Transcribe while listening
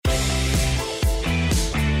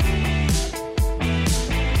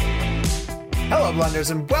Hello,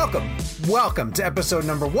 Blenders, and welcome to episode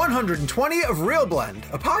number 120 of Real Blend,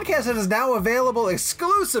 a podcast that is now available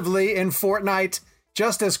exclusively in Fortnite,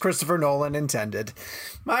 just as Christopher Nolan intended.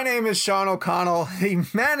 My name is Sean O'Connell, the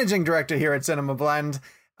managing director here at Cinema Blend.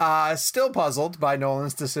 Still puzzled by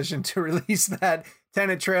Nolan's decision to release that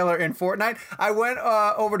Tenet trailer in Fortnite. I went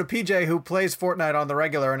over to PJ, who plays Fortnite on the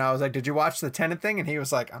regular, and I was like, did you watch the Tenet thing? And he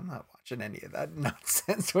was like, I'm not watching any of that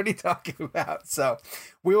nonsense. What are you talking about? So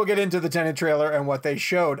we will get into the Tenet trailer and what they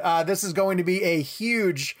showed. This is going to be a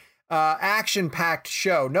huge action-packed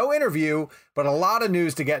show. No interview, but a lot of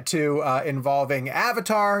news to get to involving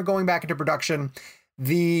Avatar going back into production,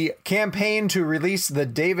 the campaign to release the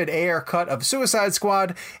David Ayer cut of Suicide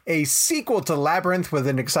Squad, a sequel to Labyrinth with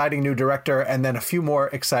an exciting new director, and then a few more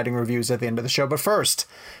exciting reviews at the end of the show. But first,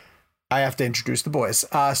 I have to introduce the boys,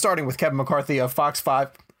 starting with Kevin McCarthy of Fox 5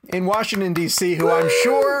 in Washington, D.C., who I'm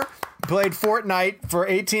sure played Fortnite for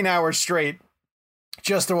 18 hours straight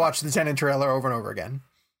just to watch the Tenet trailer over and over again.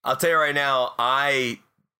 I'll tell you right now, I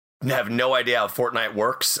have no idea how Fortnite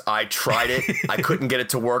works. I tried it. I couldn't get it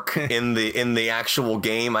to work in the actual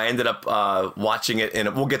game. I ended up watching it,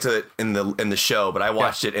 and we'll get to it in the show, but I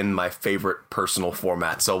watched it in my favorite personal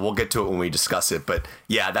format. So we'll get to it when we discuss it. But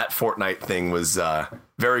yeah, that Fortnite thing was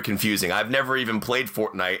very confusing. I've never even played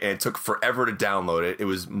Fortnite, and it took forever to download it. It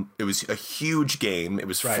was a huge game. It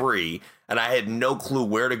was free, and I had no clue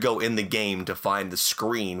where to go in the game to find the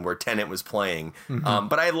screen where Tenet was playing. Mm-hmm.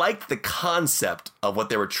 But I liked the concept of what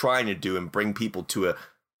they were trying to do and bring people to a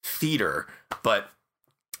theater. But,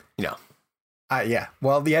 you know. Yeah.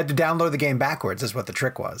 Well, you had to download the game backwards is what the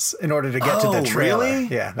trick was in order to get to the trailer. Really?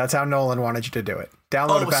 Yeah, that's how Nolan wanted you to do it.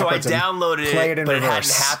 Download it backwards. So I downloaded it, but it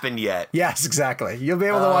hadn't happened yet. Yes, exactly. You'll be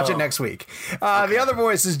able to watch it next week. Okay. The other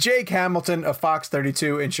voice is Jake Hamilton of Fox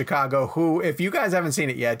 32 in Chicago, who, if you guys haven't seen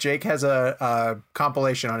it yet, Jake has a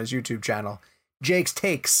compilation on his YouTube channel, Jake's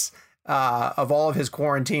Takes, of all of his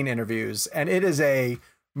quarantine interviews. And it is a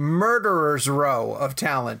murderer's row of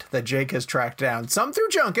talent that Jake has tracked down. Some through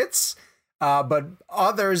junkets, but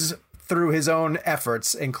others through his own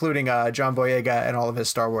efforts, including John Boyega and all of his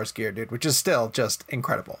Star Wars gear, dude, which is still just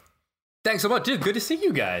incredible. Thanks so much, dude. Good to see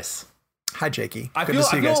you guys. Hi, Jakey. I feel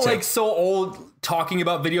like so old talking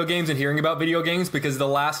about video games and hearing about video games because the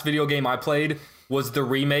last video game I played was the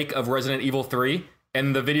remake of Resident Evil 3,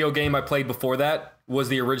 and the video game I played before that was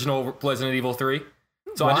the original Resident Evil 3.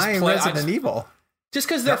 So Why Resident Evil? Just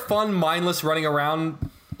because they're fun, mindless, running around,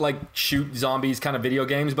 like shoot zombies kind of video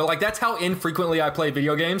games. But like that's how infrequently I play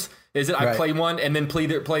video games. Is that I play one and then play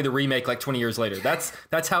the remake like 20 years later.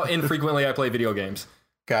 That's how infrequently I play video games.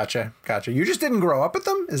 Gotcha. You just didn't grow up with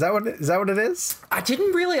them? Is that what it is? I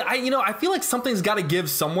didn't really. I feel like something's got to give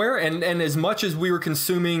somewhere. And as much as we were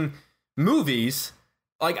consuming movies,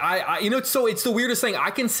 like so it's the weirdest thing. I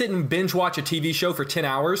can sit and binge watch a TV show for 10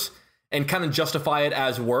 hours and kind of justify it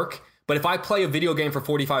as work. But if I play a video game for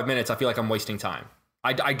 45 minutes, I feel like I'm wasting time.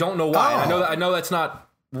 I don't know why. I know that's not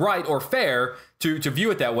right or fair to view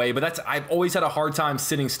it that way, but I've always had a hard time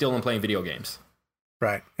sitting still and playing video games.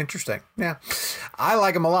 Right. Interesting. Yeah. I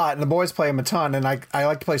like them a lot, and the boys play them a ton, and I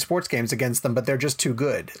like to play sports games against them, but they're just too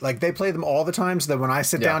good. Like, they play them all the time, so that when I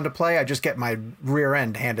sit down to play, I just get my rear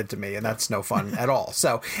end handed to me, and that's no fun at all.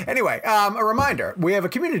 So, anyway, a reminder, we have a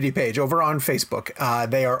community page over on Facebook.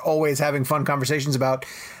 They are always having fun conversations about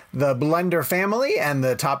the Blender family and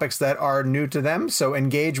the topics that are new to them. So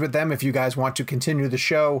engage with them if you guys want to continue the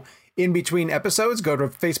show in between episodes. Go to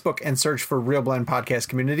Facebook and search for Real Blend Podcast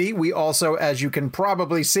Community. We also, as you can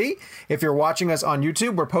probably see, if you're watching us on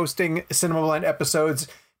YouTube, we're posting Cinema Blend episodes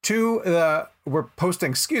to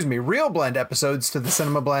Real Blend episodes to the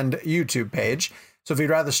Cinema Blend YouTube page. So if you'd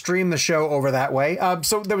rather stream the show over that way.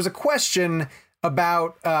 So there was a question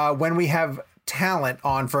about when we have talent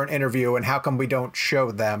on for an interview and how come we don't show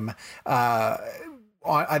them. I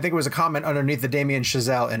think it was a comment underneath the Damien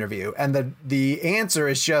Chazelle interview, and the answer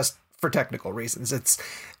is just for technical reasons. It's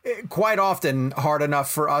quite often hard enough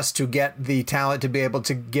for us to get the talent to be able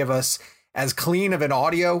to give us as clean of an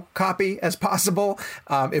audio copy as possible.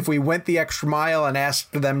 If we went the extra mile and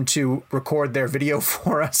asked them to record their video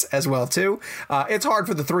for us as well too, it's hard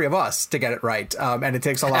for the three of us to get it right, and it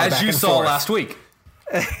takes a lot of back and forth. As you saw last week.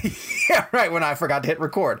 Yeah, right, when I forgot to hit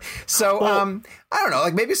record. So, I don't know,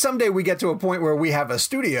 like maybe someday we get to a point where we have a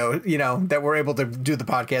studio, that we're able to do the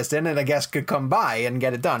podcast in, and a guest could come by and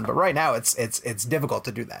get it done. But right now it's difficult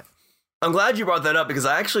to do that. I'm glad you brought that up because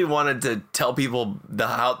I actually wanted to tell people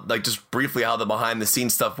just briefly how the behind the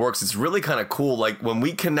scenes stuff works. It's really kind of cool. Like when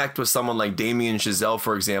we connect with someone like Damien Chazelle,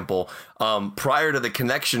 for example, prior to the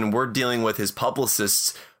connection, we're dealing with his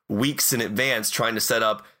publicists weeks in advance trying to set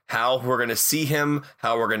up, how we're going to see him,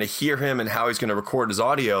 how we're going to hear him, and how he's going to record his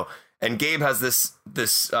audio. And Gabe has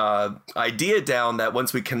this idea down that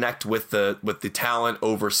once we connect with the talent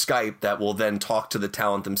over Skype, that we'll then talk to the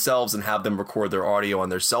talent themselves and have them record their audio on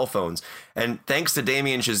their cell phones. And thanks to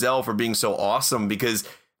Damien Chazelle for being so awesome, because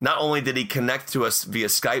not only did he connect to us via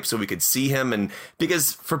Skype so we could see him, and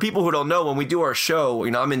because for people who don't know, when we do our show,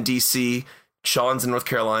 I'm in DC, Sean's in North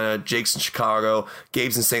Carolina, Jake's in Chicago,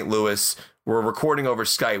 Gabe's in St. Louis. We're recording over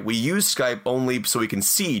Skype. We use Skype only so we can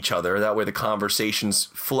see each other. That way the conversations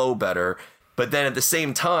flow better. But then at the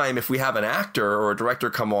same time, if we have an actor or a director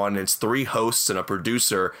come on and it's 3 hosts and a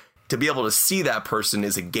producer, to be able to see that person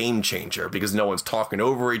is a game changer because no one's talking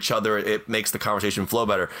over each other. It makes the conversation flow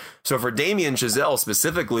better. So for Damien Chazelle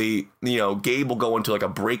specifically, Gabe will go into like a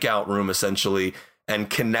breakout room essentially and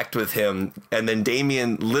connect with him. And then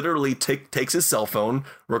Damien literally takes his cell phone,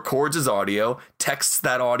 records his audio, texts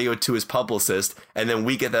that audio to his publicist, and then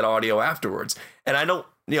we get that audio afterwards. And I know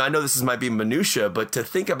this might be minutia, but to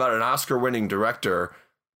think about an Oscar-winning director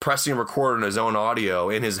pressing record on his own audio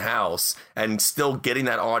in his house and still getting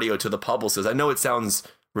that audio to the publicist, I know it sounds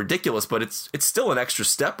ridiculous, but it's still an extra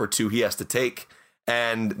step or two he has to take.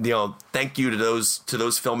 And thank you to those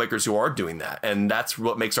filmmakers who are doing that. And that's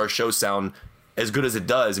what makes our show sound as good as it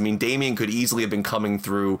does. I mean, Damien could easily have been coming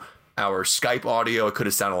through our Skype audio. It could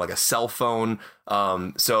have sounded like a cell phone.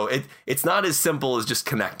 So it's not as simple as just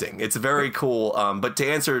connecting. It's very cool. But to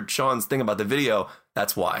answer Sean's thing about the video,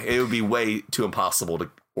 that's why. It would be way too impossible to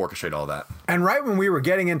orchestrate all that. And right when we were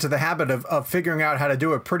getting into the habit of figuring out how to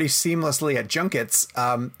do it pretty seamlessly at junkets,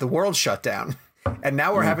 the world shut down. And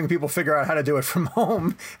now we're having people figure out how to do it from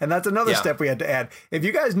home. And that's another step we had to add. If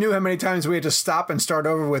you guys knew how many times we had to stop and start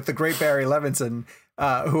over with the great Barry Levinson,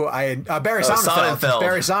 Barry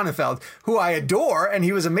Sonnenfeld, who I adore, and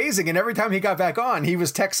he was amazing. And every time he got back on, he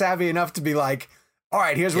was tech savvy enough to be like, all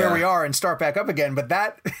right, here's where we are, and start back up again. But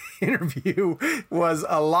that interview was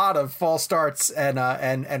a lot of false starts and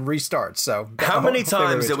restarts. So how many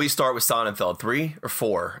times did we start with Sonnenfeld? 3 or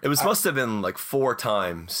 4? It must have been like 4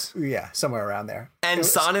 times. Yeah, somewhere around there. And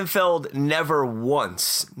Sonnenfeld never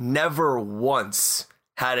once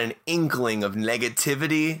had an inkling of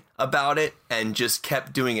negativity about it and just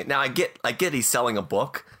kept doing it. Now I get he's selling a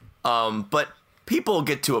book, but people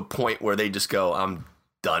get to a point where they just go, I'm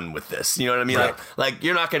done with this. You know what I mean? Right. Like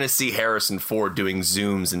you're not going to see Harrison Ford doing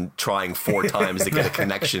Zooms and trying 4 times to get a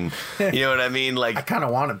connection. You know what I mean? Like I kind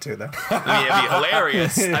of want him to, though. I mean, it'd be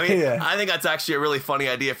hilarious. I mean, I think that's actually a really funny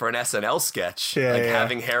idea for an SNL sketch.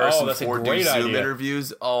 Having Harrison Ford do Zoom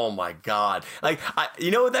interviews. Oh my God. Like,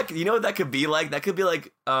 you know what that could be like? That could be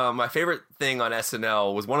like, my favorite thing on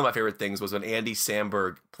SNL was one of my favorite things was when Andy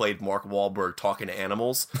Samberg played Mark Wahlberg talking to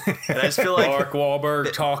animals. And I just feel like Mark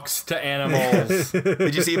Wahlberg talks to animals.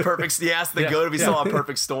 Did you see Perfect? He asked the goat if he saw a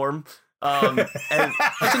Perfect Storm. And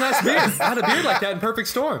that's a nice beard. I had a beard like that in Perfect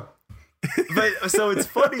Storm. But so it's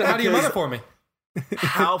funny. So how do you run it for me?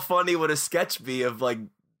 How funny would a sketch be of like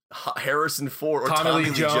Harrison Ford or Tommy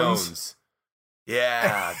Lee Jones?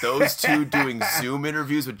 Yeah, those two doing Zoom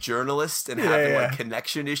interviews with journalists and having like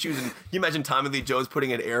connection issues. And you imagine Tommy Lee Jones putting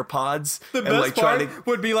in AirPods. The best part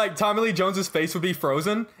would be like Tommy Lee Jones's face would be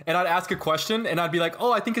frozen, and I'd ask a question, and I'd be like,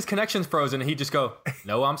 "Oh, I think his connection's frozen," and he'd just go,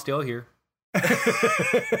 "No, I'm still here."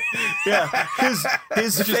 Yeah, his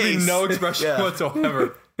There'd just be no expression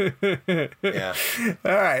whatsoever. Yeah.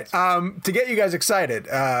 All right. To get you guys excited,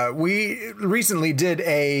 we recently did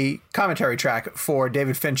a commentary track for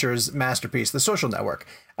David Fincher's masterpiece, The Social Network.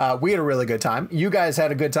 We had a really good time. You guys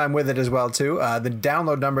had a good time with it as well, too. The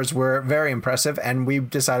download numbers were very impressive, and we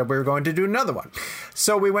decided we were going to do another one.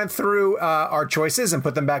 So we went through our choices and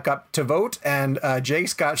put them back up to vote, and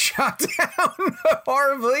Jake's got shot down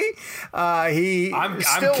horribly. I'm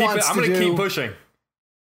going to keep pushing.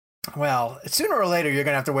 Well, sooner or later, you're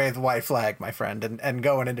going to have to wave the white flag, my friend, and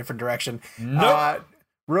go in a different direction. Nope.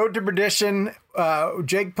 Road to Perdition.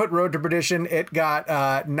 Jake put Road to Perdition. It got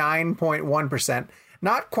 9.1%.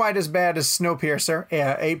 Not quite as bad as Snowpiercer,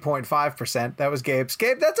 8.5%. That was Gabe's.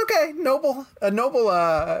 Gabe, that's okay. A noble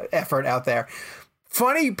effort out there.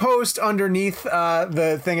 Funny post underneath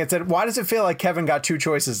the thing. It said, "Why does it feel like Kevin got 2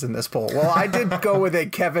 choices in this poll?" Well, I did go with a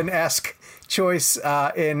Kevin-esque choice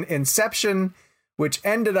in Inception, which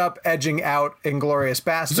ended up edging out Inglourious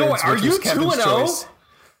Basterds. So are you 2-0?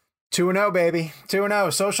 2-0, baby.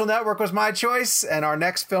 2-0. Social Network was my choice, and our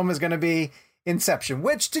next film is going to be Inception,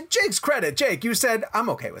 which, to Jake's credit, Jake, you said,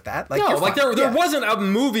 I'm okay with that. Like, no, like there wasn't a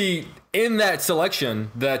movie in that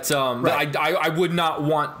selection that, that I would not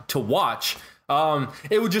want to watch.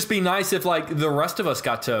 It would just be nice if, like, the rest of us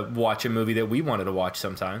got to watch a movie that we wanted to watch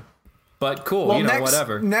sometime. But cool, Well,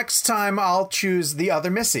 whatever. Next time I'll choose The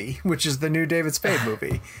Other Missy, which is the new David Spade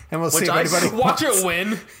movie, and we'll see if anybody watch it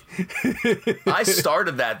win. I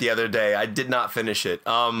started that the other day. I did not finish it.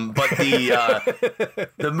 But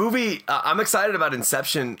the movie, I'm excited about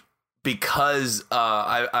Inception because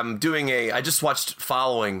I just watched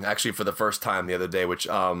Following actually for the first time the other day, which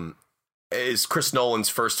is Chris Nolan's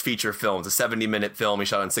first feature film. It's a 70-minute film. He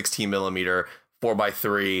shot on 16 millimeter,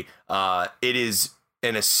 4x3. It is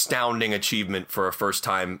an astounding achievement for a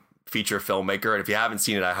first-time feature filmmaker. And if you haven't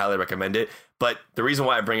seen it, I highly recommend it. But the reason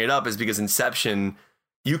why I bring it up is because Inception,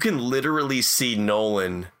 you can literally see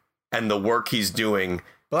Nolan and the work he's doing.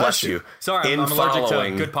 Bless you. Sorry, I'm allergic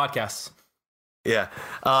to good podcasts. Yeah,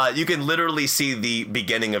 you can literally see the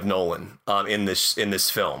beginning of Nolan in this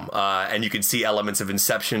film, and you can see elements of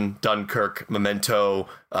Inception, Dunkirk, Memento,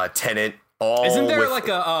 Tenet. All isn't there like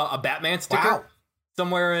a Batman sticker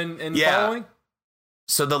somewhere in Following?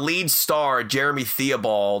 So the lead star, Jeremy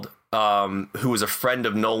Theobald, who was a friend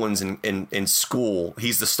of Nolan's in school,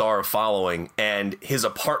 he's the star of Following, and his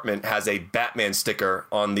apartment has a Batman sticker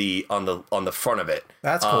on the front of it.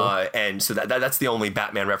 That's cool. And so that's the only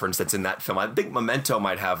Batman reference that's in that film. I think Memento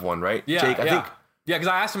might have one, right? Yeah, Jake, I think. Yeah, because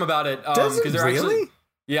I asked him about it. Does it really? Actually,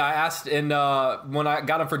 yeah, I asked, and when I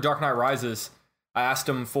got him for Dark Knight Rises, I asked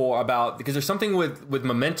him because there's something with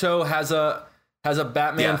Memento has a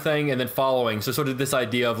Batman thing, and then Following. So sort of this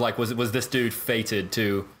idea of like, was this dude fated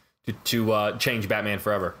to change Batman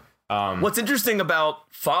forever? What's interesting about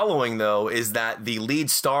Following, though, is that the lead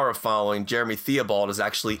star of Following, Jeremy Theobald, is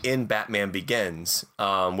actually in Batman Begins,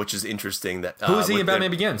 which is interesting. That who is he in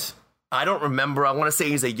Batman Begins? I don't remember. I want to say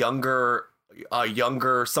he's a younger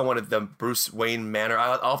someone at the Bruce Wayne manor.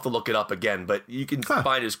 I'll have to look it up again, but you can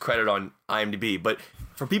find his credit on IMDb. But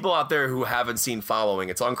for people out there who haven't seen Following,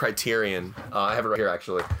 it's on Criterion. I have it right here,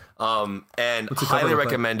 actually, and highly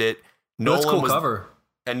recommend it. Nolan was cover.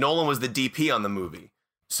 And Nolan was the DP on the movie.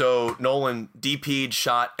 So Nolan DP'd,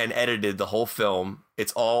 shot, and edited the whole film.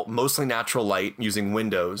 It's all mostly natural light using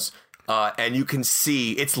windows. And you can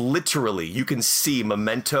see, you can see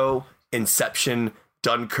Memento, Inception,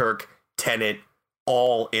 Dunkirk, Tenet,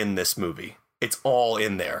 all in this movie. It's all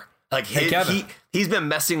in there. Like he's been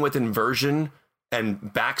messing with inversion and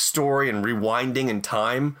backstory and rewinding in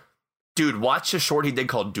time. Dude, watch a short he did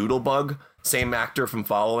called Doodlebug. Same actor from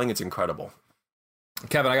Following. It's incredible.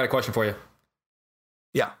 Kevin, I got a question for you.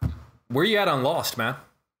 Yeah. Where you at on Lost, man?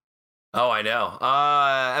 Oh, I know.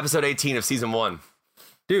 Episode 18 of season 1.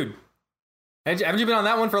 Dude, haven't you been on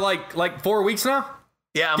that one for like 4 weeks now?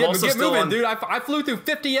 Yeah, I'm get still moving, on... dude. I flew through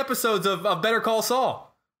 50 episodes of Better Call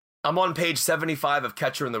Saul. I'm on page 75 of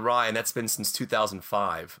Catcher in the Rye, and that's been since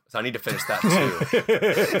 2005. So I need to finish that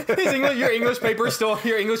too. Your English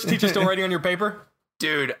teacher still writing on your paper?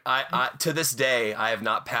 Dude, I to this day, I have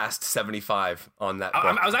not passed 75 on that book.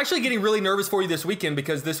 I was actually getting really nervous for you this weekend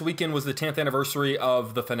because this weekend was the 10th anniversary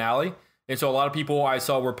of the finale. And so a lot of people I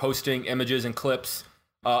saw were posting images and clips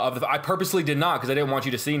I purposely did not because I didn't want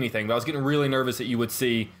you to see anything, but I was getting really nervous that you would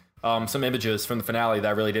see some images from the finale that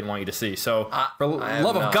I really didn't want you to see. So for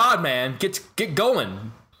love of God, man, get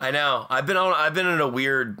going. I know. I've been in a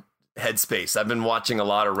weird headspace. I've been watching a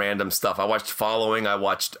lot of random stuff. I watched Following. I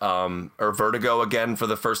watched Vertigo again for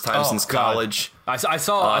the first time since college. I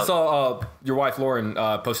saw your wife Lauren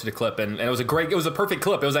posted a clip, and it was a perfect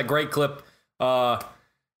clip. It was that great clip.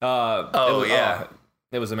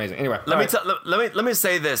 It was amazing. Anyway, let me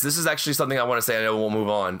say this. This is actually something I want to say. I know we'll move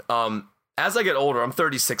on. As I get older, I'm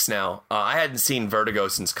 36 now. I hadn't seen Vertigo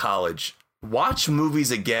since college. Watch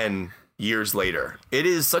movies again years later. It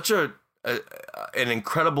is such an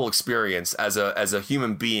incredible experience as a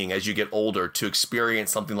human being as you get older to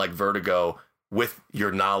experience something like Vertigo with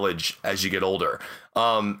your knowledge as you get older.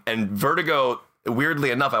 And Vertigo,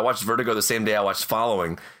 weirdly enough, I watched Vertigo the same day I watched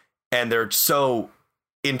Following, and they're so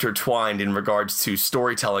intertwined in regards to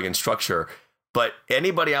storytelling and structure. But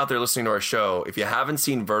anybody out there listening to our show, if you haven't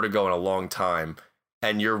seen Vertigo in a long time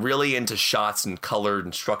and you're really into shots and color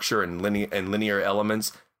and structure and linear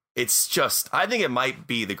elements, it's just, I think it might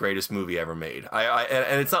be the greatest movie ever made.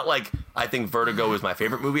 And it's not like I think Vertigo is my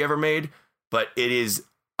favorite movie ever made, but it is,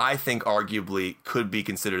 I think, arguably could be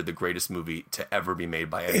considered the greatest movie to ever be made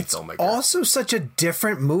by any filmmaker. Also such a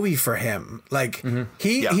different movie for him. Like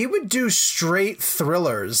he would do straight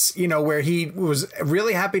thrillers, where he was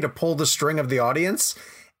really happy to pull the string of the audience.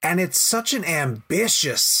 And it's such an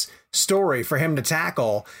ambitious story for him to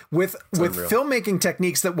tackle with filmmaking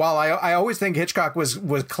techniques that, while I always think Hitchcock was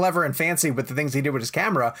clever and fancy with the things he did with his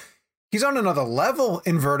camera, he's on another level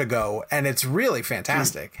in Vertigo, and it's really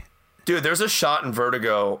fantastic. Dude, there's a shot in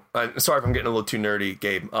Vertigo. Sorry if I'm getting a little too nerdy,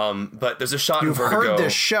 Gabe. But there's a shot in Vertigo. You've heard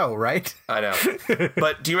this show, right? I know.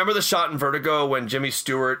 But do you remember the shot in Vertigo when Jimmy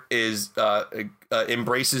Stewart is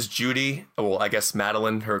embraces Judy? Well, I guess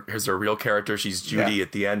Madeline, her real character. She's Judy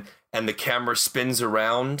at the end, and the camera spins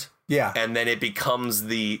around. Yeah. And then it becomes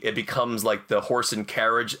like the horse and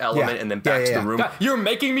carriage element, and then back to the room. God, you're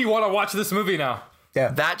making me want to watch this movie now.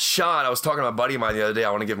 Yeah. That shot, I was talking to a buddy of mine the other day.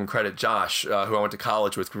 I want to give him credit, Josh, who I went to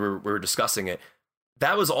college with. We were discussing it.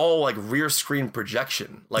 That was all like rear screen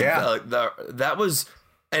projection. Like that was,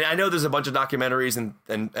 and I know there's a bunch of documentaries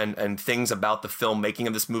and things about the filmmaking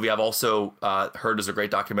of this movie. I've also heard there's a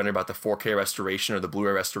great documentary about the 4K restoration or the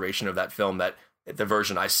Blu-ray restoration of that film. That the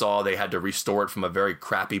version I saw, they had to restore it from a very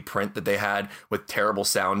crappy print that they had with terrible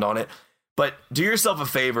sound on it. But do yourself a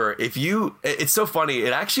favor, it's so funny,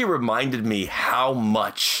 it actually reminded me how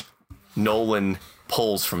much Nolan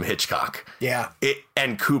pulls from Hitchcock. Yeah.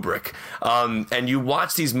 And Kubrick. And you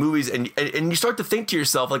watch these movies and you start to think to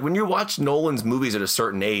yourself, like when you watch Nolan's movies at a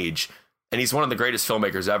certain age, and he's one of the greatest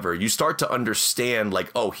filmmakers ever, you start to understand like,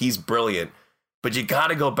 oh, he's brilliant. But you got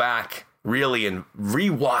to go back really and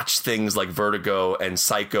rewatch things like Vertigo and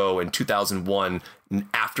Psycho and 2001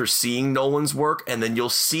 after seeing Nolan's work, and then you'll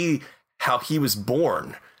see how he was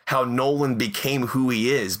born, how Nolan became who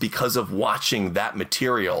he is because of watching that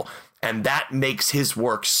material. And that makes his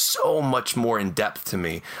work so much more in depth to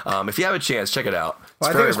me. If you have a chance, check it out.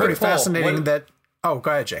 Well, I think it's pretty fascinating that... Oh,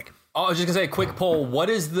 go ahead, Jake. I was just going to say a quick poll. What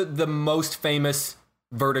is the most famous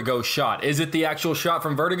Vertigo shot? Is it the actual shot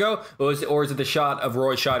from Vertigo, or is it the shot of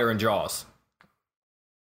Roy Scheider in Jaws?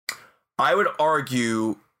 I would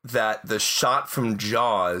argue that the shot from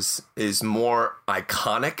Jaws is more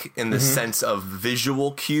iconic in the sense of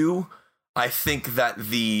visual cue. I think that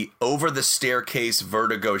the over the staircase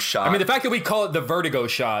Vertigo shot... I mean, the fact that we call it the Vertigo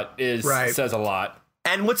shot says a lot.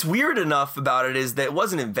 And what's weird enough about it is that it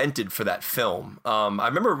wasn't invented for that film. I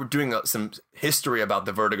remember doing some history about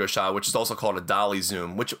the Vertigo shot, which is also called a dolly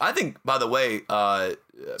zoom, which I think, by the way,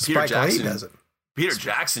 Peter Jackson does it. Peter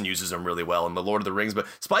Jackson uses them really well in The Lord of the Rings, but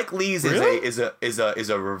Spike Lee's is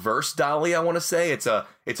a reverse dolly. I want to say it's a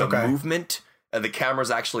movement, and the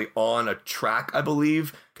camera's actually on a track, I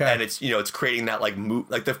believe, and it's creating that like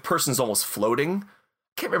like the person's almost floating.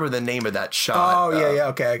 I can't remember the name of that shot. Oh yeah,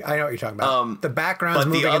 okay, I know what you're talking about. The background's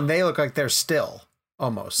moving, and they look like they're still.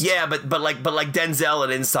 Almost. Yeah, but like Denzel at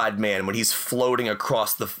Inside Man when he's floating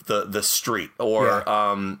across the street, or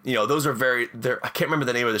those are I can't remember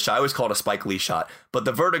the name of the shot. I always call it a Spike Lee shot, but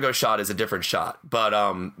the Vertigo shot is a different shot. But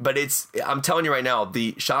I'm telling you right now,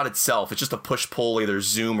 the shot itself, it's just a push pull, either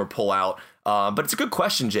zoom or pull out. But it's a good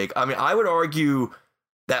question, Jake. I mean, I would argue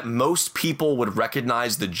that most people would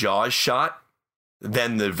recognize the Jaws shot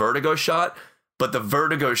than the Vertigo shot, but the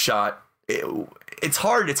Vertigo shot. It's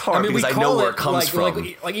hard because I know where it comes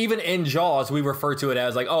from. Like even in Jaws, we refer to it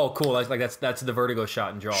as like, oh, cool, that's the Vertigo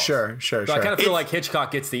shot in Jaws. Sure. So I kind of feel like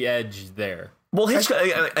Hitchcock gets the edge there. Well, Hitchcock,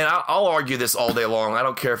 and I'll argue this all day long. I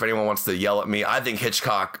don't care if anyone wants to yell at me. I think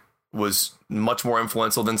Hitchcock was much more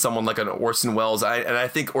influential than someone like an Orson Welles. I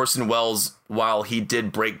think Orson Welles, while he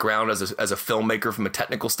did break ground as a filmmaker from a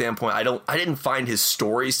technical standpoint, I didn't find his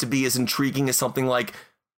stories to be as intriguing as something like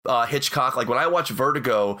Hitchcock. Like when I watch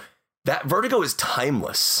Vertigo. That Vertigo is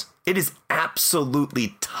timeless. It is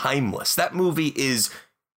absolutely timeless. That movie it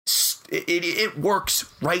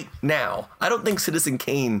works right now. I don't think Citizen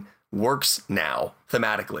Kane works now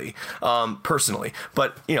thematically, personally.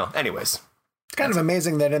 But, anyways. It's kind of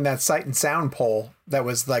amazing that in that Sight and Sound poll that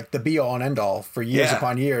was like the be all and end all for years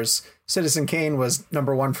upon years, Citizen Kane was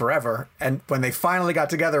number one forever. And when they finally got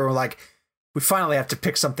together, we're like, we finally have to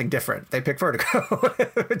pick something different. They picked Vertigo.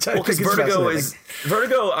 Which I think Vertigo is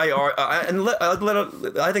Vertigo. I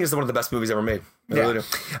think it's one of the best movies ever made. I really do.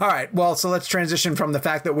 All right. Well, so let's transition from the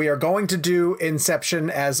fact that we are going to do Inception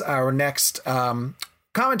as our next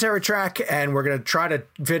commentary track, and we're going to try to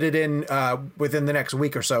fit it in within the next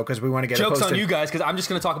week or so because we want to get jokes on you guys because I'm just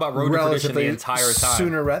going to talk about Road to Perdition the entire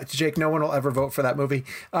time. Jake, no one will ever vote for that movie.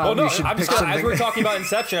 Well, no, I'm just gonna, as we're talking about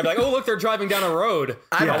Inception, I'm like, oh look, they're driving down a road.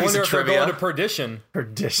 I wonder if they're going to perdition.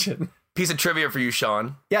 Piece of trivia for you,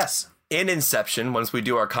 Sean. Yes. In Inception, once we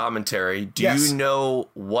do our commentary, do you know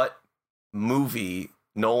what movie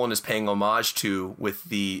Nolan is paying homage to with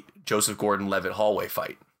the Joseph Gordon-Levitt hallway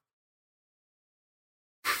fight?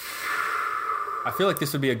 I feel like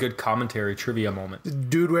this would be a good commentary trivia moment.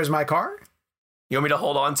 Dude, Where's My Car? You want me to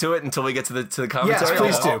hold on to it until we get to the commentary? Yes,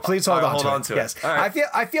 please do. Please hold on to it. Yes. Right.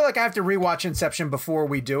 I feel like I have to rewatch Inception before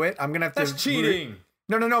we do it. I'm gonna have to. That's cheating.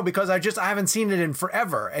 No, because I haven't seen it in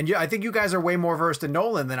forever, and I think you guys are way more versed in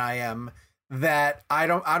Nolan than I am. that I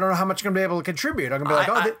don't know how much I'm going to be able to contribute. I'm going to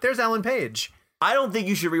be like, there's Ellen Page. I don't think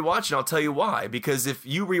you should rewatch it. I'll tell you why. Because if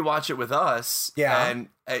you rewatch it with us, and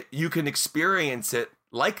you can experience it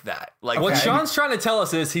like that. Like what Sean's trying to tell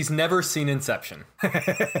us is he's never seen Inception.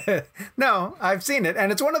 No, I've seen it,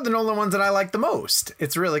 and it's one of the Nolan ones that I like the most.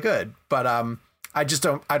 It's really good, but I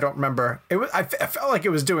don't remember. I felt like it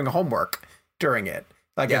was doing homework during it.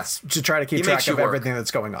 Like it's to try to keep track of everything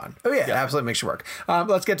that's going on. Oh yeah, it absolutely makes you work.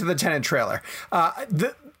 Let's get to the Tenet trailer.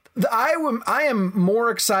 I am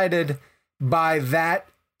more excited by that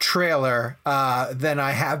trailer than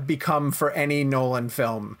I have become for any Nolan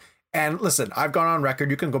film. And listen, I've gone on record.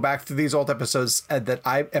 You can go back through these old episodes that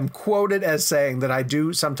I am quoted as saying that I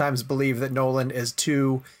do sometimes believe that Nolan is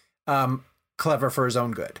too clever for his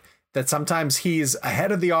own good. That sometimes he's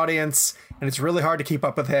ahead of the audience and it's really hard to keep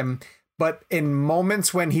up with him. But in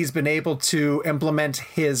moments when he's been able to implement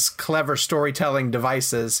his clever storytelling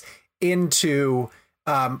devices into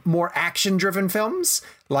more action-driven films,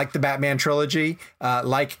 like the Batman trilogy,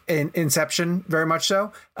 like Inception, very much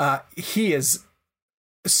so, he is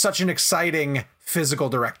such an exciting physical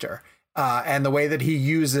director. And the way that he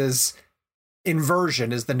uses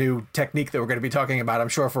inversion is the new technique that we're going to be talking about, I'm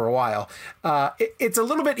sure, for a while. It's a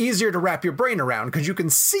little bit easier to wrap your brain around because you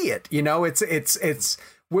can see it. You know, it's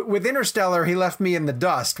with Interstellar, he left me in the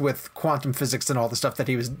dust with quantum physics and all the stuff that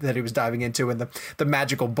he was diving into, and the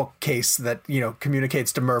magical bookcase that, you know,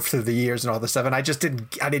 communicates to Murph through the years and all this stuff. And I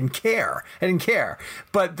didn't care.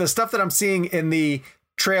 But the stuff that I'm seeing in the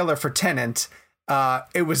trailer for Tenet,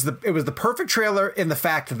 it was the perfect trailer in the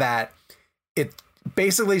fact that it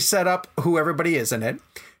basically set up who everybody is in it,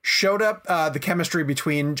 showed up the chemistry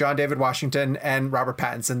between John David Washington and Robert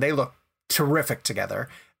Pattinson. They look terrific together.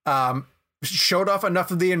 Showed off enough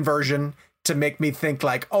of the inversion to make me think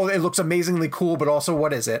like, oh, it looks amazingly cool, but also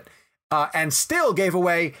what is it? And still gave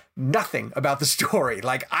away nothing about the story.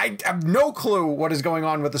 Like, I have no clue what is going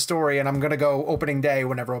on with the story, and I'm going to go opening day,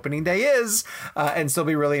 whenever opening day is, and still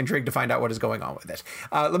be really intrigued to find out what is going on with it.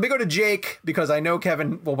 Let me go to Jake, because I know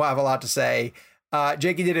Kevin will have a lot to say.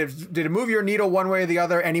 Jakey, did it move your needle one way or the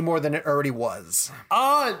other any more than it already was?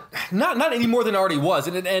 Not any more than it already was,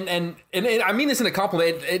 and I mean this in a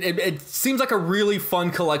compliment. It seems like a really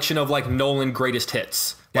fun collection of like Nolan greatest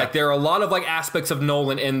hits. Yeah. Like there are a lot of like aspects of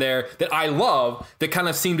Nolan in there that I love that kind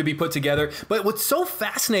of seem to be put together. But what's so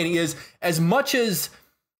fascinating is, as much as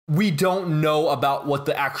we don't know about what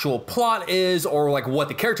the actual plot is or like what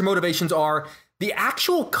the character motivations are, the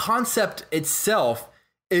actual concept itself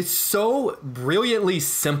is so brilliantly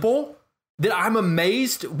simple that I'm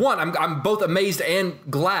amazed. One, I'm both amazed and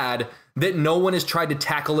glad that no one has tried to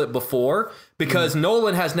tackle it before, because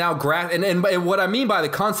Nolan has now grasped. And what I mean by the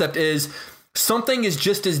concept is something is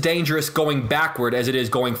just as dangerous going backward as it is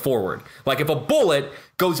going forward. Like if a bullet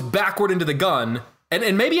goes backward into the gun,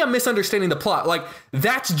 and maybe I'm misunderstanding the plot, like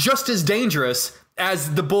that's just as dangerous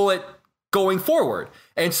as the bullet going forward.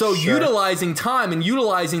 And so utilizing time and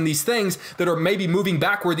utilizing these things that are maybe moving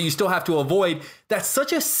backward that you still have to avoid, that's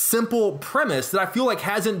such a simple premise that I feel like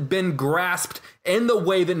hasn't been grasped in the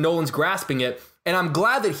way that Nolan's grasping it. And I'm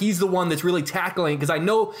glad that he's the one that's really tackling it, because I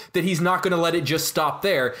know that he's not going to let it just stop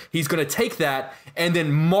there. He's going to take that and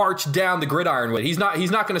then march down the gridiron with it. He's not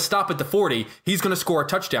going to stop at the 40. He's going to score a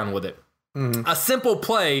touchdown with it. Mm-hmm. A simple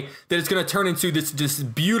play that is going to turn into this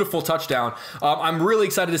beautiful touchdown. I'm really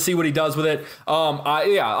excited to see what he does with it.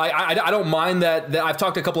 I don't mind that I've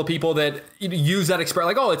talked to a couple of people that use that expression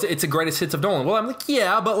like, oh, it's a greatest hits of Nolan. Well, I'm like,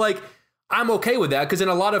 yeah, but like I'm okay with that, because in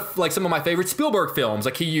a lot of like some of my favorite Spielberg films,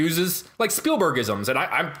 like he uses like Spielbergisms, and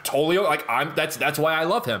I'm totally like that's why I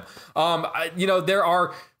love him. There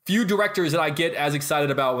are few directors that I get as excited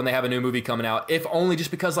about when they have a new movie coming out, if only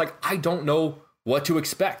just because like I don't know what to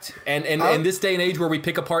expect. And in this day and age where we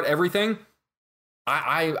pick apart everything,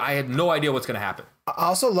 I had no idea what's going to happen. I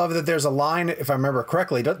also love that there's a line, if I remember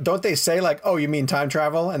correctly, don't they say like, oh, you mean time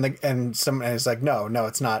travel? And someone is like, no,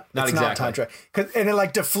 it's not. It's exactly. not time travel. And it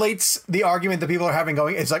like deflates the argument that people are having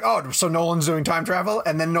going. It's like, oh, so Nolan's doing time travel?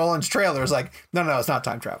 And then Nolan's trailer is like, no, it's not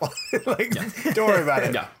time travel. Don't worry about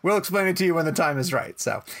it. Yeah. We'll explain it to you when the time is right.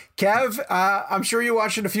 So, Kev, I'm sure you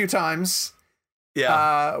watched it a few times.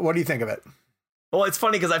 Yeah. What do you think of it? Well, it's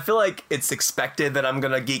funny because I feel like it's expected that I'm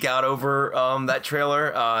gonna geek out over that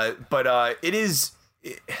trailer, but it's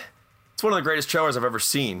one of the greatest trailers I've ever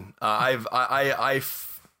seen. I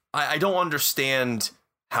don't understand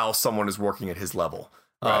how someone is working at his level.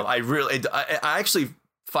 Right. I actually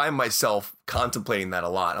find myself contemplating that a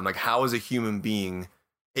lot. I'm like, how is a human being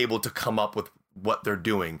able to come up with what they're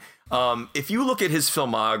doing? If you look at his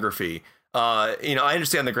filmography, I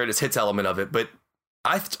understand the greatest hits element of it, but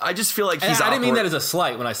I just feel like I didn't mean that as a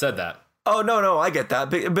slight when I said that. Oh, no, I get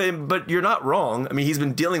that. But you're not wrong. I mean, he's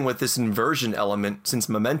been dealing with this inversion element since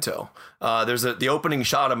Memento. The opening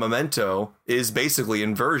shot of Memento is basically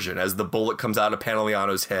inversion as the bullet comes out of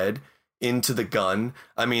Panagliano's head into the gun.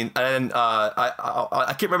 I mean, and I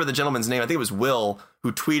can't remember the gentleman's name. I think it was Will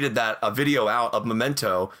who tweeted a video out of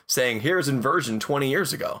Memento saying, here's inversion 20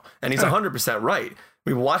 years ago. And he's 100% right.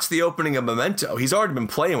 We watched the opening of Memento. He's already been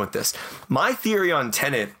playing with this. My theory on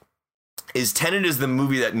Tenet is the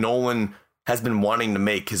movie that Nolan has been wanting to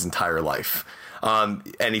make his entire life. And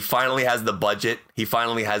he finally has the budget. He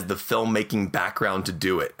finally has the filmmaking background to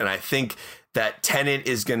do it. And I think that Tenet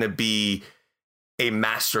is going to be a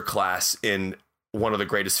masterclass in one of the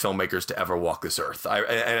greatest filmmakers to ever walk this earth.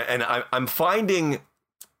 I'm finding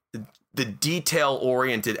the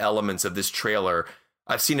detail-oriented elements of this trailer.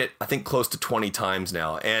 I've seen it, I think, close to 20 times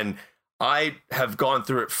now. And I have gone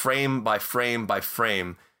through it frame by frame by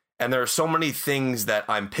frame. And there are so many things that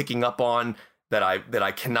I'm picking up on that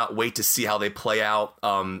I cannot wait to see how they play out.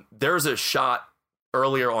 There's a shot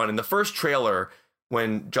earlier on in the first trailer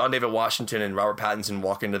when John David Washington and Robert Pattinson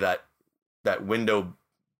walk into that window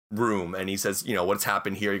room, and he says, you know, what's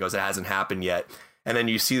happened here? He goes, it hasn't happened yet. And then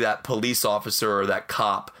you see that police officer or that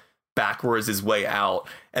cop backwards his way out.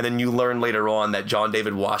 And then you learn later on that John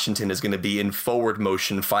David Washington is going to be in forward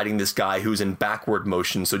motion fighting this guy who's in backward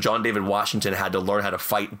motion. So John David Washington had to learn how to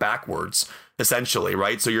fight backwards, essentially,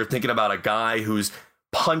 right? So you're thinking about a guy who's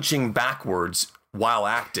punching backwards while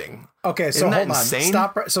acting. Okay, so hold on.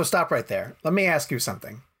 Stop right there. Let me ask you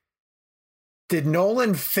something. Did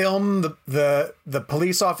Nolan film the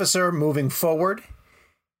police officer moving forward?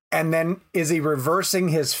 And then is he reversing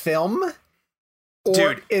his film? Or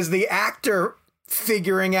Dude, is the actor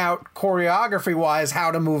figuring out choreography wise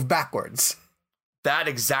how to move backwards? That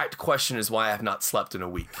exact question is why I have not slept in a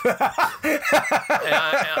week.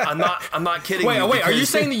 I'm not kidding. Wait, are you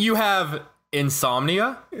saying that you have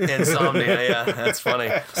insomnia? Insomnia, yeah, that's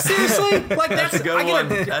funny. Seriously? Like that's a good one.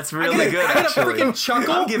 That's really good. I get a freaking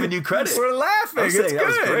chuckle. I'm giving you credit. We're laughing. It's good. That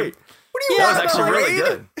was great. What do you That want? was actually really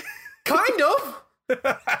good. Kind of.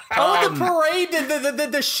 The parade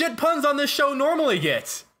the shit puns on this show normally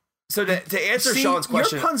get. So to answer Sean's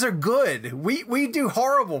question, your puns are good. We do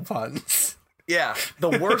horrible puns. Yeah,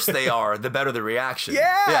 the worse they are, the better the reaction.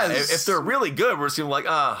 Yes. Yeah, if they're really good, we're just gonna be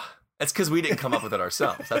like, it's because we didn't come up with it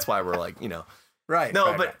ourselves. That's why we're like, Right. No,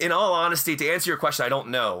 right, but right. in all honesty, to answer your question, I don't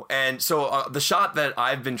know. And so the shot that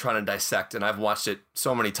I've been trying to dissect, and I've watched it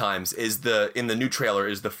so many times, is in the new trailer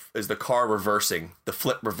is the car reversing, the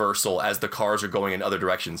flip reversal as the cars are going in other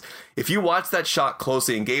directions. If you watch that shot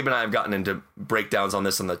closely, and Gabe and I have gotten into breakdowns on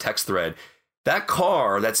this on the text thread, that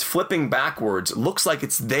car that's flipping backwards looks like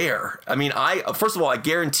it's there. I mean, first of all, I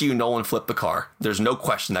guarantee you Nolan flipped the car. There's no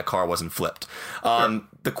question that car wasn't flipped. Sure.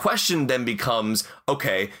 The question then becomes,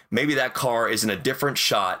 okay, maybe that car is in a different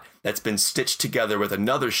shot that's been stitched together with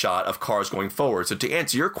another shot of cars going forward. So to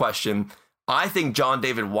answer your question, I think John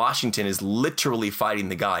David Washington is literally fighting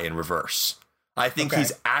the guy in reverse. I think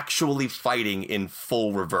he's actually fighting in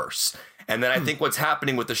full reverse. And then I think what's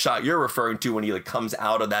happening with the shot you're referring to when he comes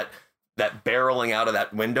out of that barreling out of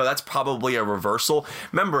that window, that's probably a reversal.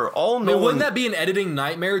 Remember, wouldn't that be an editing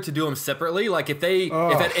nightmare to do them separately? Like if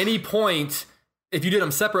at any point, if you did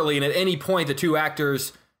them separately and at any point the two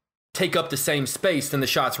actors take up the same space, then the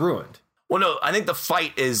shot's ruined. Well, no, I think the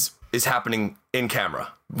fight is happening in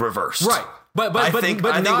camera, reversed. Right. But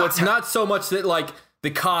not so much that like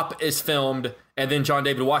the cop is filmed and then John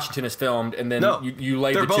David Washington is filmed and then you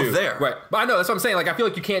lay the two. They're both there. Right. But I know, that's what I'm saying. Like I feel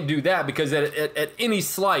like you can't do that because at any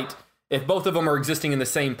slight, if both of them are existing in the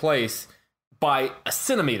same place by a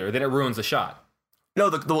centimeter, then it ruins the shot. No,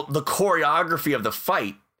 the choreography of the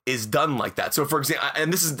fight is done like that. So, for example,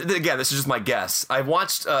 and this is just my guess. I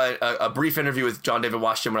watched a brief interview with John David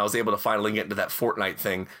Washington when I was able to finally get into that Fortnite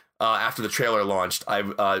thing after the trailer launched.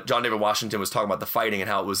 John David Washington was talking about the fighting and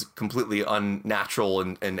how it was completely unnatural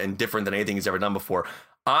and different than anything he's ever done before.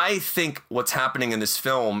 I think what's happening in this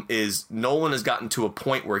film is Nolan has gotten to a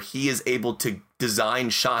point where he is able to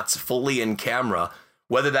design shots fully in camera,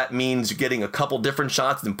 whether that means getting a couple different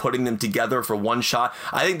shots and putting them together for one shot.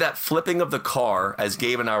 I think that flipping of the car, as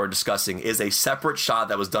Gabe and I were discussing, is a separate shot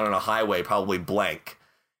that was done on a highway, probably blank.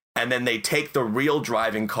 And then they take the real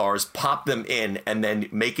driving cars, pop them in, and then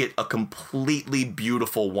make it a completely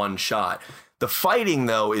beautiful one shot. The fighting,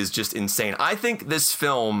 though, is just insane. I think this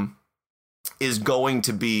film is going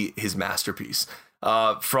to be his masterpiece.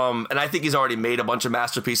 And I think he's already made a bunch of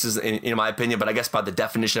masterpieces in my opinion, but I guess by the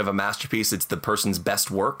definition of a masterpiece, it's the person's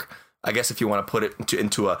best work. I guess if you want to put it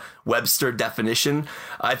into a Webster definition,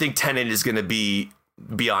 I think Tenet is going to be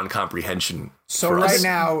beyond comprehension. So right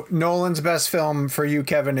now, Nolan's best film for you,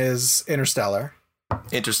 Kevin, is Interstellar.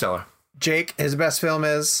 Interstellar. Jake, his best film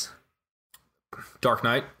is Dark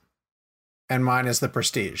Knight. And mine is The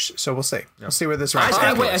Prestige. So we'll see. Yep. We'll see where this ranks.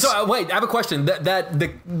 Wait, I have a question.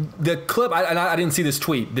 The clip, I didn't see this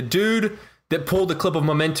tweet. The dude that pulled the clip of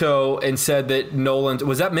Memento and said that Nolan,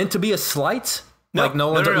 was that meant to be a slight? No, like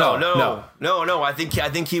Nolan? No. I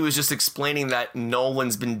think he was just explaining that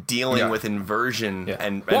Nolan's been dealing with inversion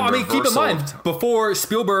and well, I mean, reversal. keep in mind, before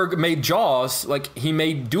Spielberg made Jaws, like he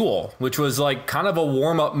made Duel, which was like kind of a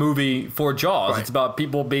warm-up movie for Jaws. Right. It's about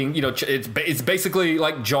people being, it's basically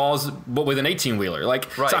like Jaws but with an 18-wheeler.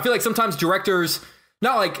 Like, so I feel like sometimes directors,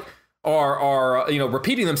 not like are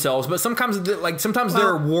repeating themselves, but sometimes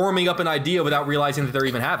they're warming up an idea without realizing that they're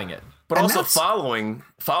even having it. But and also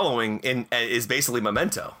following in is basically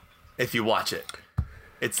Memento. If you watch it,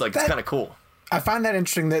 it's like it's kind of cool. I find that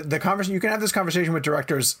interesting that the conversation, you can have this conversation with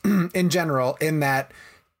directors in general, in that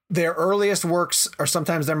their earliest works are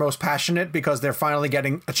sometimes their most passionate because they're finally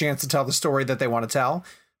getting a chance to tell the story that they want to tell.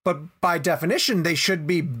 But by definition, they should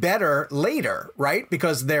be better later, right?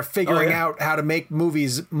 Because they're figuring out how to make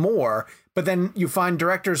movies more. But then you find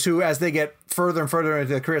directors who, as they get further and further into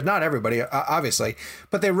their careers, not everybody, obviously,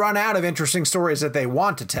 but they run out of interesting stories that they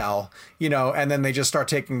want to tell, and then they just start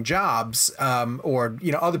taking jobs or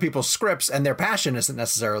other people's scripts, and their passion isn't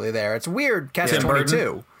necessarily there. It's weird,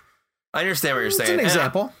 catch-22. I understand what you're saying. It's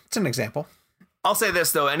an example. I'll say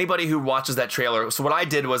this, though. Anybody who watches that trailer, so what I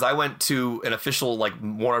did was I went to an official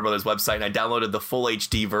Warner Brothers website and I downloaded the full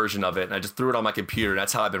HD version of it and I just threw it on my computer, and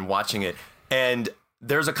that's how I've been watching it. And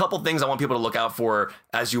there's a couple things I want people to look out for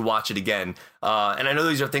as you watch it again. And I know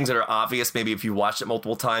these are things that are obvious maybe if you watched it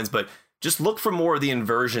multiple times, but just look for more of the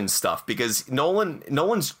inversion stuff, because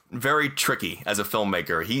Nolan's very tricky as a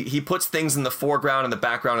filmmaker. He puts things in the foreground and the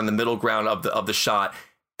background and the middle ground of the shot,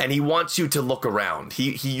 and he wants you to look around.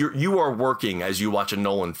 You are working as you watch a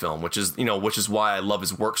Nolan film, which is why I love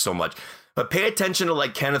his work so much. But pay attention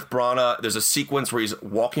to Kenneth Branagh. There's a sequence where he's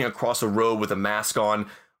walking across a road with a mask on.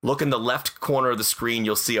 Look in the left corner of the screen.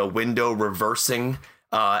 You'll see a window reversing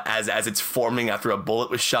as it's forming after a bullet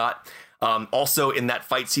was shot. Also, in that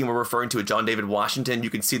fight scene we're referring to with John David Washington, you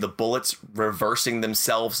can see the bullets reversing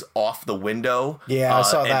themselves off the window. Yeah, I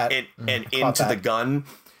saw that. And into the gun.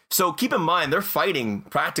 So keep in mind, they're fighting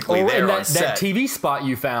practically there on set. That TV spot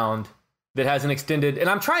you found that has an extended, and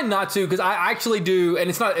I'm trying not to, because I actually do, and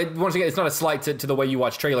it's not, once again, it's not a slight to the way you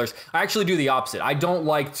watch trailers. I actually do the opposite. I don't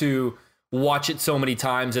like to watch it so many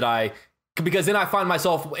times because then I find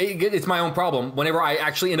myself, it's my own problem. Whenever I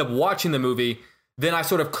actually end up watching the movie, then I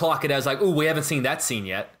sort of clock it as ooh, we haven't seen that scene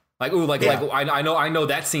yet. I know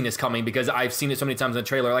that scene is coming because I've seen it so many times in the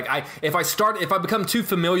trailer. If I become too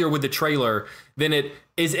familiar with the trailer, then it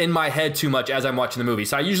is in my head too much as I'm watching the movie.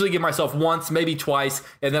 So I usually give myself once, maybe twice,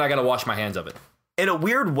 and then I got to wash my hands of it. In a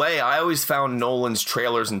weird way, I always found Nolan's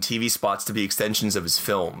trailers and TV spots to be extensions of his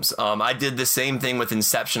films. I did the same thing with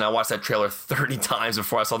Inception. I watched that trailer 30 times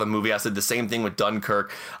before I saw the movie. I did the same thing with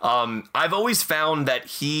Dunkirk. I've always found that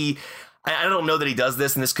I don't know that he does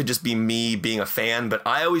this, and this could just be me being a fan, but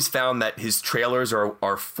I always found that his trailers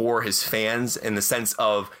are for his fans in the sense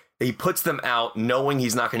of he puts them out knowing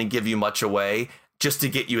he's not going to give you much away, just to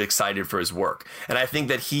get you excited for his work. And I think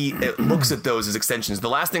that he looks at those as extensions. The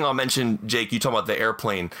last thing I'll mention, Jake, you talking about the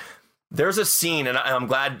airplane. There's a scene, and I'm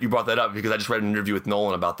glad you brought that up because I just read an interview with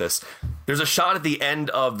Nolan about this. There's a shot at the end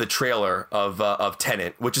of the trailer of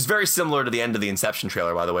Tenet, which is very similar to the end of the Inception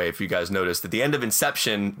trailer, by the way. If you guys noticed, at the end of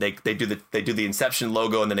Inception, they do the Inception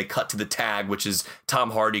logo, and then they cut to the tag, which is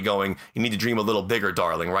Tom Hardy going, "You need to dream a little bigger,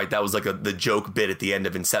 darling." Right? That was the joke bit at the end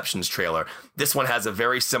of Inception's trailer. This one has a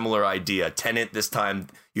very similar idea. Tenet, this time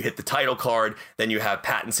you hit the title card, then you have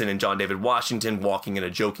Pattinson and John David Washington walking in a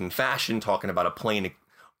joking fashion, talking about a plane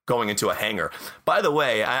going into a hangar. By the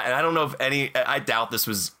way, I don't know if I doubt this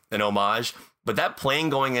was an homage, but that plane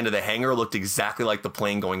going into the hangar looked exactly like the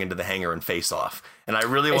plane going into the hangar in Face Off. And I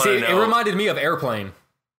really want to know. It reminded me of Airplane.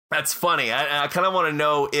 That's funny. I kind of want to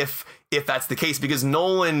know if that's the case, because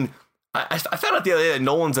Nolan, I found out the other day that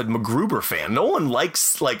Nolan's a MacGruber fan. Nolan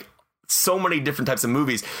likes so many different types of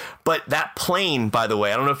movies. But that plane, by the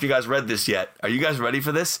way, I don't know if you guys read this yet. Are you guys ready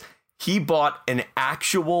for this? He bought an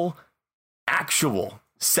actual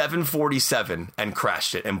 747 and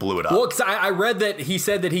crashed it and blew it up. Well, because I read that he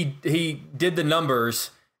said that he did the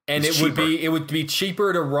numbers, and it would be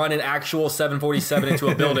cheaper to run an actual 747 into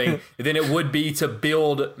a building than it would be to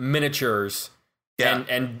build miniatures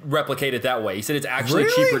and replicate it that way. He said it's actually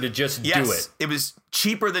cheaper to just do it. It was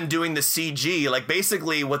cheaper than doing the CG. Like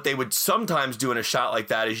basically what they would sometimes do in a shot like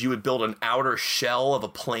that is you would build an outer shell of a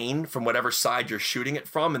plane from whatever side you're shooting it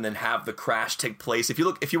from and then have the crash take place. If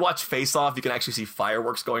you watch Face Off, you can actually see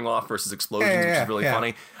fireworks going off versus explosions, which is really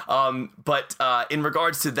funny. But in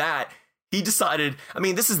regards to that, he decided, I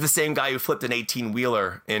mean, this is the same guy who flipped an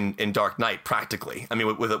 18-wheeler in Dark Knight, practically. I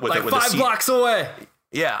mean, with like 5 blocks away.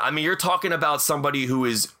 Yeah, I mean, you're talking about somebody who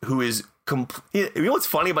is you know what's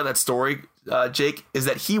funny about that story, Jake, is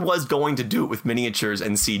that he was going to do it with miniatures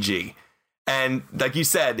and CG. And like you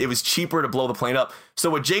said, it was cheaper to blow the plane up. So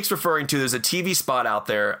what Jake's referring to, there's a TV spot out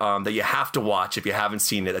there that you have to watch if you haven't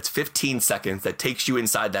seen it. That's 15 seconds that takes you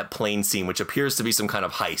inside that plane scene, which appears to be some kind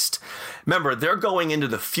of heist. Remember, they're going into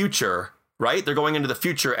the future, right? They're going into the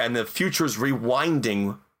future and the future's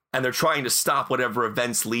rewinding and they're trying to stop whatever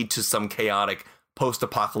events lead to some chaotic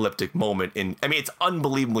post-apocalyptic moment. I mean, it's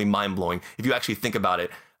unbelievably mind-blowing if you actually think about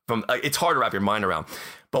it. It's hard to wrap your mind around.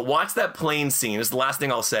 But watch that plane scene. This is the last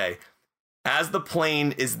thing I'll say. As the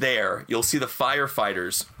plane is there, you'll see the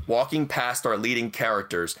firefighters walking past our leading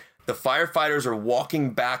characters. The firefighters are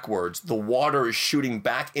walking backwards. The water is shooting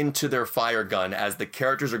back into their fire gun as the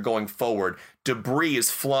characters are going forward. Debris is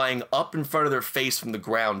flying up in front of their face from the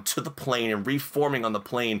ground to the plane and reforming on the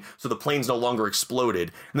plane so the plane's no longer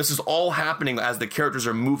exploded. And this is all happening as the characters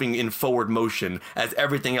are moving in forward motion as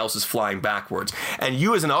everything else is flying backwards. And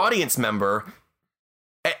you as an audience member,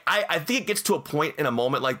 I think it gets to a point in a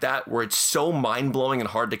moment like that where it's so mind-blowing and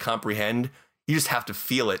hard to comprehend. You just have to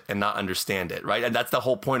feel it and not understand it, right? And that's the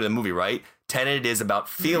whole point of the movie, right? Tenet is about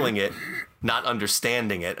feeling it, not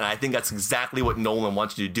understanding it. And I think that's exactly what Nolan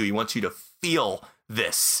wants you to do. He wants you to feel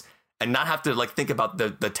this and not have to like think about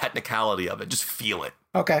the technicality of it. Just feel it.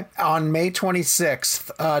 Okay. On May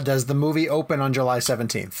 26th, does the movie open on July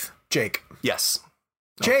 17th? Jake. Yes.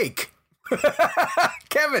 Oh. Jake.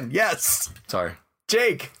 Kevin. Yes. Sorry.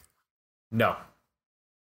 Jake. No.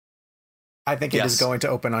 I think it is going to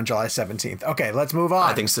open on July 17th. Okay, let's move on.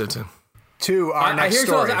 I think so too. To our next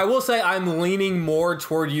story. I will say I'm leaning more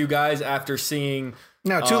toward you guys after seeing.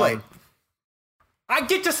 No, too late. I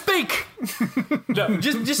get to speak. No,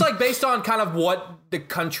 just like based on kind of what the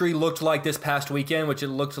country looked like this past weekend, which it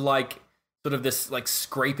looked like sort of this like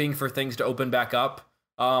scraping for things to open back up.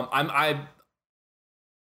 I'm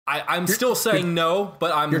still saying no,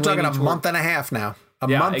 but I'm. You're talking a month and a half now. A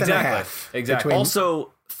month and a half. Exactly.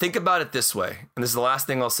 Also, think about it this way, and this is the last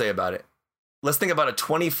thing I'll say about it. Let's think about a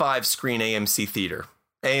 25-screen AMC theater,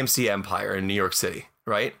 AMC Empire in New York City,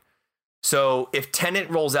 right? So if Tenet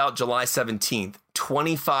rolls out July 17th,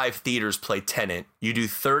 25 theaters play Tenet. You do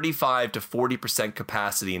 35 to 40%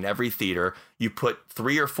 capacity in every theater. You put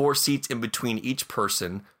 3 or 4 seats in between each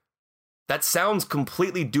person. That sounds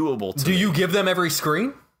completely doable to me. Do you give them every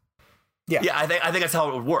screen? Yeah, I think that's how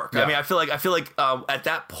it would work. Yeah. I mean, I feel like at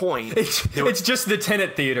that point it's just the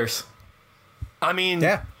Tenet theaters. I mean,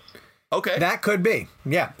 yeah, okay, that could be.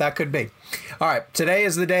 Yeah, that could be. All right, today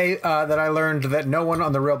is the day that I learned that no one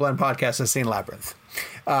on the Real Blend podcast has seen Labyrinth.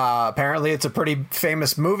 Apparently, it's a pretty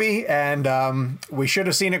famous movie, and we should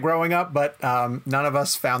have seen it growing up, but none of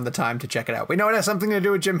us found the time to check it out. We know it has something to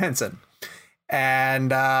do with Jim Henson,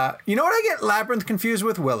 and you know what I get Labyrinth confused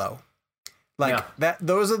with? Willow.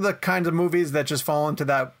 Those are the kinds of movies that just fall into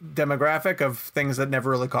that demographic of things that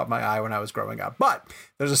never really caught my eye when I was growing up. But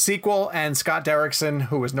there's a sequel, and Scott Derrickson,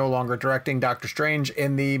 who is no longer directing Doctor Strange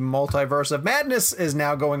in the Multiverse of Madness, is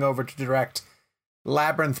now going over to direct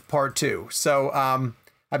Labyrinth Part 2. So,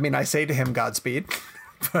 I mean, I say to him, Godspeed.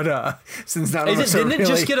 But since none of us are didn't really it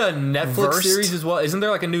just get a Netflix versed? series as well? Isn't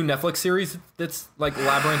there like a new Netflix series that's like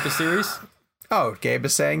Labyrinth the series? Oh, Gabe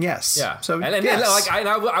is saying yes. Yeah. So and yes.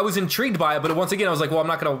 I was intrigued by it, but once again, I was like, well, I'm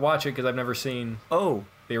not going to watch it because I've never seen the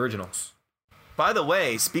originals. By the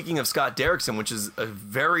way, speaking of Scott Derrickson, which is a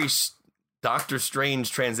very Doctor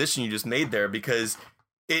Strange transition you just made there, because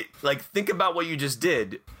think about what you just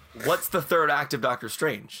did. What's the third act of Doctor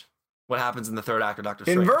Strange? What happens in the third act of Doctor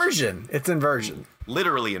Strange? Inversion. It's inversion.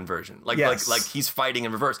 Literally inversion. Like he's fighting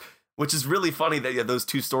in reverse. Which is really funny that those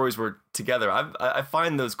two stories were together. I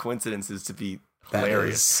find those coincidences to be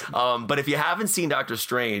hilarious. But if you haven't seen Doctor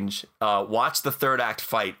Strange, watch the third act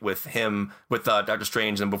fight with Doctor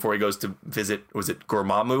Strange, and before he goes to visit, was it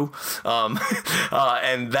Dormammu?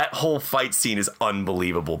 And that whole fight scene is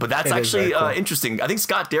unbelievable. But that's actually cool. Interesting. I think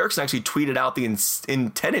Scott Derrickson actually tweeted out the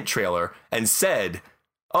Tenet trailer and said,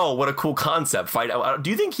 "Oh, what a cool concept fight." Do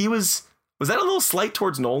you think he was that a little slight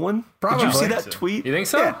towards Nolan? Probably. Did you see that tweet? You think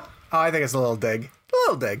so? Yeah. Oh, I think it's a little dig.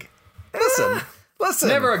 Listen.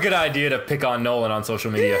 Never a good idea to pick on Nolan on social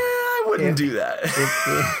media. Yeah, I wouldn't do that.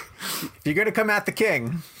 If you're going to come at the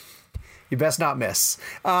king, you best not miss.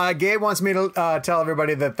 Gabe wants me to tell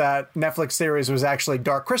everybody that Netflix series was actually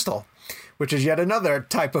Dark Crystal, which is yet another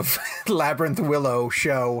type of Labyrinth Willow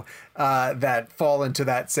show that fall into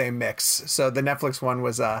that same mix. So the Netflix one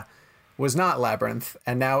was not Labyrinth,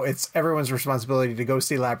 and now it's everyone's responsibility to go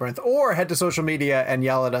see Labyrinth or head to social media and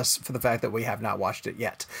yell at us for the fact that we have not watched it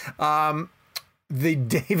yet. The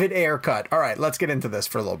David Ayer cut. All right, let's get into this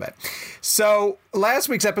for a little bit. So last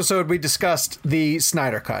week's episode, we discussed the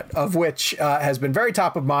Snyder cut, of which has been very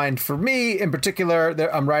top of mind for me in particular.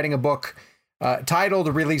 I'm writing a book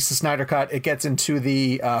titled Release the Snyder Cut. It gets into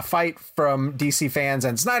the fight from DC fans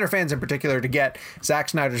and Snyder fans in particular to get Zack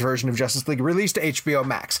Snyder's version of Justice League released to HBO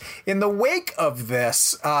Max. In the wake of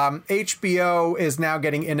this, HBO is now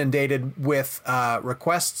getting inundated with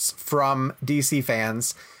requests from DC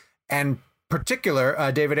fans and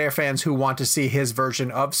particular David Ayer fans who want to see his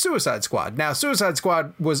version of Suicide Squad. Now, Suicide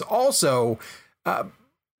Squad was also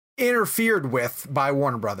interfered with by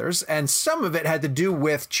Warner Brothers, and some of it had to do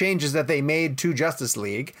with changes that they made to Justice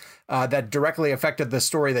League that directly affected the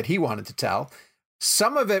story that he wanted to tell.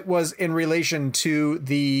 Some of it was in relation to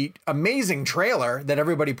the amazing trailer that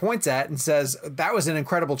everybody points at and says, that was an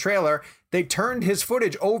incredible trailer. They turned his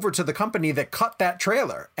footage over to the company that cut that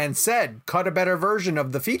trailer and said, cut a better version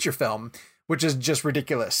of the feature film, which is just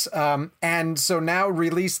ridiculous. And so now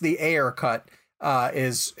Release the Ayer cut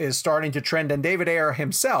is starting to trend, and David Ayer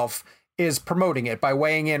himself is promoting it by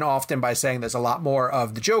weighing in often by saying there's a lot more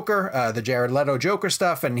of the Joker, the Jared Leto Joker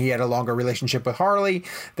stuff, and he had a longer relationship with Harley.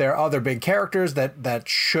 There are other big characters that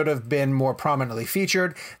should have been more prominently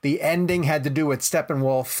featured. The ending had to do with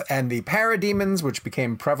Steppenwolf and the Parademons, which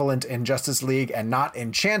became prevalent in Justice League and not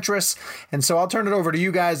Enchantress. And so I'll turn it over to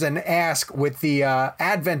you guys and ask, with the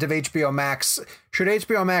advent of HBO Max, should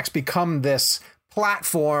HBO Max become this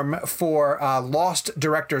platform for lost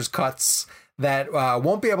director's cuts that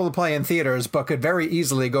won't be able to play in theaters, but could very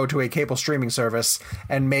easily go to a cable streaming service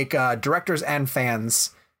and make directors and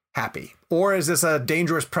fans happy? Or is this a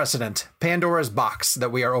dangerous precedent, Pandora's box,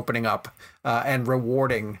 that we are opening up and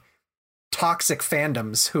rewarding toxic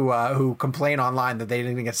fandoms who complain online that they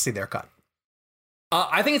didn't get to see their cut?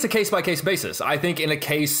 I think it's a case-by-case basis. I think in a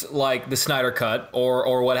case like the Snyder Cut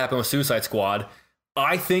or what happened with Suicide Squad,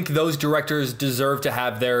 I think those directors deserve to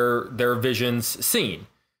have their visions seen,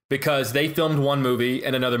 because they filmed one movie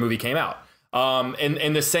and another movie came out.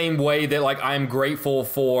 In the same way that, like, I'm grateful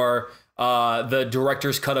for the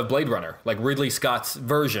director's cut of Blade Runner, like Ridley Scott's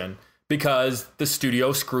version, because the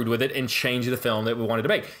studio screwed with it and changed the film that we wanted to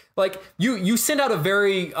make. Like, you sent out a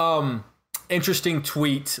very interesting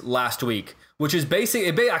tweet last week, which is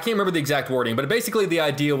basically, I can't remember the exact wording, but basically the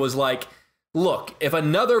idea was like, look, if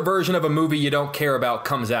another version of a movie you don't care about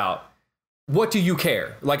comes out, what do you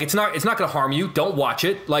care? Like, it's not going to harm you. Don't watch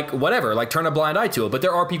it. Like, whatever. Like, turn a blind eye to it. But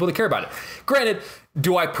there are people that care about it. Granted,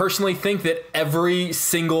 do I personally think that every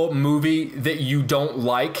single movie that you don't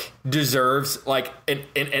like deserves like an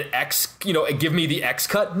X, give me the X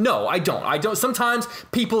cut? No, I don't. Sometimes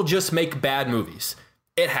people just make bad movies.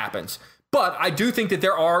 It happens. But I do think that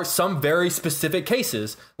there are some very specific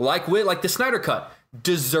cases, like the Snyder Cut,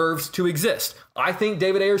 deserves to exist. I think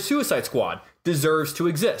David Ayer's Suicide Squad deserves to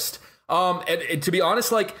exist. And to be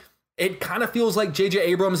honest, like, it kind of feels like J.J.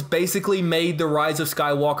 Abrams basically made the Rise of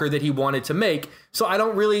Skywalker that he wanted to make. So I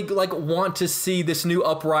don't really want to see this new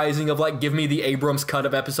uprising of give me the Abrams cut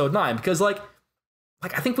of Episode 9, because I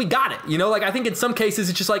think we got it. I think in some cases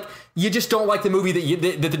it's just you just don't like the movie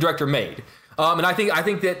that the director made. And I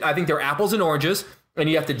think they're apples and oranges, and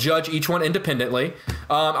you have to judge each one independently.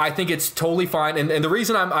 I think it's totally fine. And the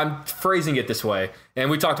reason I'm phrasing it this way, and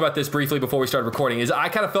we talked about this briefly before we started recording, is I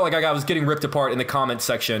kind of felt like I was getting ripped apart in the comments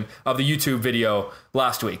section of the YouTube video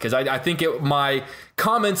last week. Because I think my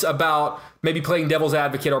comments about maybe playing devil's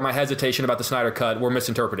advocate or my hesitation about the Snyder Cut were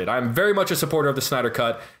misinterpreted. I'm very much a supporter of the Snyder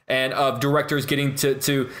Cut and of directors getting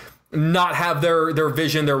to not have their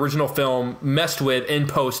vision, their original film, messed with in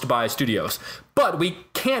post by studios. But we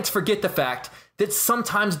can't forget the fact that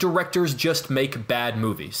sometimes directors just make bad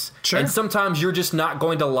movies. Sure. And sometimes you're just not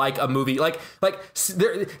going to like a movie.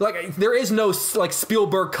 There is no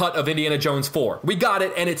Spielberg cut of Indiana Jones 4. We got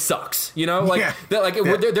it and it sucks.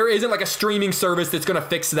 There isn't a streaming service that's going to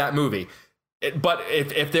fix that movie. But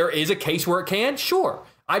if there is a case where it can, sure.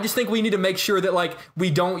 I just think we need to make sure that we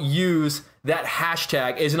don't use that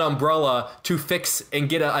hashtag as an umbrella to fix and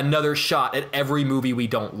get another shot at every movie we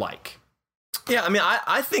don't like. Yeah, I mean,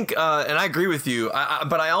 I think, and I agree with you,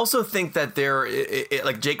 but I also think that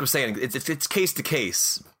like Jake was saying, it's case to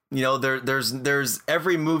case. There's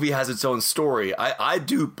every movie has its own story. I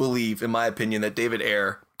do believe, in my opinion, that David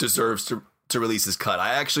Ayer deserves to release his cut.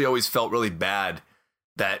 I actually always felt really bad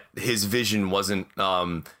that his vision wasn't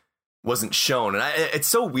shown, and it's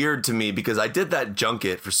so weird to me because I did that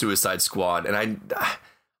junket for Suicide Squad, and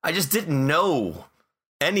I just didn't know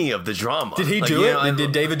any of the drama. Did he do it?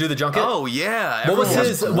 Did David do the junket? Oh yeah. What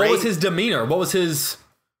was his demeanor? What was his?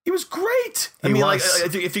 He was great. Like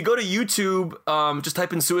if you go to YouTube, just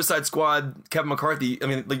type in Suicide Squad, Kevin McCarthy. I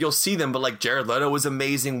mean, like you'll see them, but like Jared Leto was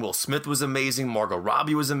amazing, Will Smith was amazing, Margot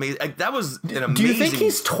Robbie was amazing. Like, that was an amazing. Do you think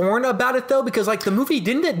he's torn about it though? Because like the movie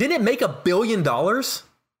didn't it make $1 billion?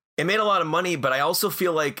 It made a lot of money, but I also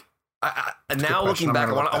feel like now looking back,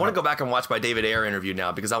 I want to go back and watch my David Ayer interview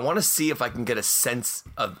now because I want to see if I can get a sense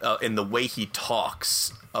of in the way he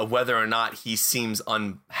talks of whether or not he seems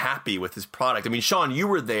unhappy with his product. I mean, Sean, you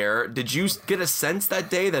were there. Did you get a sense that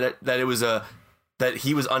day that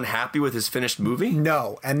he was unhappy with his finished movie?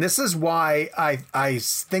 No, and this is why I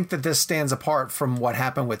think that this stands apart from what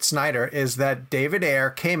happened with Snyder is that David Ayer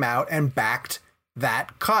came out and backed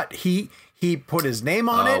that cut. He put his name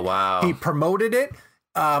on it. Wow. He promoted it.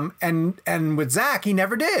 And with Zack, he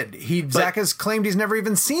never did. Zack has claimed he's never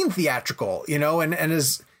even seen theatrical,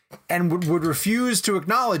 and would refuse to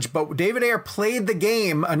acknowledge. But David Ayer played the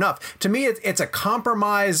game enough. To me, it's a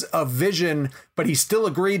compromise of vision, but he still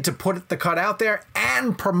agreed to put the cut out there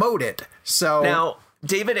and promote it. So now,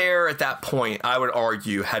 David Ayer at that point, I would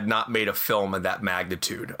argue, had not made a film of that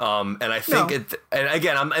magnitude. And I think and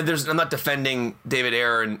again, I'm not defending David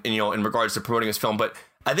Ayer in regards to promoting his film, but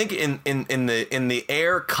I think in the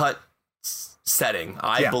Ayer cut setting,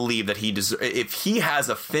 I believe that if he has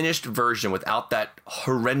a finished version without that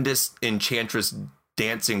horrendous Enchantress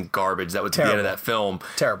dancing garbage that was at the end of that film.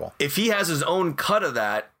 Terrible. If he has his own cut of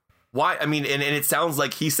that, why? I mean, and it sounds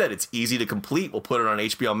like he said it's easy to complete. We'll put it on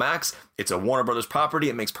HBO Max. It's a Warner Brothers property.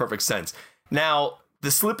 It makes perfect sense. Now,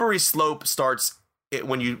 the slippery slope starts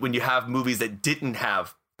when you have movies that didn't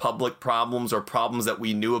have public problems or problems that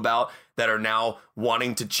we knew about that are now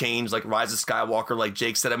wanting to change, like Rise of Skywalker, like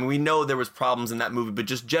Jake said. I mean, we know there was problems in that movie, but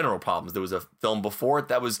just general problems. There was a film before it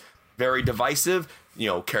that was very divisive.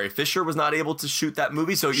 Carrie Fisher was not able to shoot that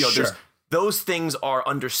movie. So, there's those things are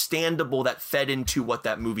understandable that fed into what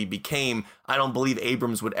that movie became. I don't believe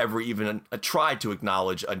Abrams would ever even try to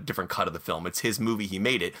acknowledge a different cut of the film. It's his movie. He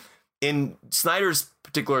made it. In Snyder's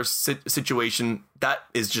particular situation, that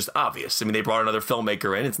is just obvious. I mean, they brought another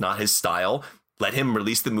filmmaker in. It's not his style. Let him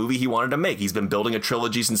release the movie he wanted to make. He's been building a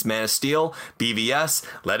trilogy since Man of Steel, BVS.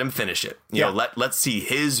 Let him finish it. Let's see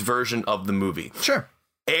his version of the movie. Sure.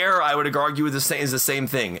 Ayer, I would argue, is the same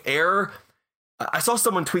thing. Ayer, I saw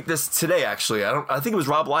someone tweet this today, actually. I think it was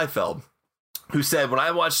Rob Liefeld, who said, when I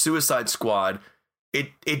watched Suicide Squad,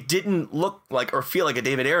 it didn't look like or feel like a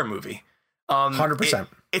David Ayer movie. 100%.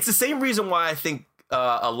 It's the same reason why I think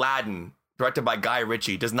Aladdin, directed by Guy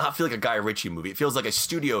Ritchie, does not feel like a Guy Ritchie movie. It feels like a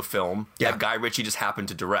studio film that Guy Ritchie just happened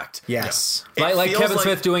to direct. Yes. Like Kevin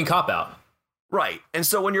Smith doing Cop Out. Right. And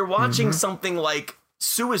so when you're watching something like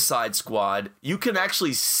Suicide Squad, you can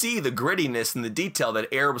actually see the grittiness and the detail that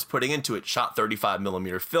Ayer was putting into it. Shot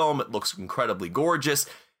 35mm film. It looks incredibly gorgeous.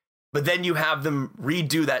 But then you have them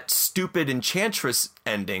redo that stupid Enchantress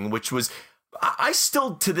ending, which was... I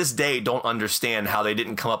still, to this day, don't understand how they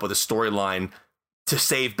didn't come up with a storyline to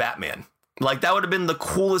save Batman. Like, that would have been the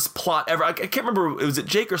coolest plot ever. I can't remember, was it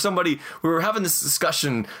Jake or somebody? We were having this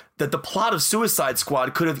discussion that the plot of Suicide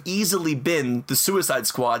Squad could have easily been the Suicide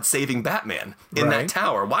Squad saving Batman in that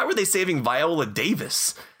tower. Why were they saving Viola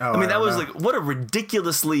Davis? I mean, that was like, what a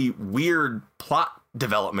ridiculously weird plot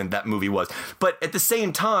development that movie was. But at the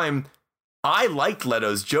same time, I liked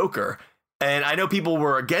Leto's Joker. And I know people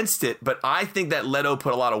were against it, but I think that Leto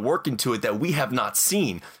put a lot of work into it that we have not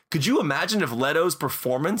seen. Could you imagine if Leto's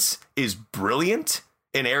performance is brilliant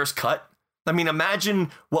in Ayer's cut? I mean, imagine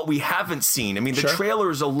what we haven't seen. I mean, the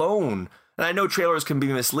trailers alone, and I know trailers can be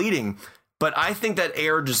misleading, but I think that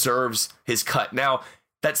Ayer deserves his cut. Now,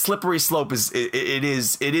 that slippery slope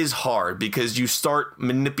is hard because you start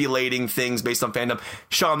manipulating things based on fandom.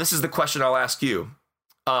 Sean, this is the question I'll ask you.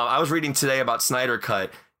 I was reading today about Snyder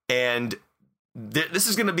Cut, and this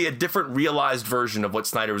is going to be a different realized version of what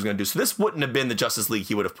Snyder was going to do. So this wouldn't have been the Justice League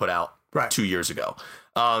he would have put out 2 years ago.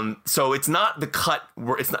 So it's not the cut.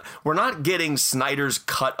 We're not getting Snyder's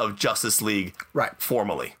cut of Justice League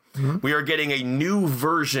formally. Mm-hmm. We are getting a new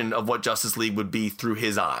version of what Justice League would be through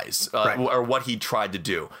his eyes, or what he tried to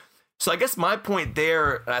do. So I guess my point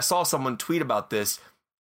there, and I saw someone tweet about this,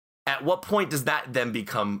 at what point does that then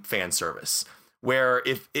become fan service? Where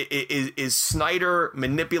if is Snyder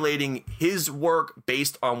manipulating his work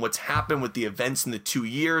based on what's happened with the events in the 2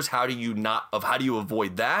 years? How do you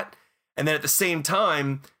avoid that? And then at the same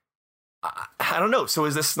time, I don't know. So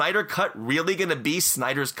is the Snyder Cut really going to be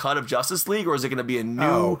Snyder's cut of Justice League, or is it going to be a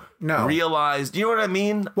new, realized? You know what I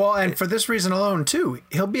mean? Well, and for this reason alone, too,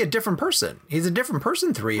 he'll be a different person. He's a different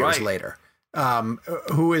person 3 years later,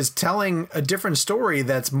 who is telling a different story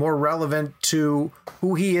that's more relevant to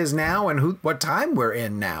who he is now and what time we're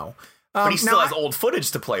in now. But he still has old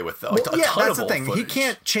footage to play with, though. Well, that's the thing. He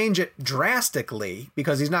can't change it drastically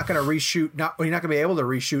because he's not going to reshoot. He's not going to be able to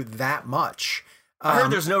reshoot that much. I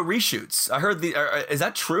heard there's no reshoots. I heard is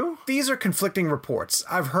that true? These are conflicting reports.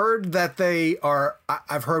 I've heard that they are.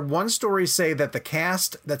 I've heard one story say that the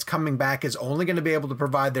cast that's coming back is only going to be able to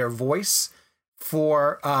provide their voice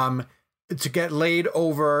for to get laid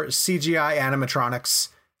over CGI animatronics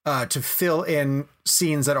to fill in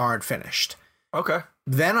scenes that aren't finished. Okay.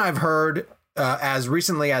 Then I've heard as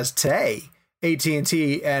recently as today,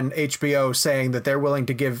 AT&T and HBO saying that they're willing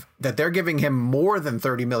to giving him more than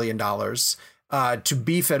 $30 million to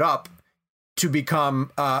beef it up to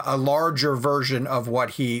become a larger version of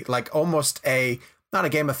what he like, almost not a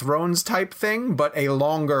Game of Thrones type thing, but a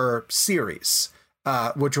longer series,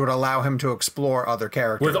 which would allow him to explore other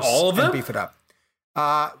characters with all of them and beef it up.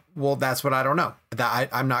 Well, that's what I don't know.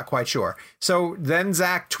 I'm not quite sure. So then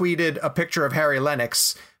Zach tweeted a picture of Harry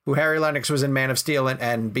Lennox, who Harry Lennox was in Man of Steel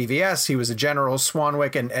and BVS. He was a General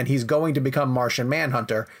Swanwick, and he's going to become Martian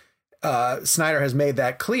Manhunter. Snyder has made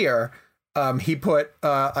that clear. He put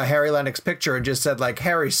a Harry Lennox picture and just said, like,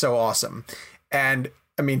 Harry's so awesome. And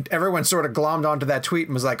I mean, everyone sort of glommed onto that tweet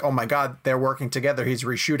and was like, oh my God, they're working together. He's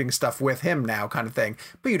reshooting stuff with him now, kind of thing.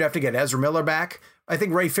 But you'd have to get Ezra Miller back. I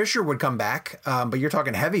think Ray Fisher would come back, but you're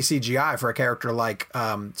talking heavy CGI for a character like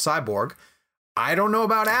Cyborg. I don't know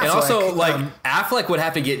about Affleck. And also, Affleck would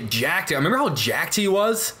have to get jacked. Remember how jacked he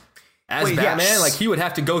was as Batman? Yes. Like, he would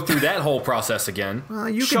have to go through that whole process again.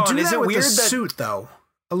 You can do that with the suit, though.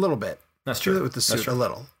 A little bit. That's true. Do that with the suit a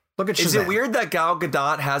little. Look at Shazam. Is it weird that Gal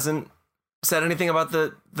Gadot hasn't said anything about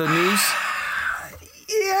the news?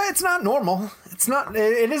 Yeah, it's not normal. It's not.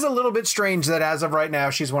 It is a little bit strange that as of right now,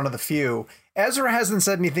 she's one of the few. Ezra hasn't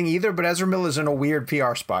said anything either, but Ezra Miller's in a weird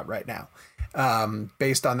PR spot right now,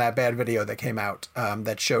 based on that bad video that came out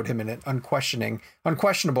that showed him in an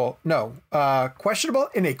questionable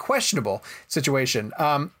situation.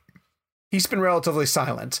 He's been relatively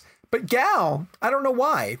silent, but Gal, I don't know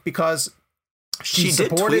why, because she did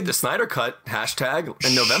tweet the Snyder Cut hashtag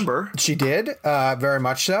in November. She did, very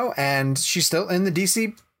much so, and she's still in the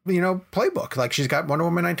DC, playbook. Like, she's got Wonder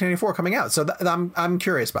Woman 1984 coming out, so I'm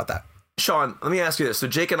curious about that. Sean, let me ask you this. So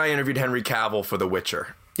Jake and I interviewed Henry Cavill for The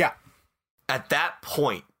Witcher. Yeah. At that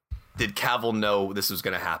point, did Cavill know this was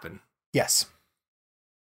going to happen? Yes.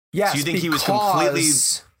 Yes. Do you think he was completely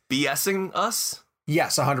BSing us?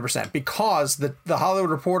 Yes, 100%. Because the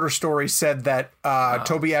Hollywood Reporter story said that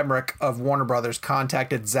Toby Emmerich of Warner Brothers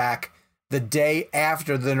contacted Zach the day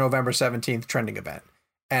after the November 17th trending event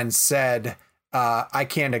and said, I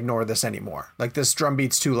can't ignore this anymore. Like, this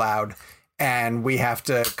drumbeat's too loud. And we have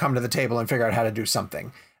to come to the table and figure out how to do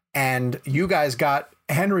something. And you guys got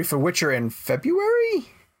Henry for Witcher in February?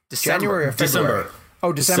 January or February?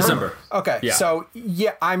 Oh, December? Okay. Yeah. So,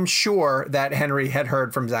 yeah, I'm sure that Henry had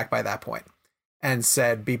heard from Zach by that point and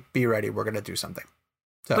said, be ready. We're going to do something.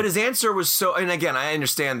 So. But his answer was so, and again, I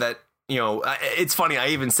understand that, it's funny. I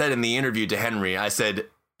even said in the interview to Henry, I said,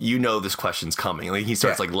 this question's coming. Like, he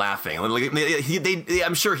starts laughing. Like,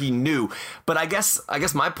 I'm sure he knew, but I guess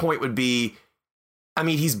my point would be, I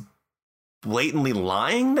mean, he's blatantly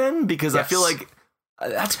lying then, because I feel like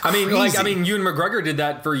that's crazy. Ewan McGregor did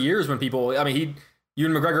that for years when people. Ewan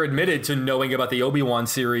McGregor admitted to knowing about the Obi-Wan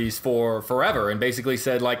series for forever, and basically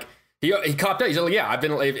said, like, he copped out. He said, like, yeah, I've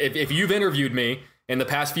been. If you've interviewed me in the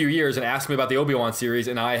past few years and asked me about the Obi-Wan series,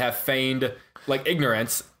 and I have feigned like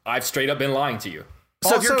ignorance, I've straight up been lying to you.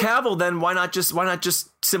 So also, if you're Cavill, then why not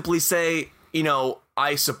just simply say,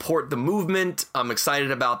 I support the movement. I'm excited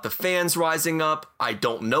about the fans rising up. I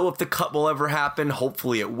don't know if the cut will ever happen.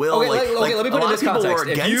 Hopefully it will. Okay, let me put it in this context.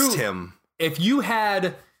 Were against him. If you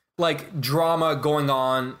had like drama going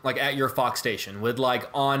on like at your Fox station with like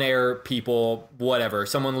on-air people, whatever,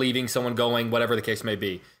 someone leaving, someone going, whatever the case may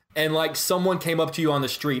be, and like someone came up to you on the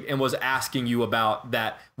street and was asking you about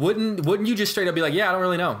that, wouldn't you just straight up be like, yeah, I don't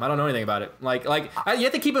really know. I don't know anything about it. Like you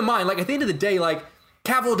have to keep in mind, like, at the end of the day, like,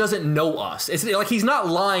 Cavill doesn't know us. It's like he's not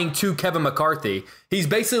lying to Kevin McCarthy. He's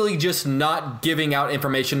basically just not giving out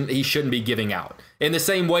information he shouldn't be giving out. In the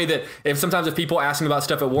same way that if people ask me about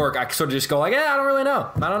stuff at work, I sort of just go like, I don't really know.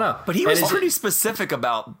 I don't know. But he was pretty specific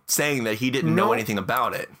about saying that he didn't know anything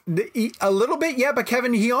about it. A little bit, yeah. But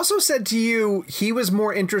Kevin, he also said to you he was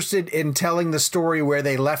more interested in telling the story where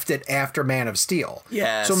they left it after Man of Steel.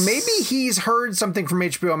 Yes. So maybe he's heard something from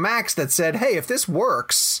HBO Max that said, hey, if this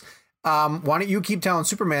works, why don't you keep telling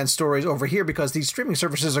Superman stories over here, because these streaming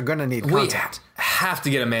services are going to need content. We have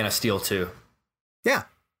to get a Man of Steel too. Yeah.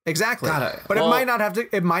 Exactly. But it might not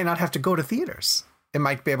have to go to theaters. It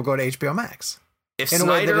might be able to go to HBO Max. If in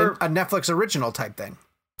Snyder, a Netflix original type thing.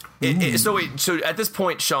 So at this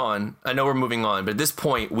point, Sean, I know we're moving on, but at this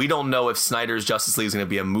point, we don't know if Snyder's Justice League is going to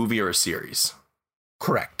be a movie or a series.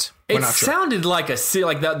 Correct. It sounded like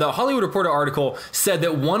the Hollywood Reporter article said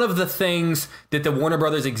that one of the things that the Warner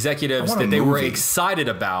Brothers executives that they were excited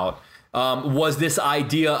about was this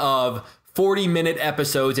idea of 40-minute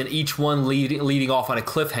episodes and each one leading off on a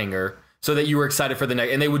cliffhanger so that you were excited for the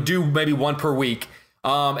next. And they would do maybe one per week.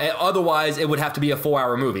 And otherwise, it would have to be a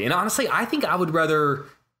 4-hour movie. And honestly, I think I would rather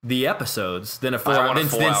the episodes than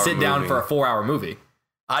than sit down for a 4-hour movie.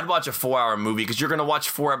 I'd watch a 4-hour movie because you're going to watch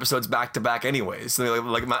 4 episodes back to back anyways.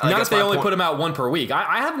 Not if they only put them out one per week.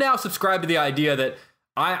 I have now subscribed to the idea that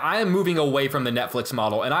I am moving away from the Netflix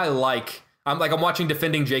model. And I'm watching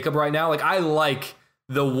Defending Jacob right now. Like, I like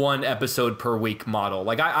the 1 episode per week model.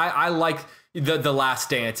 Like I like the Last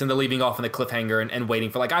Dance and the leaving off on the cliffhanger and waiting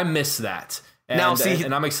for, like, I miss that. And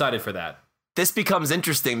I'm excited for that. This becomes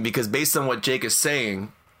interesting because based on what Jake is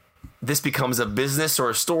saying, this becomes a business or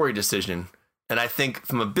a story decision. And I think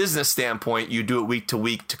from a business standpoint, you do it week to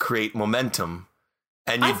week to create momentum.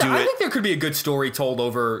 And I think there could be a good story told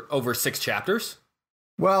over 6 chapters.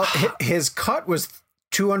 Well, his cut was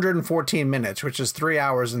 214 minutes, which is 3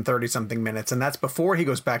 hours and 30 something minutes. And that's before he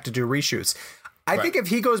goes back to do reshoots. I think if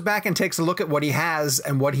he goes back and takes a look at what he has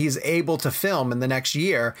and what he's able to film in the next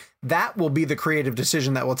year, that will be the creative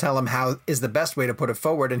decision that will tell him how is the best way to put it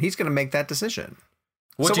forward. And he's going to make that decision.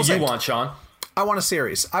 What do you want, Sean? I want a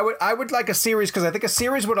series. I would like a series because I think a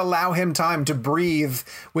series would allow him time to breathe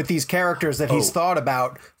with these characters that he's thought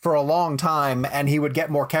about for a long time, and he would get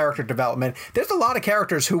more character development. There's a lot of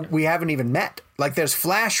characters who we haven't even met. Like, there's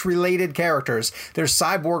Flash-related characters. There's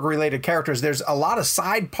Cyborg-related characters. There's a lot of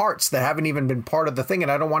side parts that haven't even been part of the thing,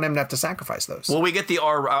 and I don't want him to have to sacrifice those. Well, we get the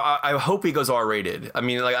R. I hope he goes R-rated. I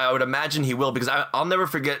mean, like, I would imagine he will, because I'll never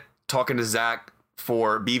forget talking to Zach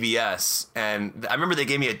for BVS, and I remember they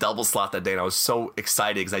gave me a double slot that day, and I was so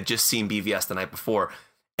excited because I'd just seen BVS the night before.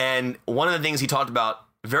 And one of the things he talked about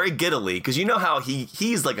very giddily, because you know how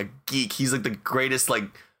he's like a geek, he's like the greatest, like,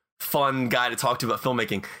 fun guy to talk to about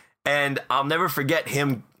filmmaking, and I'll never forget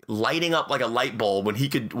him lighting up like a light bulb when he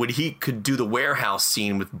could do the warehouse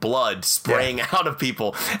scene with blood spraying out of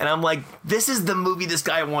people. And I'm like, this is the movie this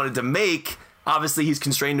guy wanted to make. Obviously he's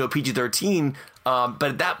constrained to a PG-13, but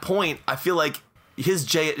at that point I feel like his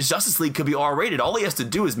Justice League could be R-rated. All he has to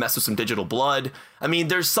do is mess with some digital blood. I mean,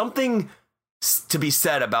 there's something to be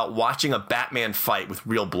said about watching a Batman fight with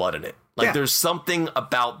real blood in it. Like, there's something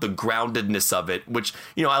about the groundedness of it, which,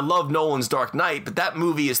 you know, I love Nolan's Dark Knight, but that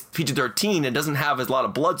movie is PG-13 and doesn't have a lot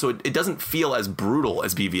of blood, so it doesn't feel as brutal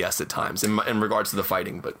as BVS at times in regards to the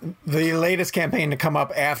fighting. But the latest campaign to come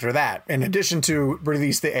up after that, in addition to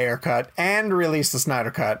release the Ayer cut and release the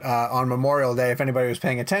Snyder cut on Memorial Day, if anybody was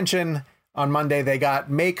paying attention, on Monday, they got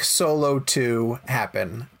Make Solo 2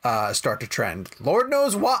 happen, start to trend. Lord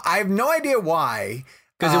knows why. I have no idea why.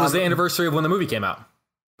 Because it was the anniversary of when the movie came out.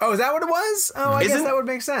 Oh, is that what it was? Oh, I guess that would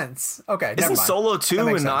make sense. Okay, isn't Solo 2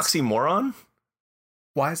 an oxymoron?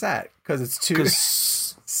 Why is that? Because it's 2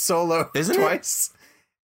 Solo isn't twice?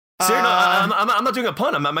 Seriously, no, I'm not doing a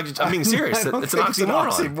pun. I'm being serious. It's an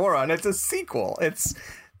oxymoron. It's a sequel.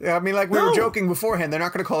 I mean, like we were joking beforehand, they're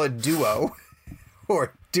not going to call it Duo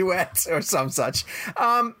or Duet or some such.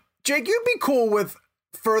 Jake, you'd be cool with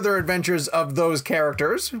further adventures of those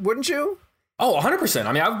characters, wouldn't you? Oh, 100%.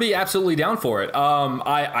 I mean, I would be absolutely down for it.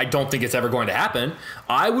 I don't think it's ever going to happen.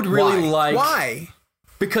 I would really like... Why?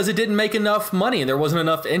 Because it didn't make enough money and there wasn't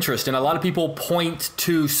enough interest. And a lot of people point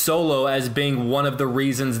to Solo as being one of the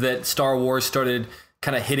reasons that Star Wars started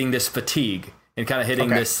kind of hitting this fatigue and kind of hitting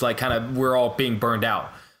this, like, kind of we're all being burned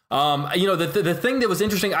out. You know, the thing that was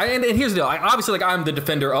interesting, and here's the deal. Obviously, like, I'm the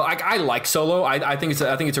defender. I like Solo. I think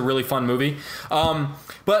it's a really fun movie.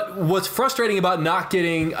 But what's frustrating about not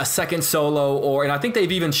getting a second Solo, and I think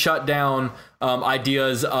they've even shut down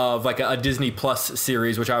ideas of like a Disney Plus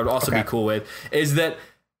series, which I would also be cool with, is that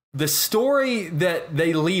the story that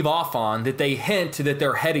they leave off on, that they hint that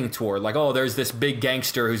they're heading toward, like, oh, there's this big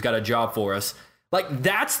gangster who's got a job for us. Like,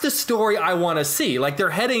 that's the story I want to see. Like, they're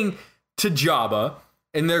heading to Jabba,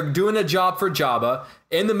 and they're doing a job for Jabba.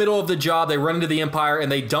 In the middle of the job, they run into the Empire,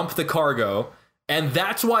 and they dump the cargo. And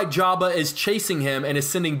that's why Jabba is chasing him and is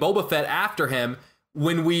sending Boba Fett after him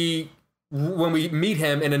when we meet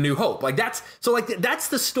him in A New Hope. Like, that's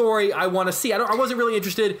the story I want to see. I wasn't really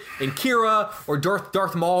interested in Kira or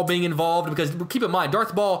Darth Maul being involved, because keep in mind,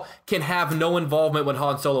 Darth Maul can have no involvement with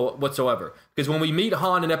Han Solo whatsoever. Because when we meet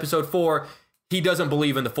Han in Episode 4, he doesn't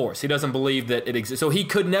believe in the Force. He doesn't believe that it exists. So he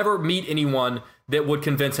could never meet anyone that would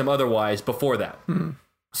convince him otherwise before that. Mm-hmm.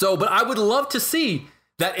 So, but I would love to see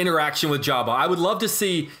that interaction with Jabba. I would love to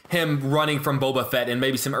see him running from Boba Fett and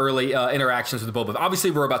maybe some early interactions with Boba Fett.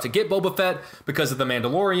 Obviously, we're about to get Boba Fett because of The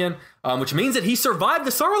Mandalorian, which means that he survived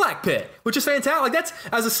the Sarlacc pit, which is fantastic. Like, that's,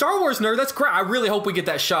 as a Star Wars nerd, that's great. I really hope we get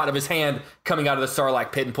that shot of his hand coming out of the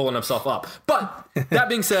Sarlacc pit and pulling himself up. But that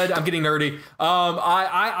being said, I'm getting nerdy.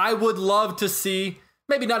 I would love to see,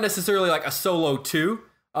 maybe not necessarily like a Solo 2,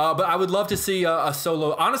 but I would love to see a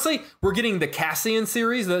Solo. Honestly, we're getting the Cassian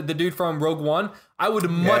series, the dude from Rogue One. I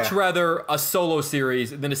would much rather a Solo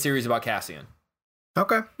series than a series about Cassian.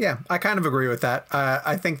 Okay, yeah, I kind of agree with that.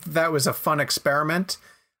 I think that was a fun experiment.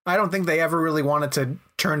 I don't think they ever really wanted to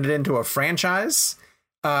turn it into a franchise.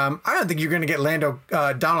 I don't think you're going to get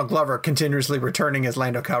Donald Glover continuously returning as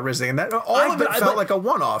Lando Calrissian, and that all of it felt like a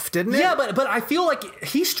one-off, didn't it? Yeah, but I feel like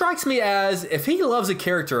he strikes me as, if he loves a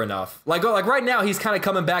character enough, like right now he's kind of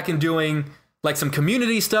coming back and doing like some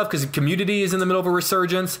Community stuff, because Community is in the middle of a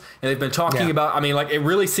resurgence, and they've been talking about, I mean, like, it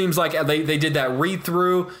really seems like they did that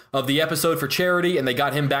read-through of the episode for charity, and they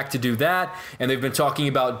got him back to do that, and they've been talking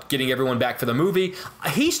about getting everyone back for the movie.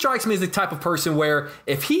 He strikes me as the type of person where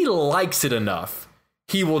if he likes it enough,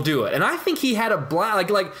 he will do it. And I think he had a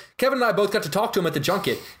blast. Like Kevin and I both got to talk to him at the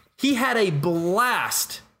junket. He had a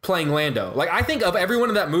blast playing Lando. Like, I think of everyone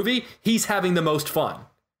in that movie, he's having the most fun.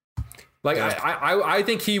 Like, I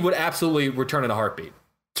think he would absolutely return in a heartbeat.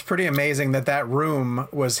 It's pretty amazing that room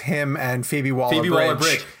was him and Phoebe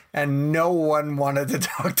Waller-Bridge. And no one wanted to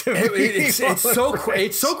talk to Phoebe.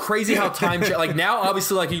 It's so crazy how time like, now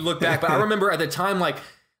obviously, like, you look back, but I remember at the time, like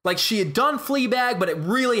she had done Fleabag, but it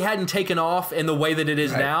really hadn't taken off in the way that it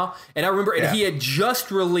is now. And I remember he had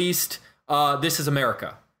just released This Is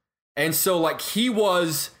America. And so, like, he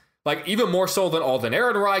was, like, even more so than Alden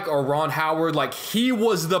Ehrenreich or Ron Howard, like, he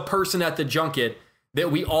was the person at the junket that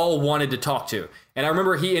we all wanted to talk to. And I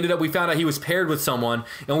remember we found out he was paired with someone,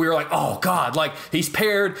 and we were like, oh God, like, he's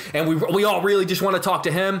paired, and we all really just want to talk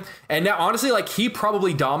to him. And now, honestly, like, he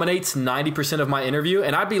probably dominates 90% of my interview,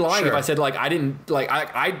 and I'd be lying if I said, like, I didn't, like,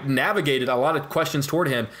 I navigated a lot of questions toward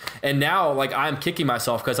him, and now, like, I'm kicking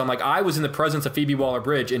myself, because I'm like, I was in the presence of Phoebe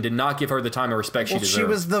Waller-Bridge and did not give her the time and respect she deserved. She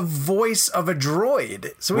was the voice of a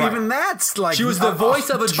droid, so even that's, like, she was the voice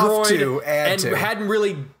of a droid, and hadn't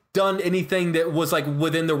really done anything that was, like,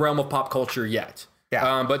 within the realm of pop culture yet.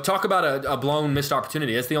 Yeah. But talk about a blown missed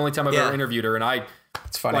opportunity. That's the only time I've ever interviewed her, and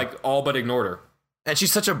it's funny, like, all but ignored her. And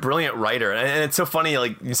she's such a brilliant writer, and it's so funny,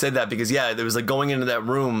 like, you said that, because there was, like, going into that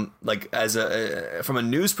room, like, as from a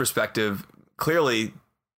news perspective, clearly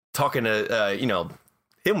talking to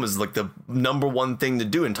him was, like, the number one thing to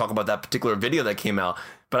do, and talk about that particular video that came out.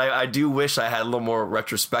 But I do wish I had a little more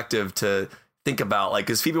retrospective to think about, like,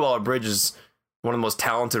 because Phoebe Waller-Bridge is one of the most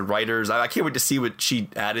talented writers. I can't wait to see what she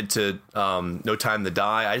added to No Time to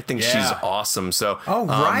Die. I think she's awesome. So,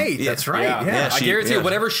 that's right. Yeah. I guarantee you,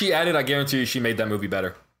 whatever she added, I guarantee you she made that movie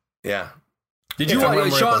better. Yeah. Did you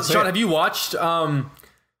watch, Sean, have you watched, I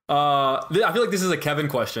feel like this is a Kevin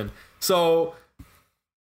question. So,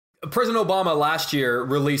 President Obama last year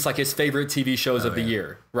released, like, his favorite TV shows of the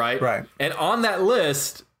year, right? Right. And on that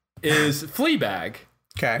list is Fleabag.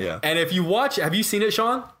 Okay. Yeah. And if you watch, have you seen it,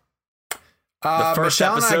 Sean? The first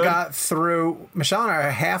episode? Michelle and I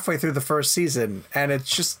are halfway through the first season, and it's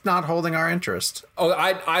just not holding our interest. Oh,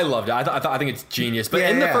 I loved it. I think it's genius. But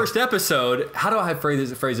in the first episode, how do I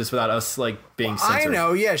phrase this without us, like, being censored? I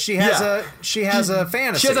know, she has a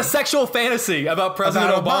fantasy. She has a sexual fantasy about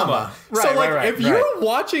President Obama. Right, so, like, if you're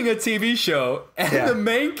watching a TV show and the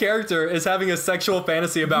main character is having a sexual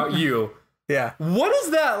fantasy about you. Yeah. What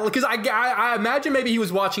is that? Because I imagine maybe he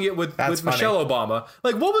was watching it with Michelle Obama.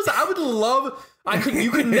 Like, what was that? I would love.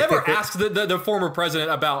 You could never ask the former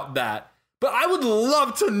president about that, but I would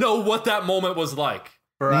love to know what that moment was like.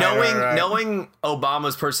 Knowing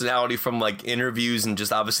Obama's personality from, like, interviews and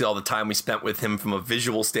just obviously all the time we spent with him from a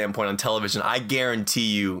visual standpoint on television, I guarantee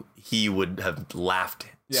you he would have laughed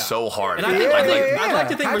so hard. And I'd like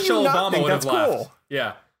to think Michelle Obama would have laughed. Cool.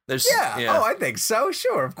 Yeah. There's Yeah. Oh, I think so.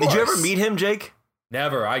 Sure, of course. Did you ever meet him, Jake?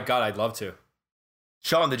 Never. I'd love to.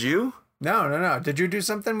 Sean, did you? No. Did you do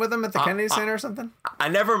something with him at the Kennedy Center or something? I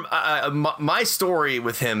never. My story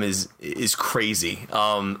with him is crazy.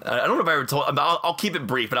 I don't know if I ever told. I'll keep it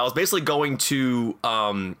brief. But I was basically going to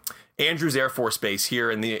Andrews Air Force Base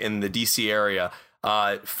here in the DC area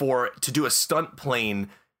to do a stunt plane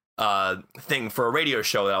thing for a radio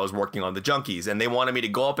show that I was working on, the Junkies, and they wanted me to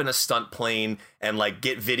go up in a stunt plane and like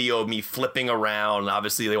get video of me flipping around.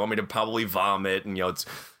 Obviously, they want me to probably vomit, and it's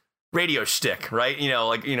radio shtick, right?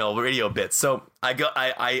 Radio bits. So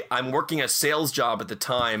I'm working a sales job at the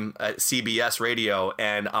time at CBS Radio,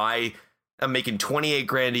 and I am making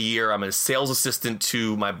 $28,000 a year. I'm a sales assistant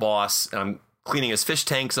to my boss, and I'm cleaning his fish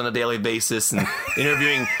tanks on a daily basis and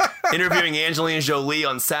interviewing Angelina Jolie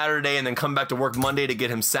on Saturday, and then come back to work Monday to get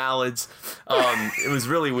him salads. It was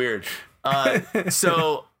really weird.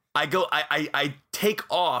 So I take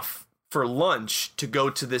off for lunch to go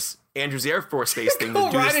to this Andrews Air Force Base thing.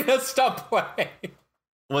 Go ride in a stunt plane.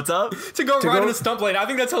 What's up? To go ride in a stunt plane. I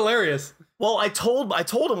think that's hilarious. Well, I told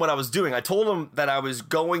him what I was doing. I told him that I was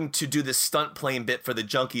going to do this stunt plane bit for the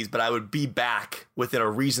Junkies, but I would be back within a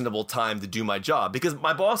reasonable time to do my job, because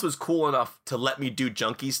my boss was cool enough to let me do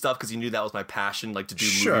Junkie stuff because he knew that was my passion, like to do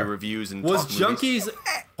movie reviews and was talk Junkies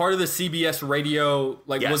part of the CBS radio?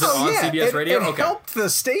 Like, Yes. was it on CBS radio? It helped the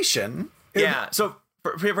station. So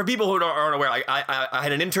for people who aren't aware, I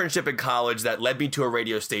had an internship in college that led me to a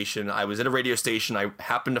radio station. I was at a radio station. I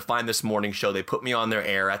happened to find this morning show. They put me on their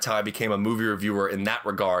air. That's how I became a movie reviewer in that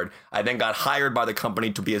regard. I then got hired by the company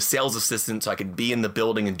to be a sales assistant so I could be in the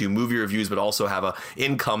building and do movie reviews, but also have a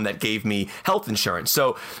income that gave me health insurance.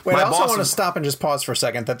 So I also want to stop and just pause for a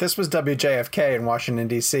second that this was WJFK in Washington,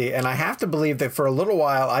 D.C., and I have to believe that for a little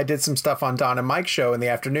while I did some stuff on Don and Mike's show in the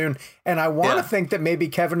afternoon, and I want to think that maybe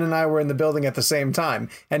Kevin and I were in the building at the same time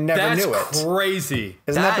and never knew it. That's crazy.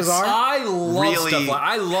 Isn't that bizarre? I love stuff like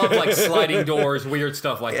I love like sliding doors, weird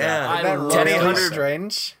stuff like that. I love really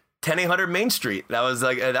strange. 10800 Main Street. That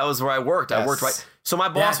was where I worked. I worked right. So my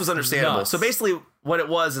boss was understandable. Nuts. So basically what it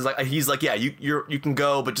was is like, he's like, yeah, you can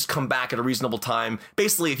go, but just come back at a reasonable time.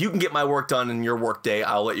 Basically, if you can get my work done in your work day,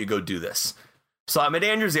 I'll let you go do this. So I'm at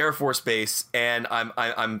Andrews Air Force Base, and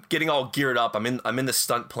I'm getting all geared up. I'm in the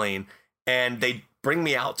stunt plane, and they bring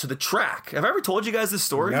me out to the track. Have I ever told you guys this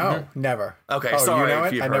story? No, never. Okay, sorry. You know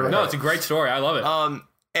it? I never. No, it's a great story. I love it.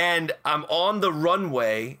 And I'm on the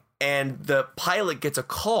runway, and the pilot gets a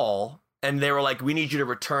call, and they were like, "We need you to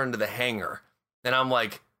return to the hangar." And I'm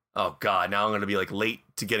like, "Oh God, now I'm going to be like late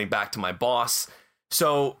to getting back to my boss."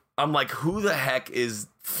 So I'm like, "Who the heck is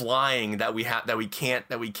flying that we can't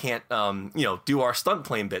do our stunt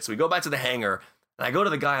plane bit?" So we go back to the hangar, and I go to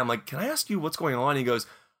the guy. I'm like, "Can I ask you what's going on?" He goes,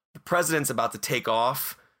 "The president's about to take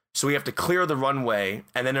off, so we have to clear the runway,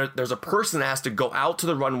 and then there's a person that has to go out to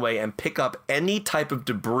the runway and pick up any type of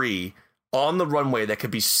debris on the runway that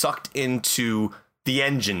could be sucked into the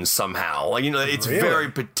engine somehow." Like, it's really?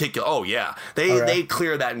 very particular. Oh yeah, they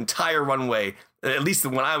clear that entire runway, at least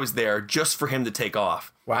when I was there, just for him to take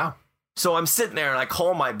off. Wow. So I'm sitting there and I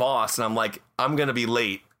call my boss and I'm like, "I'm gonna be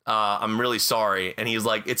late. I'm really sorry." And he's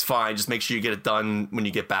like, "It's fine. Just make sure you get it done when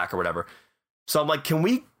you get back or whatever." So I'm like, Can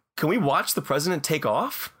we watch the president take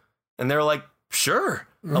off?" And they're like, "Sure."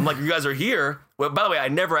 I'm like, "You guys are here." Well, by the way, I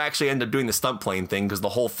never actually ended up doing the stunt plane thing because the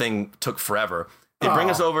whole thing took forever. They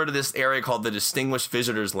bring us over to this area called the Distinguished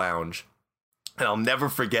Visitors Lounge, and I'll never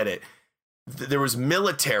forget it. There was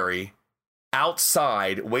military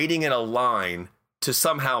outside waiting in a line to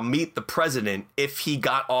somehow meet the president if he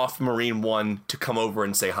got off Marine One to come over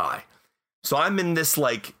and say hi. So I'm in this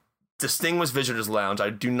like Distinguished Visitors Lounge.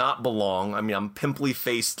 I do not belong. I mean, I'm pimply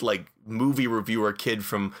faced like movie reviewer kid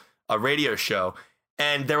from a radio show.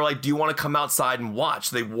 And they were like, "Do you want to come outside and watch?"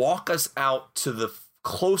 So they walk us out to the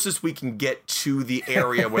closest we can get to the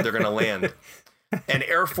area where they're going to land. And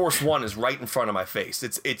Air Force One is right in front of my face.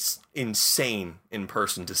 It's insane in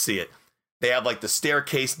person to see it. They have like the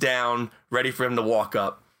staircase down, ready for him to walk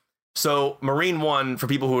up. So Marine One, for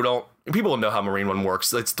people who don't know how Marine One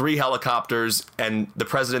works, it's 3 helicopters, and the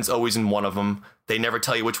president's always in one of them. They never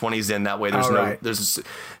tell you which one he's in. That way,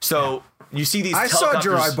 you see these. I saw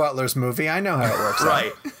Gerard Butler's movie. I know how it works.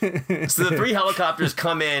 Right. So the 3 helicopters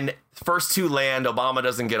come in. First 2 land. Obama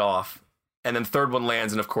doesn't get off, and then third one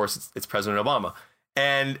lands, and of course it's President Obama.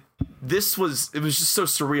 And it was just so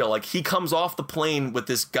surreal. Like, he comes off the plane with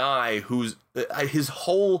this guy who's his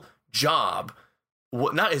whole job.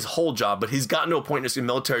 Not his whole job, but he's gotten to a point in his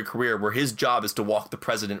military career where his job is to walk the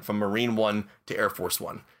president from Marine One to Air Force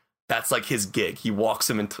One. That's like his gig. He walks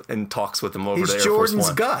him and talks with him over to Air Force One. He's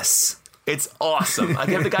Jordan's Gus. It's awesome. I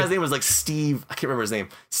think the guy's name was like Steve. I can't remember his name.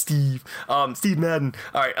 Steve Madden.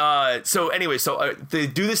 All right. So anyway, they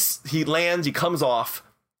do this. He lands. He comes off,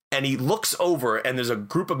 and he looks over, and there's a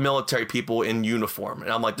group of military people in uniform.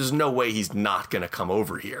 And I'm like, there's no way he's not gonna come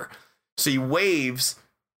over here. So he waves,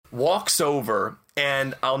 walks over,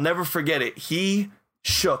 and I'll never forget it. He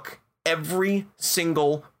shook every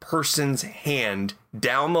single person's hand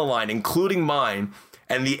down the line, including mine.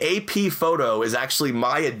 And the AP photo is actually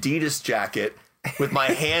my Adidas jacket with my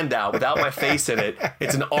hand out without my face in it.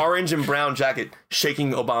 It's an orange and brown jacket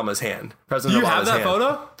shaking Obama's hand. President Obama's hand. You have that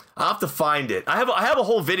photo? I'll have to find it. I have a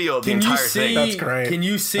whole video of the entire thing. That's great. Can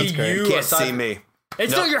you see you? You can't see me.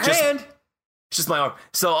 It's still your hand. It's just my arm.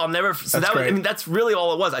 So I'll never. So that's really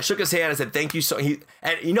all it was. I shook his hand. I said, "Thank you."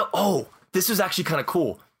 This was actually kind of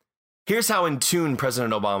cool. Here's how in tune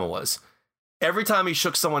President Obama was. Every time he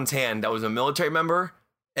shook someone's hand that was a military member,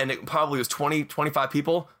 and it probably was 20, 25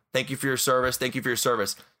 people, thank you for your service, thank you for your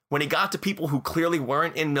service. When he got to people who clearly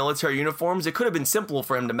weren't in military uniforms, it could have been simple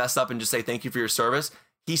for him to mess up and just say thank you for your service.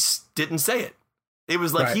 He didn't say it. It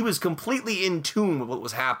was like he was completely in tune with what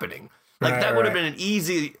was happening. Like that would have been an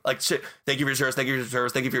easy, like, shit, thank you for your service, thank you for your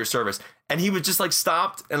service, thank you for your service. And he would just like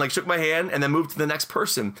stopped and like shook my hand and then moved to the next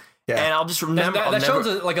person. Yeah. And I'll just remember that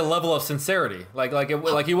shows like a level of sincerity. Like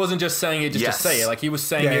he wasn't just saying it just to say it. Like he was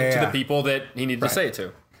saying it to the people that he needed to say it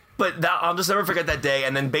to. But I'll just never forget that day.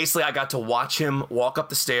 And then basically I got to watch him walk up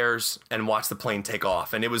the stairs and watch the plane take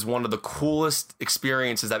off. And it was one of the coolest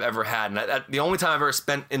experiences I've ever had. And the only time I've ever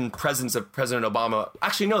spent in presence of President Obama,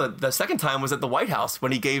 actually, no, the second time was at the White House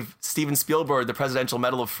when he gave Steven Spielberg the Presidential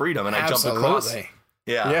Medal of Freedom. And I jumped across.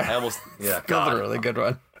 Yeah. I almost, That's a really good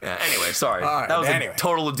one. Yeah, anyway, sorry. Right, that was a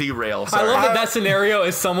total derail. Sorry. I love that scenario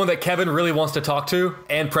is someone that Kevin really wants to talk to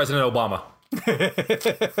and President Obama. I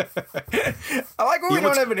like when we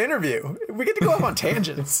don't have an interview. We get to go off on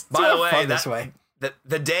tangents. By the way,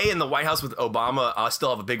 the day in the White House with Obama, I still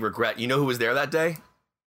have a big regret. You know who was there that day?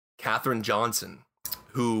 Katherine Johnson,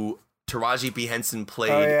 who Taraji P. Henson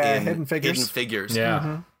played in Hidden Figures. Yeah.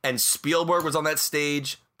 Mm-hmm. And Spielberg was on that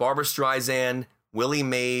stage, Barbra Streisand, Willie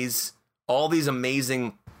Mays, all these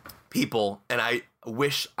amazing people. And I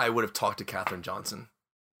wish I would have talked to Katherine Johnson.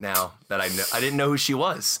 Now that I didn't know who she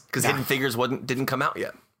was because Hidden Figures didn't come out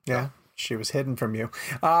yet. Yeah, she was hidden from you.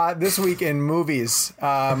 This week in movies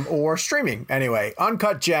or streaming, anyway,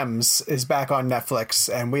 Uncut Gems is back on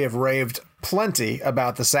Netflix, and we have raved plenty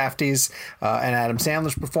about the Safdies and Adam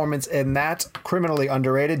Sandler's performance in that. Criminally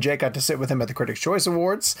underrated. Jake got to sit with him at the Critics' Choice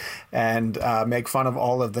Awards and make fun of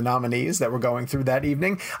all of the nominees that were going through that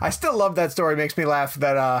evening. I still love that story. It makes me laugh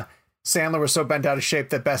that Sandler was so bent out of shape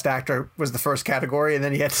that Best Actor was the first category, and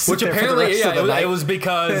then he had to sit there for the rest of the night. It was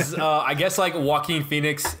because I guess like Joaquin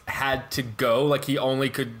Phoenix had to go, like he only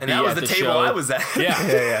could be at the show. And that was the table I was at.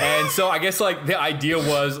 Yeah. And so I guess like the idea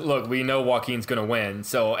was, look, we know Joaquin's going to win,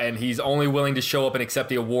 and he's only willing to show up and accept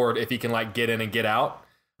the award if he can like get in and get out.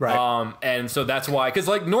 Right. And so that's why, because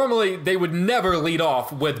like normally they would never lead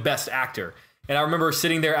off with Best Actor. And I remember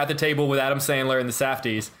sitting there at the table with Adam Sandler and the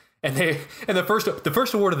Safdies. And the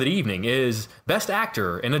first award of the evening is Best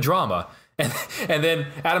Actor in a Drama, and then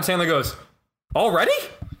Adam Sandler goes, already?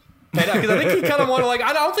 And because I think he kind of wanted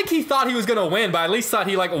I don't think he thought he was going to win, but at least thought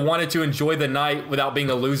he like wanted to enjoy the night without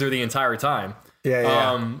being a loser the entire time.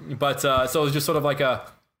 Yeah. But so it was just sort of like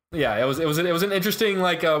it was an interesting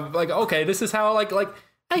okay, this is how I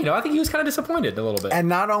think he was kind of disappointed a little bit. And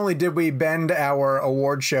not only did we bend our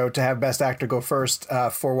award show to have Best Actor go first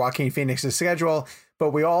for Joaquin Phoenix's schedule,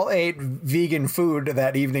 but we all ate vegan food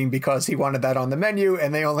that evening because he wanted that on the menu,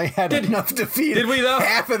 and they only had enough to feed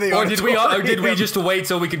half of the auditorium. Or did we just wait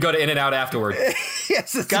so we could go to In-N-Out afterward?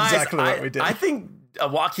 Yes, that's exactly what we did. I think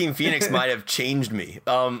Joaquin Phoenix might have changed me.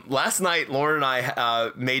 Last night, Lauren and I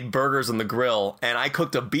made burgers on the grill, and I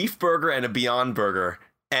cooked a beef burger and a Beyond Burger,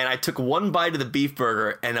 and I took one bite of the beef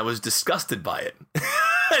burger, and I was disgusted by it. Dude,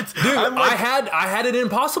 I had an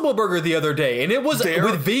Impossible Burger the other day, and it was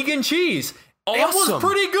with vegan cheese. Awesome. It was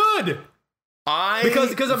pretty good.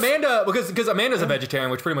 Because Amanda's a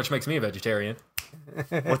vegetarian, which pretty much makes me a vegetarian.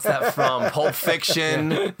 What's that from? Pulp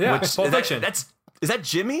Fiction. Yeah, Pulp Fiction. Is that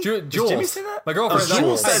Jimmy? Jules. Did Jimmy say that? My girlfriend.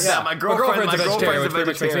 Jules says that. My girlfriend's a vegetarian, which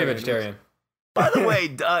pretty much makes me a vegetarian. By the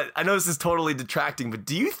way, I know this is totally detracting, but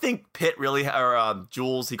do you think Pitt really, or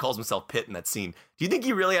Jules, he calls himself Pitt in that scene, do you think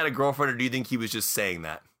he really had a girlfriend, or do you think he was just saying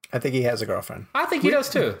that? I think he has a girlfriend. I think he does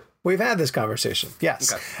too. We've had this conversation.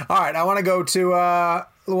 Yes. Okay. All right. I want to go to,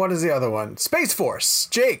 what is the other one? Space Force.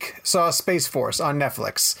 Jake saw Space Force on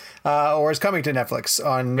Netflix, or is coming to Netflix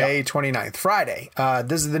on May 29th, Friday.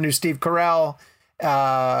 This is the new Steve Carell.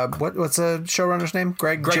 What's the showrunner's name?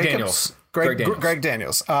 Greg Jacobs? Daniels. Greg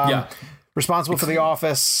Daniels. Responsible for The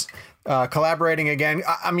Office. Collaborating again.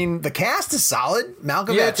 I mean, the cast is solid.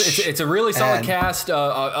 Malkovich. Yeah, it's a really solid cast.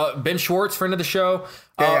 Ben Schwartz, friend of the show.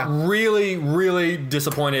 Really, really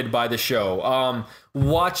disappointed by the show.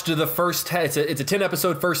 Watched the first. It's a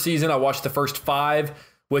 10-episode first season. I watched the first 5,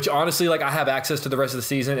 which honestly, like, I have access to the rest of the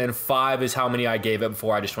season, and 5 is how many I gave it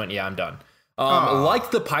before I just went, yeah, I'm done.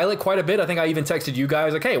 Liked the pilot quite a bit. I think I even texted you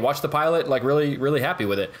guys like, hey, watch the pilot. Like, really, really happy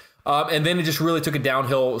with it. And then it just really took a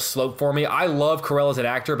downhill slope for me. I love Carell as an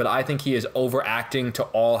actor, but I think he is overacting to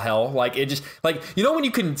all hell. Like, it just, like, you know when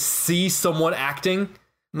you can see someone acting?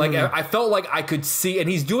 Like, I felt like I could see, and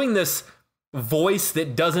he's doing this voice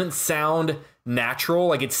that doesn't sound natural.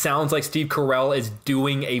 Like, it sounds like Steve Carell is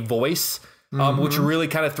doing a voice, which really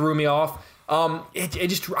kind of threw me off. It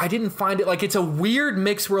just, I didn't find it, like, it's a weird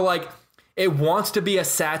mix where, like, it wants to be a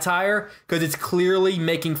satire because it's clearly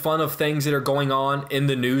making fun of things that are going on in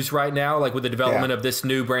the news right now, like with the development of this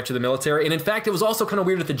new branch of the military. And in fact, it was also kind of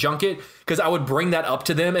weird at the junket because I would bring that up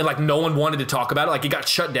to them and like no one wanted to talk about it. Like it got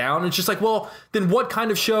shut down. And it's just like, well, then what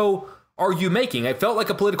kind of show are you making? It felt like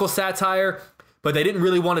a political satire, but they didn't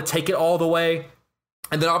really want to take it all the way.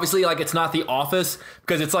 And then obviously, like, it's not The Office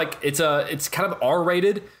because it's like it's kind of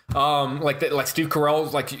R-rated. Like Steve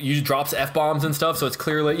Carell drops F-bombs and stuff, so it's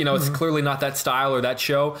clearly it's clearly not that style or that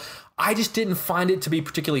show. I just didn't find it to be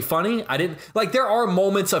particularly funny. I didn't like. There are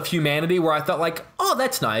moments of humanity where I thought like, oh,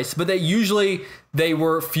 that's nice, but they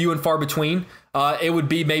were few and far between. It would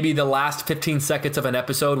be maybe the last 15 seconds of an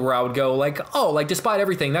episode where I would go like, oh, like despite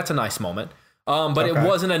everything, that's a nice moment. But it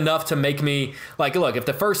wasn't enough to make me like, look, if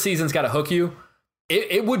the first season's got to hook you.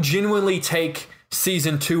 It would genuinely take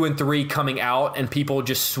season 2 and 3 coming out and people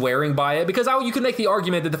just swearing by it because you could make the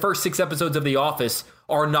argument that the first 6 episodes of The Office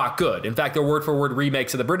are not good. In fact, they're word for word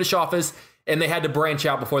remakes of the British Office, and they had to branch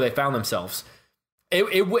out before they found themselves.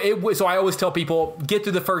 So I always tell people get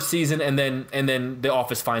through the first season and then The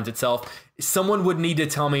Office finds itself. Someone would need to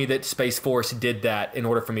tell me that Space Force did that in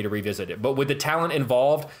order for me to revisit it. But with the talent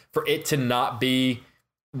involved, for it to not be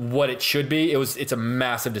what it should be, it's a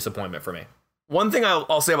massive disappointment for me. One thing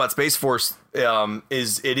I'll say about Space Force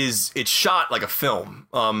is it's shot like a film.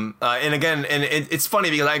 And again, it's funny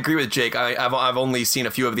because I agree with Jake. I've only seen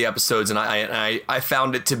a few of the episodes, and I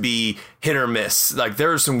found it to be hit or miss. Like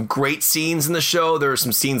there are some great scenes in the show. There are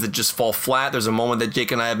some scenes that just fall flat. There's a moment that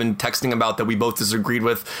Jake and I have been texting about that we both disagreed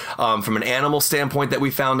with from an animal standpoint that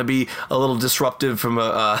we found to be a little disruptive from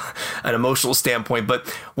an emotional standpoint. But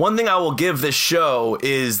one thing I will give this show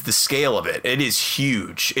is the scale of it. It is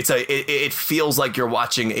huge. It feels like you're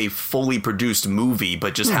watching a fully produced movie,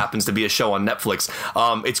 but just happens to be a show on Netflix.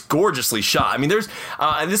 It's gorgeously shot. I mean, there's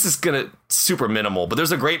and this is gonna super minimal, but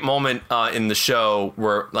there's a great moment in the show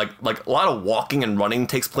where like a lot of walking and running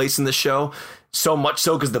takes place in the show. So much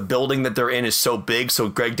so because the building that they're in is so big. So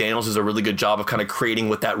Greg Daniels does a really good job of kind of creating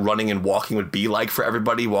what that running and walking would be like for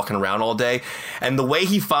everybody walking around all day. And the way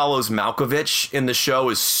he follows Malkovich in the show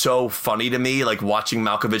is so funny to me. Like watching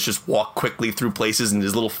Malkovich just walk quickly through places and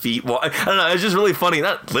his little feet. I don't know. It's just really funny.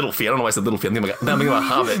 Not little feet. I don't know why I said little feet. I'm thinking about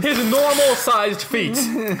Hobbit. His normal sized feet.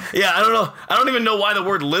 Yeah, I don't know. I don't even know why the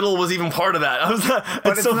word little was even part of that.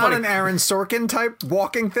 But it's so not funny. An Aaron Sorkin type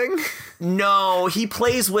walking thing? No, he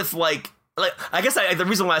plays with like I guess the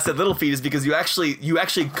reason why I said little feet is because you actually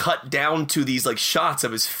cut down to these like shots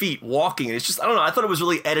of his feet walking, and it's just I don't know. I thought it was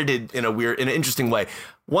really edited in an interesting way.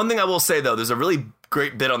 One thing I will say though, there's a really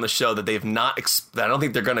great bit on the show that they've not. I don't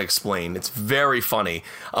think they're going to explain. It's very funny.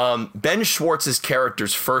 Ben Schwartz's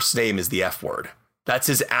character's first name is the F word. That's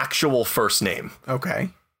his actual first name. Okay.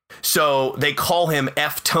 So they call him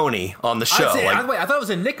F Tony on the show. I thought it was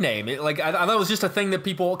a nickname. I thought it was just a thing that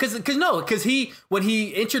people because when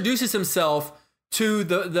he introduces himself to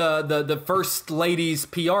the first lady's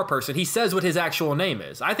PR person, he says what his actual name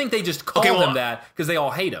is. I think they just call him that because they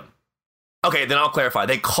all hate him. Okay, then I'll clarify.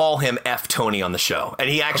 They call him F Tony on the show, and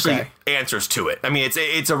he actually answers to it. I mean,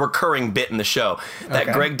 it's a recurring bit in the show that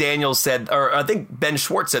Greg Daniels said, or I think Ben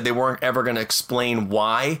Schwartz said they weren't ever going to explain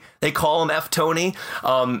why they call him F Tony.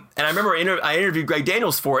 And I remember I interviewed Greg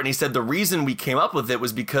Daniels for it, and he said the reason we came up with it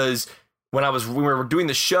was because when we were doing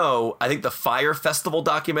the show, I think the Fire Festival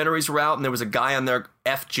documentaries were out, and there was a guy on there,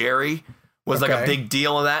 F Jerry, was like a big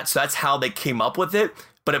deal of that. So that's how they came up with it.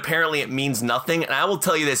 But apparently it means nothing. And I will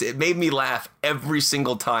tell you this, it made me laugh every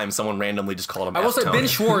single time someone randomly just called him F Tony. I will say Ben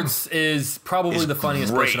Schwartz is probably the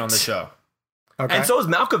funniest person on the show. Okay. And so is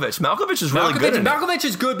Malkovich. Malkovich is really good. Malkovich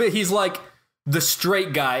is good, but he's like the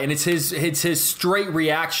straight guy. And it's his straight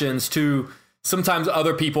reactions to sometimes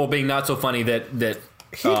other people being not so funny that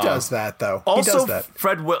He does that though. Also, he does that.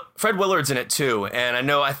 Fred Willard's in it too, and I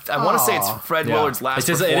know I want to say it's Fred Willard's last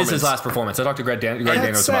performance. It is his last performance. I talked to Greg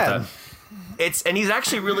Daniels about that. And he's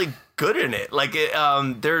actually really good in it. Like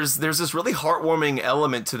there's this really heartwarming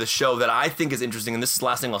element to the show that I think is interesting, and this is the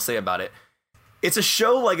last thing I'll say about it. It's a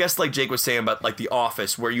show, I guess, like Jake was saying about like The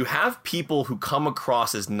Office, where you have people who come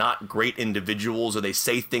across as not great individuals, or they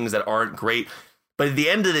say things that aren't great. But at the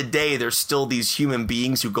end of the day, there's still these human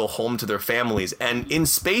beings who go home to their families. And in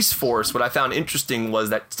Space Force, what I found interesting was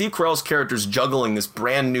that Steve Carell's character is juggling this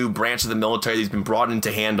brand new branch of the military that he's been brought in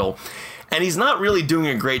to handle. And he's not really doing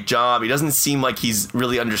a great job. He doesn't seem like he's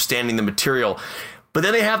really understanding the material. But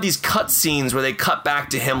then they have these cut scenes where they cut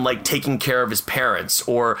back to him like taking care of his parents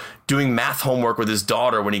or doing math homework with his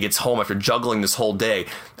daughter when he gets home after juggling this whole day.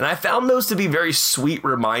 And I found those to be very sweet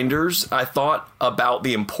reminders, I thought, about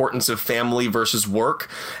the importance of family versus work.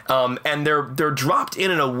 And they're dropped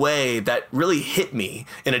in a way that really hit me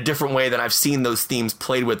in a different way than I've seen those themes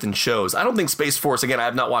played with in shows. I don't think Space Force, again, I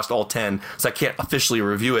have not watched all 10, so I can't officially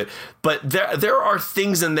review it. But there are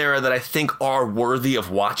things in there that I think are worthy of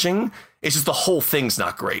watching. It's just the whole thing's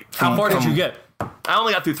not great. How far did you get? I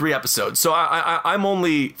only got through 3 episodes, so I'm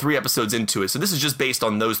only 3 episodes into it. So this is just based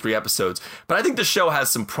on those 3 episodes. But I think the show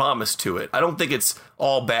has some promise to it. I don't think it's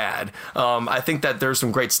all bad. I think that there's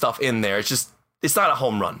some great stuff in there. It's not a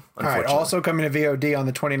home run, unfortunately. All right, also coming to VOD on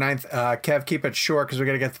the 29th, Kev, keep it short because we're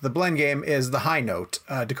going to get to the blend game, is The High Note,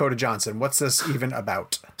 Dakota Johnson. What's this even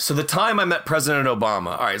about? So the time I met President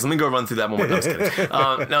Obama. All right, so let me go run through that one more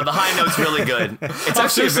time. No, The High Note's really good. It's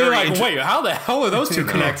actually very wait, how the hell are those two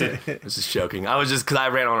connected? I was just joking. Because I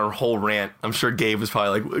ran on a whole rant. I'm sure Gabe was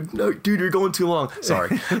probably like, no, dude, you're going too long.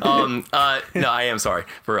 Sorry. No, I am sorry,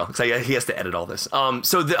 for real. Because he has to edit all this.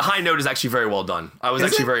 So The High Note is actually very well done. I was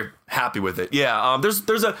actually very happy with it. Yeah.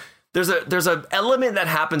 There's a element that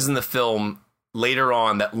happens in the film later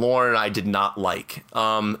on that Lauren and I did not like.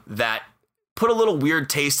 That put a little weird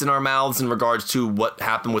taste in our mouths in regards to what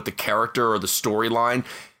happened with the character or the storyline.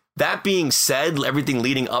 That being said, everything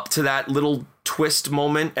leading up to that little twist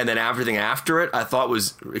moment and then everything after it, I thought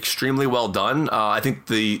was extremely well done. I think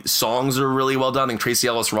the songs are really well done. I think Tracy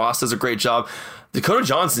Ellis Ross does a great job. Dakota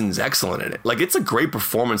Johnson's excellent in it. Like, it's a great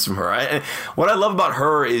performance from her. And what I love about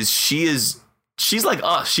her is she's like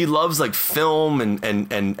us. She loves like film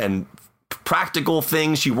and practical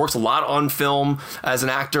things. She works a lot on film as an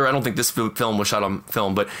actor. I don't think this film was shot on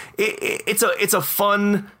film, but it's a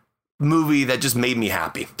fun movie that just made me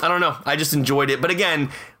happy. I don't know. I just enjoyed it. But again,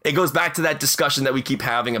 it goes back to that discussion that we keep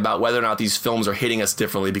having about whether or not these films are hitting us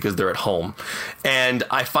differently because they're at home. And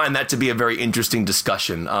I find that to be a very interesting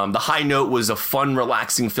discussion. The High Note was a fun,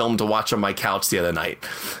 relaxing film to watch on my couch the other night.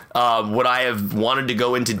 Would I have wanted to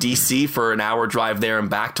go into DC for an hour drive there and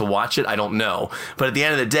back to watch it? I don't know. But at the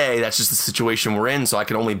end of the day, that's just the situation we're in, so I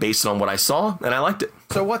can only base it on what I saw, and I liked it.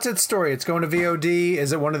 So what's its story? It's going to VOD.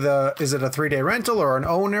 Is it is it a 3-day rental or an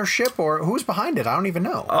ownership, or who's behind it? I don't even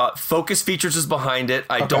know. Focus Features is behind it.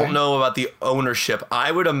 I don't know about the ownership.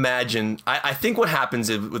 I would imagine, I think what happens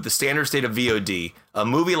is with the standard state of VOD, a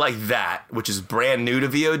movie like that, which is brand new to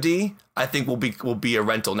VOD, I think will be a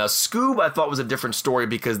rental. Now, Scoob, I thought was a different story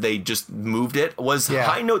because they just moved it. Was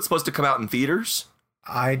High Note supposed to come out in theaters?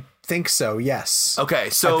 I think so, yes. Okay,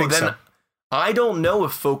 so then I don't know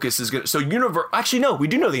if Focus is going to... So actually, no, we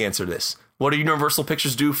do know the answer to this. What do Universal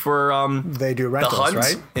Pictures do for... they do rentals, The Hunt,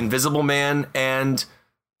 right? Invisible Man, and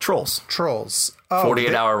Trolls. Oh,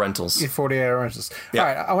 48-hour rentals. 48-hour rentals. Yeah. All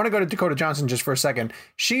right, I want to go to Dakota Johnson just for a second.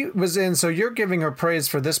 She was in, so you're giving her praise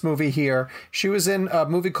for this movie here. She was in a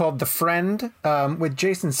movie called The Friend with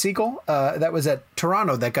Jason Segel. That was at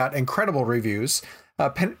Toronto that got incredible reviews.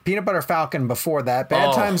 Peanut Butter Falcon before that.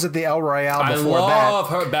 Bad Times at the El Royale before that. I love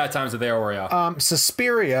her Bad Times at the El Royale.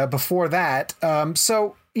 Suspiria before that.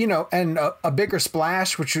 So, and a Bigger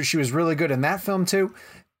Splash, which she was really good in that film too.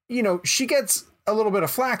 She gets a little bit of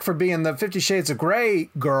flack for being the 50 Shades of Grey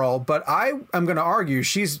girl, but I am going to argue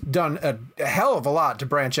she's done a hell of a lot to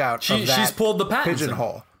branch out of that. She's pulled the Pattinson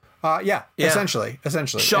pigeonhole. Yeah, essentially.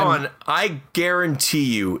 Sean, I guarantee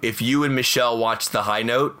you, if you and Michelle watched The High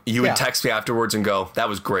Note, you would text me afterwards and go, "That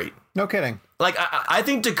was great." No kidding. Like, I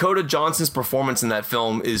think Dakota Johnson's performance in that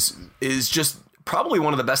film is just probably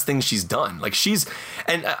one of the best things she's done. Like,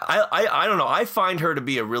 I don't know. I find her to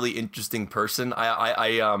be a really interesting person.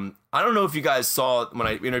 I don't know if you guys saw when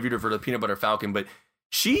I interviewed her for the Peanut Butter Falcon, but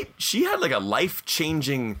she had like a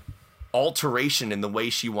life-changing alteration in the way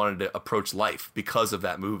she wanted to approach life because of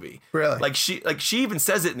that movie. Really? Like she even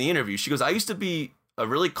says it in the interview. She goes, "I used to be a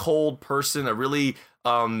really cold person, a really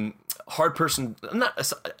hard person."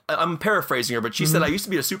 I'm paraphrasing her, but she said, "I used to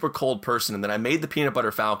be a super cold person, and then I made the Peanut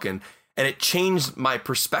Butter Falcon, and it changed my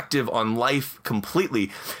perspective on life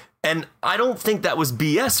completely. And I don't think that was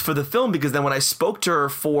BS for the film, because then when I spoke to her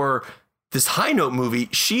for this High Note movie,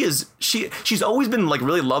 she's always been like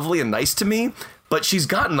really lovely and nice to me, but she's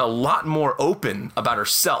gotten a lot more open about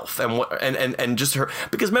herself and just her.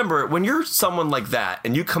 Because remember, when you're someone like that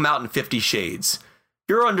and you come out in 50 Shades,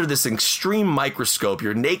 you're under this extreme microscope.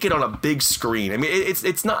 You're naked on a big screen. I mean,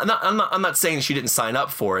 it's not. I'm not saying she didn't sign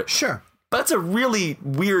up for it. Sure, but that's a really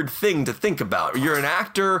weird thing to think about. You're an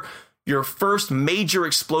actor. Your first major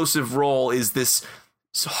explosive role is this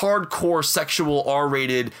hardcore sexual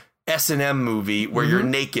R-rated S&M movie where you're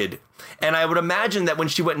naked. And I would imagine that when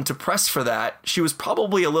she went into press for that, she was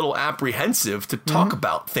probably a little apprehensive to talk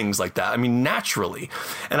about things like that. I mean, naturally.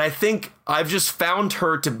 And I think I've just found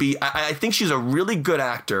her to be, I think she's a really good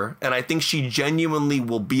actor, and I think she genuinely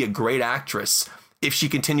will be a great actress if she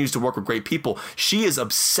continues to work with great people. She is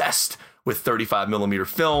obsessed with 35 millimeter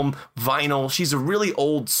film, vinyl. She's a really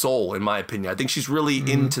old soul, in my opinion. I think she's really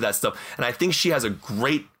into that stuff. And I think she has a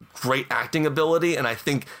great acting ability. And I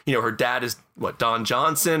think, her dad is Don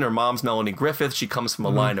Johnson, her mom's Melanie Griffith. She comes from a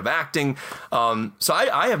line of acting. So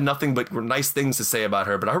I have nothing but nice things to say about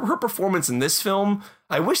her. But her performance in this film,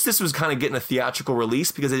 I wish this was kind of getting a theatrical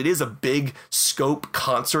release, because it is a big scope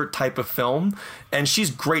concert type of film. And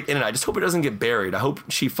she's great in it. I just hope it doesn't get buried. I hope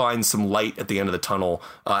she finds some light at the end of the tunnel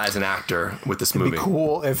as an actor with this movie. It'd be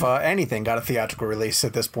cool if anything got a theatrical release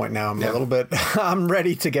at this point. Now I'm a little bit, I'm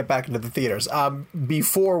ready to get back into the theaters.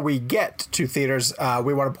 Before we get to theaters,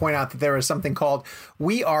 we want to point out that there is something called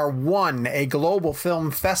We Are One, a global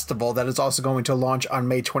film festival that is also going to launch on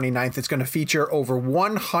May 29th. It's going to feature over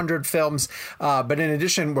 100 films, but in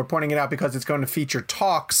addition, we're pointing it out because it's going to feature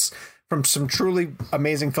talks from some truly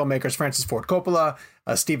amazing filmmakers: Francis Ford Coppola,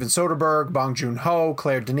 Steven Soderbergh, Bong Joon-ho,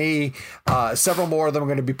 Claire Denis. Several more of them are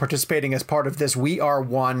going to be participating as part of this We Are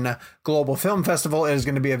One Global Film Festival. It is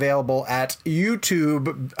going to be available at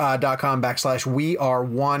youtube.com/We Are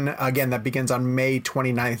One. Again, that begins on May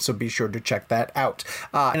 29th, so be sure to check that out.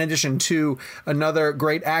 In addition to another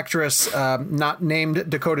great actress, not named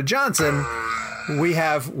Dakota Johnson, we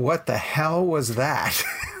have, what the hell was that?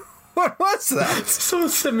 What was that? Someone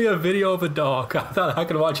sent me a video of a dog. I thought I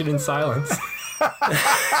could watch it in silence.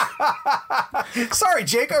 Sorry,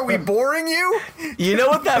 Jake, are we boring you? You know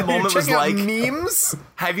what that moment was like? Memes?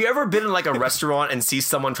 Have you ever been in like a restaurant and see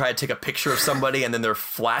someone try to take a picture of somebody and then their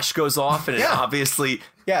flash goes off and it obviously...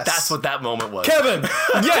 Yes. That's what that moment was. Kevin, do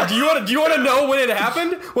you want to know when it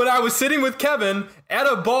happened? When I was sitting with Kevin at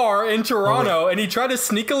a bar in Toronto, and he tried to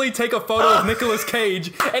sneakily take a photo of Nicolas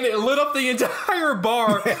Cage, and it lit up the entire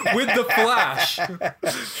bar with the flash.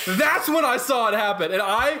 That's when I saw it happen, and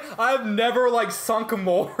I've never sunk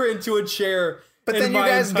more into a chair. But then you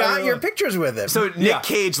guys got your pictures with him. So Nick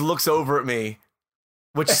Cage looks over at me,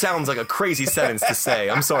 which sounds like a crazy sentence to say.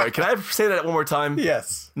 I'm sorry. Can I say that one more time?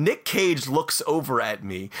 Yes. Nick Cage looks over at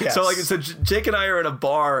me. Yes. So Jake and I are in a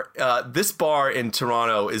bar. This bar in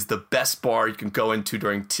Toronto is the best bar you can go into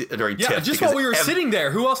during TIFF. Just while we were sitting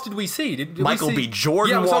there, who else did we see? Michael B.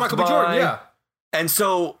 Jordan walked by. Jordan, yeah. And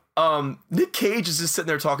so Nick Cage is just sitting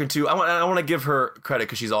there talking to, I want to give her credit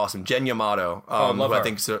because she's awesome, Jen Yamato, who I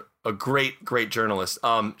think is a great journalist.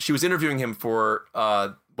 She was interviewing him for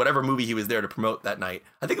whatever movie he was there to promote that night.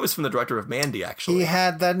 I think it was from the director of Mandy, actually. He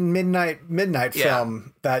had that midnight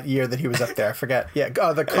film that year that he was up there. I forget. Yeah,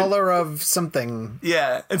 The Color of Something.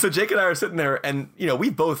 Yeah, and so Jake and I are sitting there, and we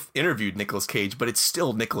both interviewed Nicolas Cage, but it's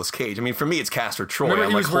still Nicolas Cage. I mean, for me, it's Castor Troy. Remember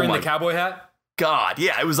he was wearing the cowboy hat? God,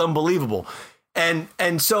 yeah, it was unbelievable. And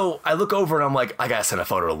so I look over and I'm like, I gotta send a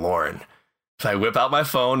photo to Lauren. So I whip out my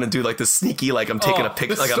phone and do the sneaky, I'm taking a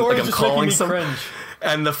picture, I'm calling someone.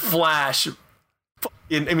 And the flash.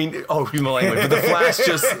 Excuse my language, but the flash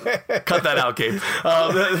just cut that out, Gabe.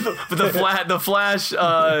 But the flash,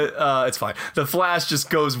 it's fine. The flash just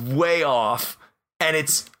goes way off, and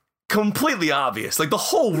it's completely obvious. The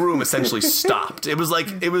whole room essentially stopped. It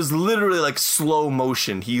was literally slow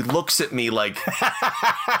motion. He looks at me and then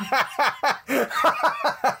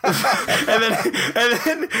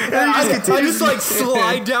I just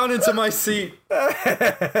slide down into my seat.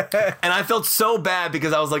 And I felt so bad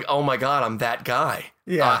because I was like, oh my God, I'm that guy.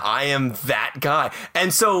 Yeah. I am that guy.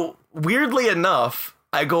 And so weirdly enough,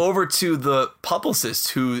 I go over to the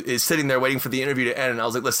publicist who is sitting there waiting for the interview to end. And I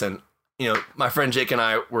was like, listen, my friend Jake and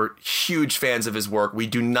I were huge fans of his work. We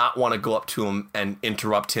do not want to go up to him and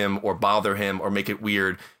interrupt him or bother him or make it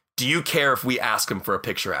weird. Do you care if we ask him for a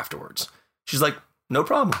picture afterwards? She's like, no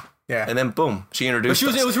problem. Yeah. And then boom, she introduced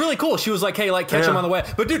us. It was really cool. She was like, hey, catch him on the way.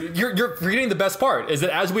 But dude, you're forgetting the best part is that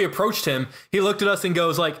as we approached him, he looked at us and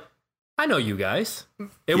goes I know you guys.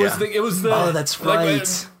 It was the. Oh, that's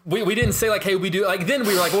right. We didn't say like, hey, we do like. Then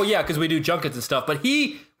we were like, well, yeah, because we do junkets and stuff. But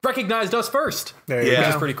he recognized us first. There you go. Which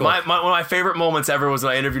is pretty cool. One of my favorite moments ever was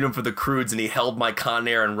when I interviewed him for the Croods, and he held my Con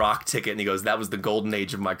Air and Rock ticket, and he goes, "That was the golden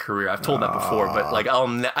age of my career." I've told that before, but like,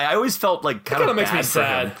 I always felt like kind of makes me bad for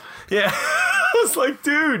sad. him. Yeah. I was like,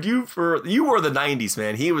 dude, you were the 90s,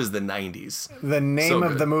 man. He was the 90s. The name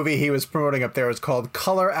of the movie he was promoting up there was called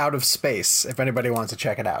Color Out of Space, if anybody wants to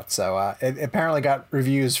check it out. So it apparently got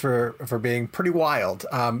reviews for being pretty wild.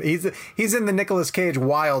 He's in the Nicolas Cage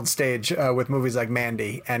wild stage with movies like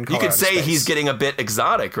Mandy and Color You could Out of say Space. he's getting a bit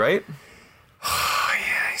exotic, right? Oh,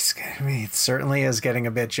 yeah, he certainly is getting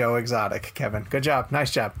a bit Joe Exotic, Kevin. Good job.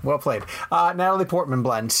 Nice job. Well played. Natalie Portman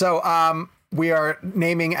blend. So, we are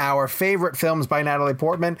naming our favorite films by Natalie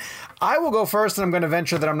Portman. I will go first, and I'm going to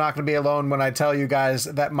venture that I'm not going to be alone when I tell you guys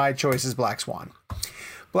that my choice is Black Swan.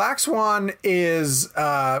 Black Swan is,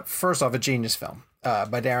 first off, a genius film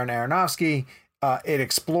by Darren Aronofsky. It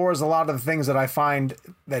explores a lot of the things that I find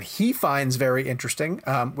that he finds very interesting,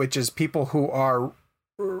 which is people who are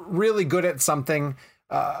really good at something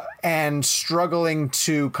and struggling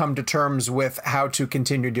to come to terms with how to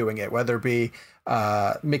continue doing it, whether it be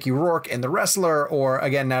Mickey Rourke in The Wrestler or,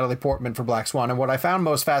 again, Natalie Portman for Black Swan. And what I found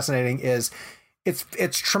most fascinating is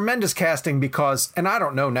it's tremendous casting because, and I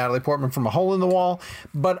don't know Natalie Portman from a hole in the wall,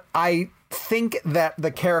 but I think that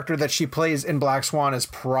the character that she plays in Black Swan is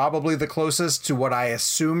probably the closest to what I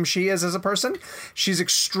assume she is as a person. She's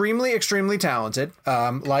extremely, extremely talented,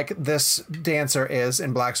 like this dancer is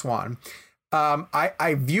in Black Swan.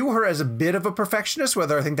 I view her as a bit of a perfectionist,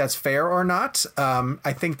 whether I think that's fair or not.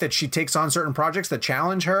 I think that she takes on certain projects that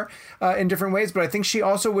challenge her in different ways, but I think she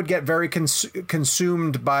also would get very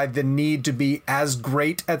consumed by the need to be as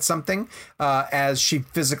great at something as she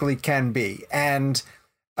physically can be. And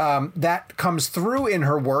that comes through in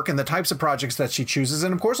her work and the types of projects that she chooses,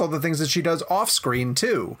 and of course all the things that she does off screen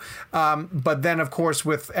too. But then of course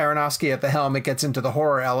with Aronofsky at the helm, it gets into the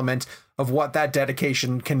horror element of what that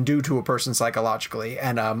dedication can do to a person psychologically.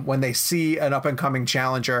 And when they see an up and coming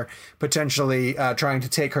challenger potentially trying to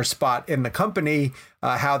take her spot in the company,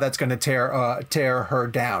 how that's going to tear her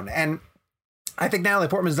down. And I think Natalie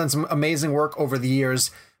Portman's done some amazing work over the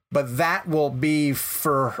years, but that will be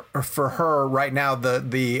for her right now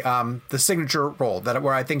the signature role that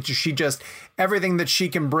where I think she just everything that she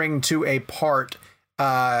can bring to a part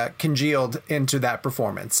congealed into that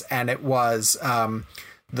performance, and it was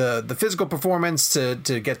the physical performance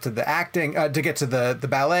to get to the acting, to get to the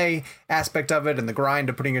ballet aspect of it, and the grind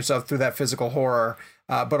of putting yourself through that physical horror,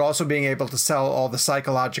 but also being able to sell all the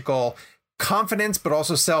psychological confidence, but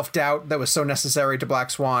also self-doubt that was so necessary to Black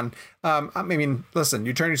Swan. I mean, listen,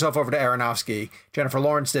 you turn yourself over to Aronofsky. Jennifer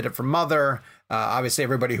Lawrence did it for Mother. Obviously,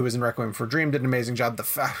 everybody who was in Requiem for a Dream did an amazing job.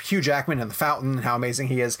 Hugh Jackman in The Fountain, how amazing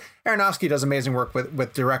he is. Aronofsky does amazing work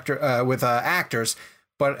with actors.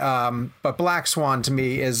 But Black Swan to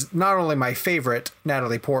me is not only my favorite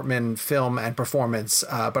Natalie Portman film and performance,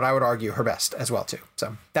 but I would argue her best as well too.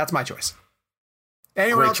 So that's my choice.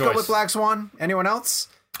 Anyone else go with Black Swan? Anyone else?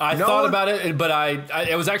 I thought about it, but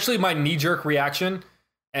it was actually my knee-jerk reaction.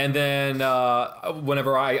 And then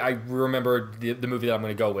whenever I remembered the movie that I'm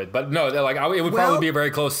going to go with. But no, it would probably be a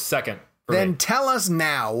very close second for then me. Tell us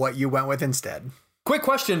now what you went with instead. Quick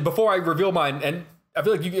question before I reveal mine, and I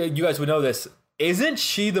feel like you guys would know this. Isn't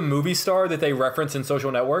she the movie star that they reference in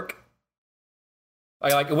Social Network?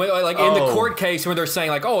 Like in the court case where they're saying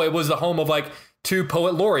like, oh, it was the home of like 2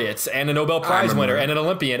 poet laureates and a Nobel Prize winner and an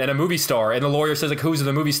Olympian and a movie star. And the lawyer says like, who's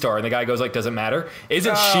the movie star? And the guy goes like, doesn't matter.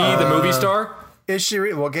 Isn't she the movie star? Is she?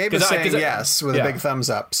 Well, Gabe is saying yes with a big thumbs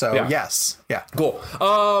up. So yes. Yeah. Cool.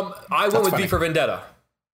 I went with V for Vendetta.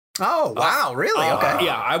 Oh, wow. Really? Okay.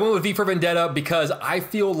 Yeah. I went with V for Vendetta because I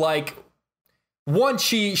feel like one,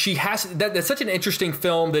 she has that's such an interesting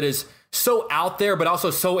film that is so out there, but also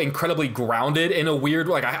so incredibly grounded in a weird,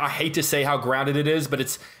 like, I hate to say how grounded it is, but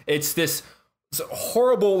it's this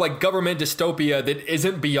horrible like government dystopia that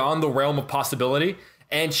isn't beyond the realm of possibility.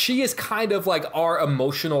 And she is kind of like our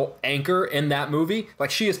emotional anchor in that movie.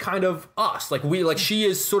 Like she is kind of us. She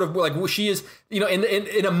is sort of like, she is,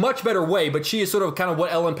 in a much better way, but she is sort of kind of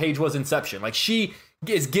what Ellen Page was Inception. Like she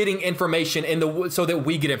is getting information so that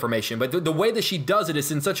we get information. But the way that she does it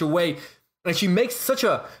is in such a way, and she makes such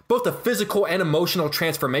both a physical and emotional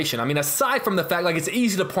transformation. I mean, aside from the fact, like, it's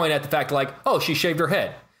easy to point at the fact like, oh, she shaved her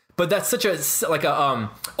head. But that's such a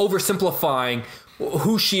oversimplifying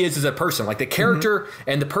who she is as a person. Like the character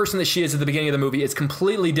and the person that she is at the beginning of the movie is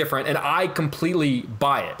completely different, and I completely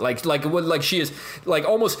buy it. Like she is like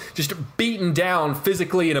almost just beaten down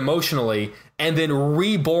physically and emotionally, and then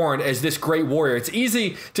reborn as this great warrior. It's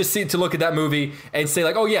easy to look at that movie and say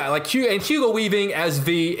like, oh yeah, like Hugo Weaving as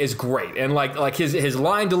V is great, and like his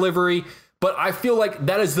line delivery. But I feel like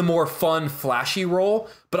that is the more fun, flashy role.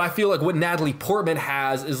 But I feel like what Natalie Portman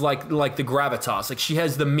has is like the gravitas. Like she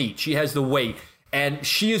has the meat, she has the weight, and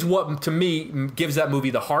she is what to me gives that movie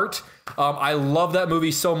the heart. I love that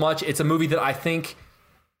movie so much. It's a movie that I think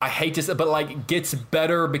I hate to say, but like gets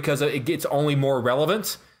better because it gets only more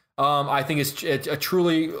relevant. I think it's a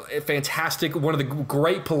truly fantastic, one of the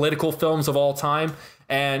great political films of all time,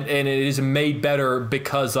 and it is made better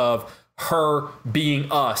because of her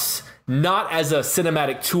being us. Not as a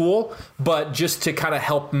cinematic tool, but just to kind of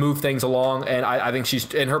help move things along. And I think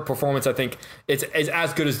she's in her performance. I think it's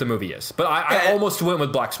as good as the movie is. But I almost went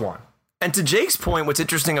with Black Swan. And to Jake's point, what's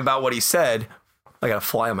interesting about what he said, I got a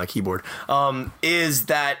fly on my keyboard, is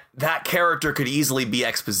that character could easily be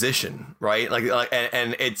exposition, right?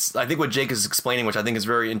 And it's, I think what Jake is explaining, which I think is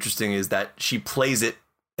very interesting, is that she plays it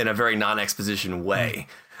in a very non-exposition way.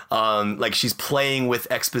 Like she's playing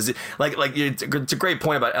with exposition, like it's a great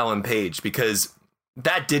point about Ellen Page, because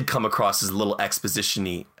that did come across as a little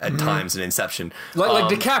exposition-y at times in Inception.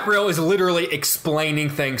 Like DiCaprio is literally explaining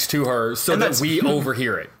things to her so that we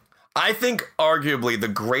overhear it. I think arguably the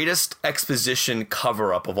greatest exposition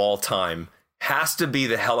cover-up of all time has to be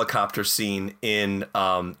the helicopter scene in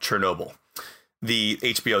Chernobyl, the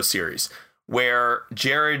HBO series, where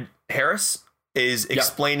Jared Harris is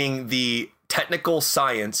explaining the technical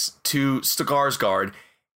science to Skarsgård,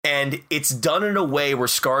 and it's done in a way where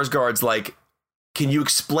Skarsgård's like, can you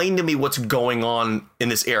explain to me what's going on in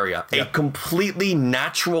this area? A completely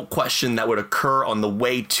natural question that would occur on the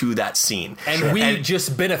way to that scene. And we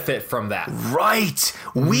just benefit from that. Right.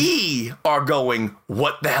 We are going,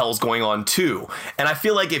 what the hell's going on too? And I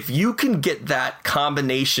feel like if you can get that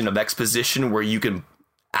combination of exposition where you can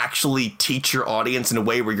actually teach your audience in a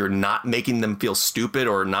way where you're not making them feel stupid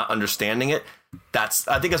or not understanding it, I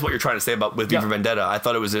think that's what you're trying to say about with V for Vendetta. I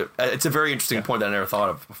thought it's a very interesting point that I never thought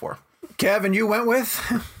of before. Kevin, you went with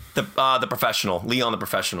the Professional, Leon the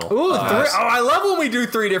Professional. Ooh, I love when we do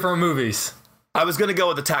 3 different movies. I was gonna go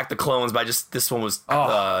with Attack the Clones, but this one was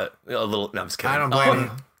a little. No, I'm just kidding. I don't blame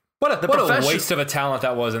you. What a waste of a talent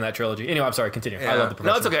that was in that trilogy. Anyway, I'm sorry. Continue. I love The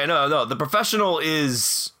Professional. No, it's okay. No. The Professional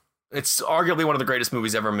is. It's arguably one of the greatest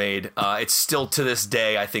movies ever made. It's still to this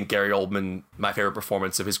day, I think, Gary Oldman, my favorite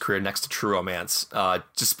performance of his career next to True Romance,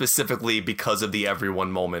 just specifically because of the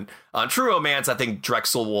everyone moment. True Romance, I think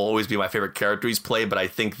Drexel will always be my favorite character he's played, but I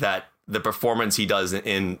think that the performance he does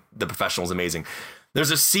in The Professional is amazing. There's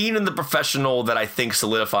a scene in The Professional that I think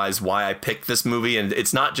solidifies why I picked this movie, and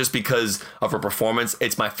it's not just because of her performance.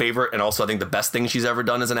 It's my favorite, and also I think the best thing she's ever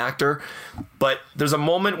done as an actor. But there's a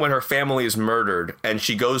moment when her family is murdered, and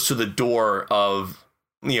she goes to the door of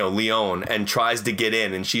Leon and tries to get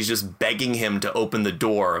in, and she's just begging him to open the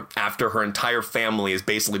door after her entire family is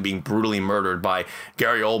basically being brutally murdered by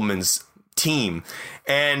Gary Oldman's team.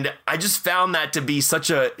 And I just found that to be such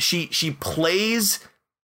a... She plays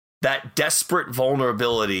that desperate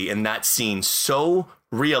vulnerability in that scene so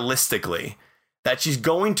realistically that she's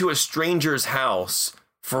going to a stranger's house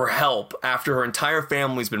for help after her entire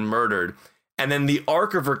family's been murdered. And then the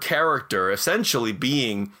arc of her character essentially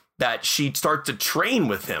being that she starts to train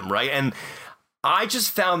with him, right? And I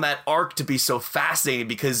just found that arc to be so fascinating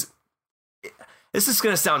because this is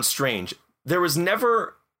going to sound strange. There was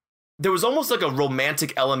almost like a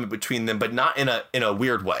romantic element between them, but not in a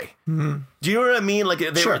weird way. Mm-hmm. Do you know what I mean? Like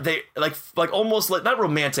they like almost like, not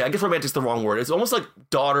romantic. I guess romantic's the wrong word. It's almost like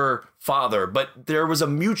daughter, father, but there was a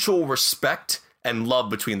mutual respect and love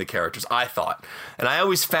between the characters, I thought. And I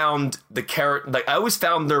always found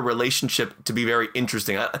their relationship to be very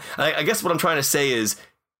interesting. I guess what I'm trying to say is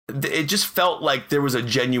it just felt like there was a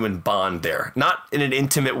genuine bond there, not in an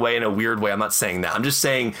intimate way, in a weird way. I'm not saying that. I'm just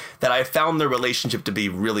saying that I found their relationship to be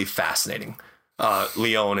really fascinating.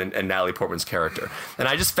 Leon and Natalie Portman's character. And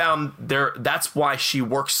I just found that's why she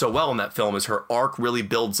works so well in that film, is her arc really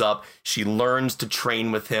builds up. She learns to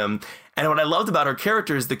train with him. And what I loved about her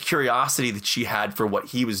character is the curiosity that she had for what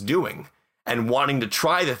he was doing and wanting to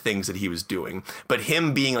try the things that he was doing, but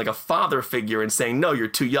him being like a father figure and saying, no, you're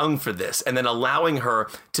too young for this. And then allowing her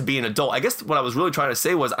to be an adult. I guess what I was really trying to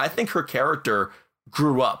say was I think her character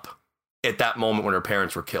grew up at that moment when her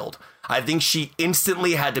parents were killed. I think she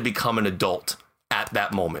instantly had to become an adult at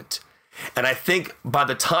that moment. And I think by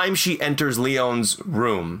the time she enters Leon's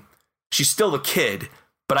room, she's still a kid,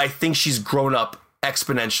 but I think she's grown up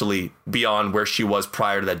exponentially beyond where she was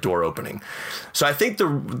prior to that door opening. So I think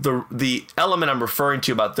the element I'm referring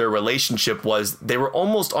to about their relationship was they were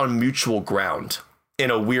almost on mutual ground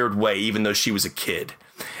in a weird way, even though she was a kid.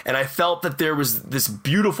 And I felt that there was this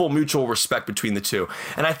beautiful mutual respect between the two.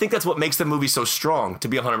 And I think that's what makes the movie so strong, to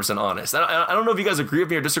be 100% honest. I don't know if you guys agree with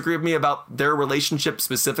me or disagree with me about their relationship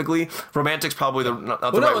specifically. Romantic's probably not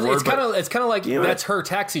the right word. It's kind of like that's her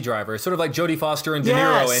Taxi Driver. It's sort of like Jodie Foster and De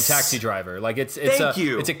Niro in Taxi Driver. Like it's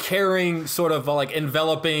a caring, sort of like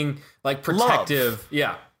enveloping, like protective.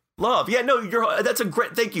 Love. Yeah, no, that's a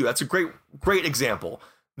great, thank you. That's a great example.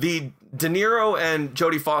 The De Niro and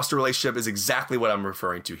Jodie Foster relationship is exactly what I'm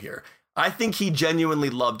referring to here. I think he genuinely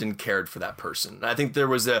loved and cared for that person. I think there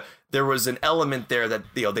was an element there that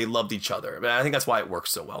they loved each other. But I think that's why it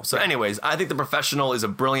works so well. So anyways, I think The Professional is a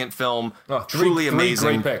brilliant film. Truly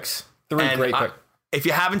amazing. Three great picks. If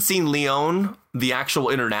you haven't seen Leon, the actual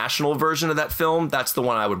international version of that film, that's the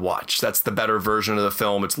one I would watch. That's the better version of the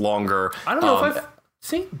film. It's longer. I don't know if I've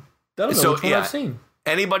seen. I don't know which one I've seen.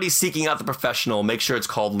 Anybody seeking out The Professional, make sure it's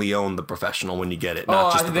called Leon The Professional when you get it.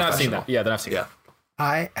 Not just then I've seen that. Yeah, then I've seen that.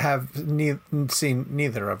 I have seen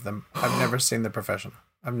neither of them. I've never seen The Professional.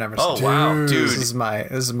 I've never seen it. Oh, wow, dude. This is my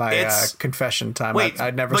confession time. Wait, I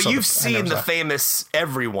never but saw you've seen the famous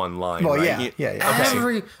everyone line, well, right? Yeah.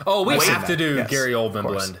 We have to do Gary Oldman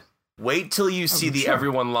blend. Wait till you see the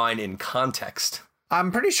everyone line in context.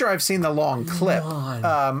 I'm pretty sure I've seen the long clip.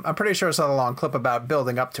 I'm pretty sure I saw the long clip about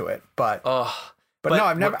building up to it, but no,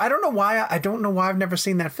 I've never. I don't know why. I don't know why I've never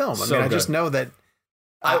seen that film. I just know that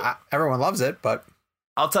everyone loves it. But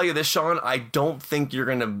I'll tell you this, Sean. I don't think you're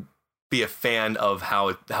gonna be a fan of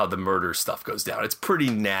how the murder stuff goes down. It's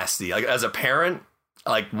pretty nasty. Like as a parent,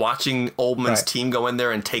 like watching Oldman's team go in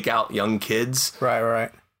there and take out young kids.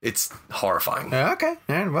 Right. It's horrifying. Okay.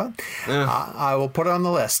 Well, I will put it on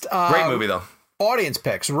the list. Great movie though. Audience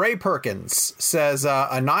picks. Ray Perkins says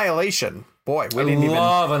Annihilation. Boy, we didn't even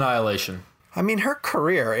love Annihilation. I mean, her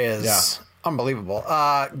career is unbelievable.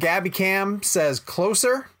 Gabby Cam says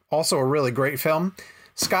Closer, also a really great film.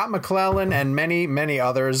 Scott McClellan and many, many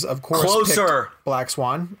others, of course. Closer. Black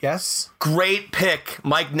Swan, yes. Great pick.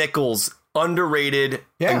 Mike Nichols, underrated,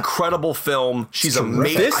 incredible film. She's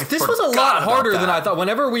amazing. This was a lot harder than I thought.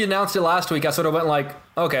 Whenever we announced it last week, I sort of went like,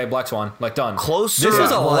 okay, Black Swan, like done. Closer. This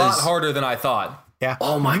was a lot harder than I thought. Yeah.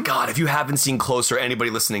 Oh my God! If you haven't seen Closer,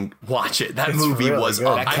 anybody listening, watch it. That movie was.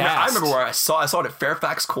 I remember where I saw it at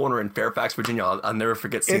Fairfax Corner in Fairfax, Virginia. I'll never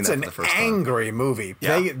forget seeing that for the first time. It's an angry movie.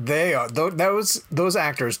 Yeah. They are those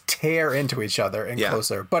actors tear into each other in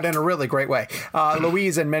Closer, but in a really great way.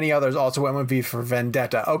 Louise and many others also went with V for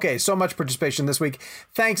Vendetta. Okay, so much participation this week.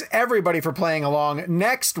 Thanks everybody for playing along.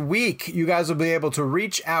 Next week, you guys will be able to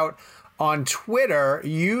reach out on Twitter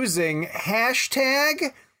using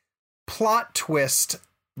hashtag Plot Twist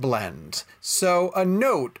Blend. So a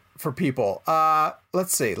note for people.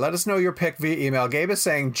 Let's see. Let us know your pick via email. Gabe is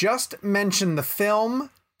saying just mention the film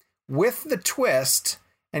with the twist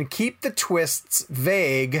and keep the twists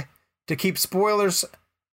vague to keep spoilers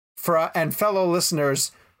and fellow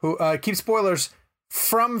listeners who keep spoilers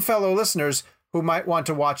from fellow listeners who might want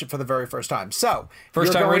to watch it for the very first time. So,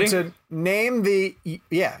 first time reading? To name the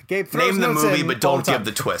Gabe throws name the notes movie, in but don't give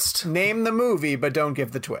the twist. Name the movie, but don't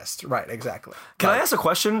give the twist. Right, exactly. Can I ask a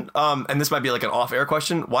question? And this might be like an off-air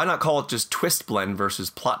question. Why not call it just Twist Blend versus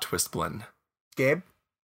Plot Twist Blend? Gabe,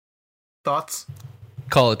 thoughts?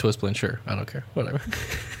 Call it Twist Blend, sure. I don't care. Whatever.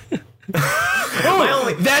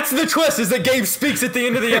 That's the twist, is that Gabe speaks at the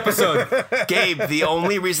end of the episode. Gabe, the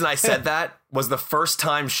only reason I said that was the first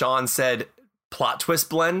time Sean said Plot Twist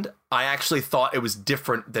Blend, I actually thought it was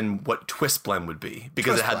different than what Twist Blend would be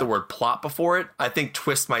because it had the word plot before it. I think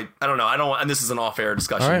twist might, I don't know, and this is an off-air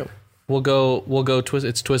discussion. All right. We'll go twist.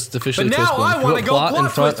 It's twist. It's officially but Twist now Blend. I want to go plot in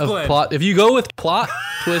front of blend. Plot. If you go with Plot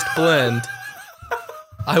Twist Blend,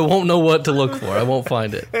 I won't know what to look for. I won't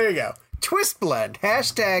find it. There you go. Twist Blend.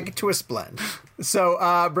 Hashtag Twist Blend.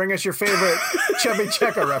 So bring us your favorite Chubby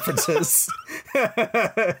Checker references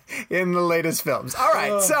in the latest films. All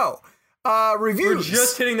right, so reviews. We're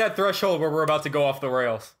just hitting that threshold where we're about to go off the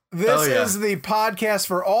rails. This is the podcast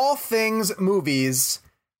for all things movies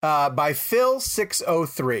by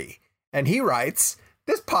Phil603. And he writes,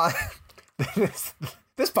 this podcast is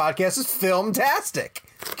filmtastic.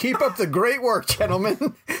 Keep up the great work,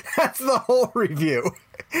 gentlemen. That's the whole review.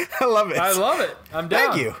 I love it. I love it. I'm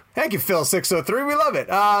down. Thank you, Phil603. We love it.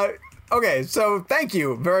 Okay, so thank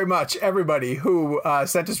you very much, everybody who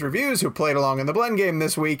sent us reviews, who played along in the blend game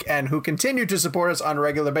this week, and who continue to support us on a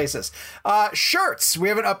regular basis. Shirts, we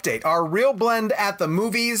have an update. Our Real Blend at the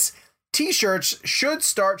Movies T-shirts should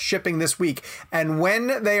start shipping this week. And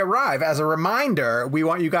when they arrive, as a reminder, we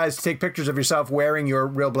want you guys to take pictures of yourself wearing your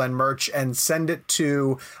Real Blend merch and send it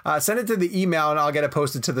to the email, and I'll get it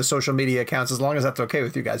posted to the social media accounts, as long as that's okay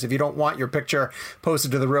with you guys. If you don't want your picture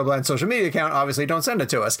posted to the Real Blend social media account, obviously don't send it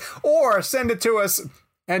to us. Or send it to us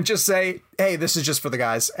and just say, hey, this is just for the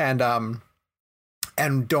guys, and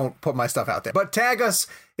don't put my stuff out there. But tag us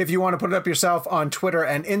if you want to put it up yourself on Twitter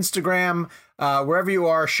and Instagram. Wherever you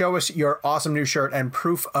are, show us your awesome new shirt and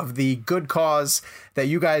proof of the good cause that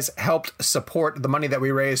you guys helped support, the money that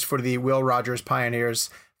we raised for the Will Rogers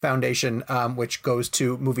Pioneers Foundation, which goes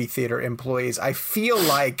to movie theater employees. I feel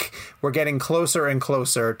like we're getting closer and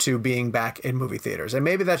closer to being back in movie theaters. And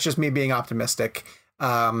maybe that's just me being optimistic.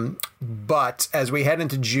 But as we head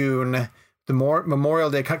into June, the Memorial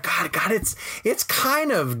Day, God, it's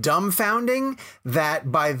kind of dumbfounding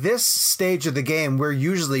that by this stage of the game, we're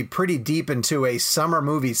usually pretty deep into a summer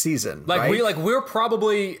movie season. We're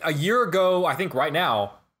probably a year ago. I think right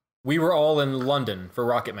now we were all in London for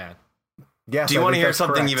Rocket Man. Yes. Do you want to hear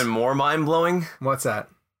something even more mind blowing? What's that?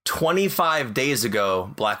 25 days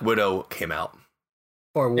ago, Black Widow came out.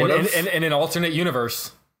 Or what? In an alternate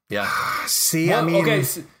universe. Yeah. See, I mean, okay.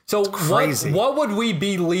 So what would we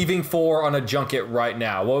be leaving for on a junket right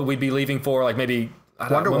now? What would we be leaving for? Like maybe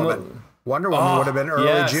Wonder Woman. Wonder Woman would have been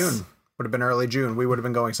early June. Would have been early June. We would have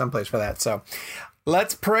been going someplace for that. So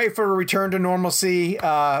let's pray for a return to normalcy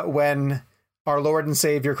when our Lord and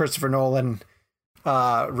Savior Christopher Nolan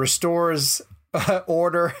restores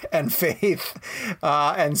order and faith.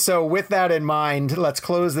 And so with that in mind, let's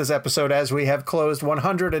close this episode as we have closed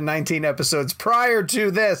 119 episodes prior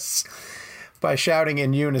to this by shouting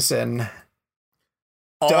in unison.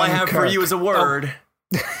 All Dunkirk. I have for you is a word.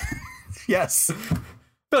 Yes. I feel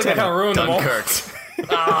like I kind of ruined Dunkirk.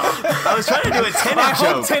 I was trying to do a Tenet I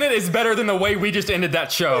joke. hope Tenet is better than the way we just ended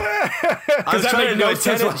that show. I was that trying made to do no a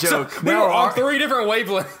sense. Tenet joke. We were on 3 different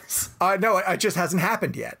wavelengths. No, it just hasn't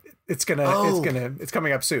happened yet. It's coming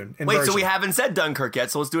up soon. Wait, so we haven't said Dunkirk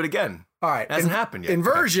yet, so let's do it again. All right. It hasn't happened yet.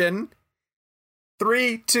 Inversion.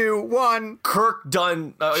 3, 2, 1. Kirk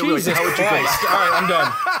done. Jesus how would you Christ. All right, I'm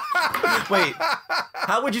done. Wait,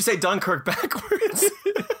 how would you say Dunkirk backwards?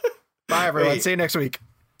 Bye, everyone. See you next week.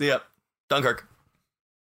 Yep. Dunkirk.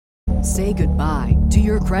 Say goodbye to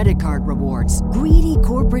your credit card rewards. Greedy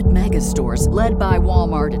corporate mega stores, led by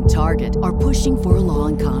Walmart and Target, are pushing for a law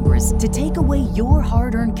in Congress to take away your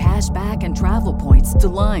hard-earned cash back and travel points to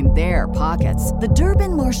line their pockets. The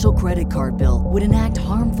Durbin-Marshall credit card bill would enact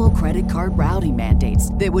harmful credit card routing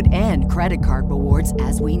mandates that would end credit card rewards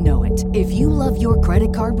as we know it. If you love your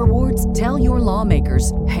credit card rewards, tell your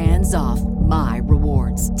lawmakers, hands off my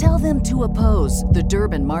rewards. Tell them to oppose the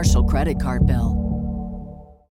Durbin-Marshall credit card bill.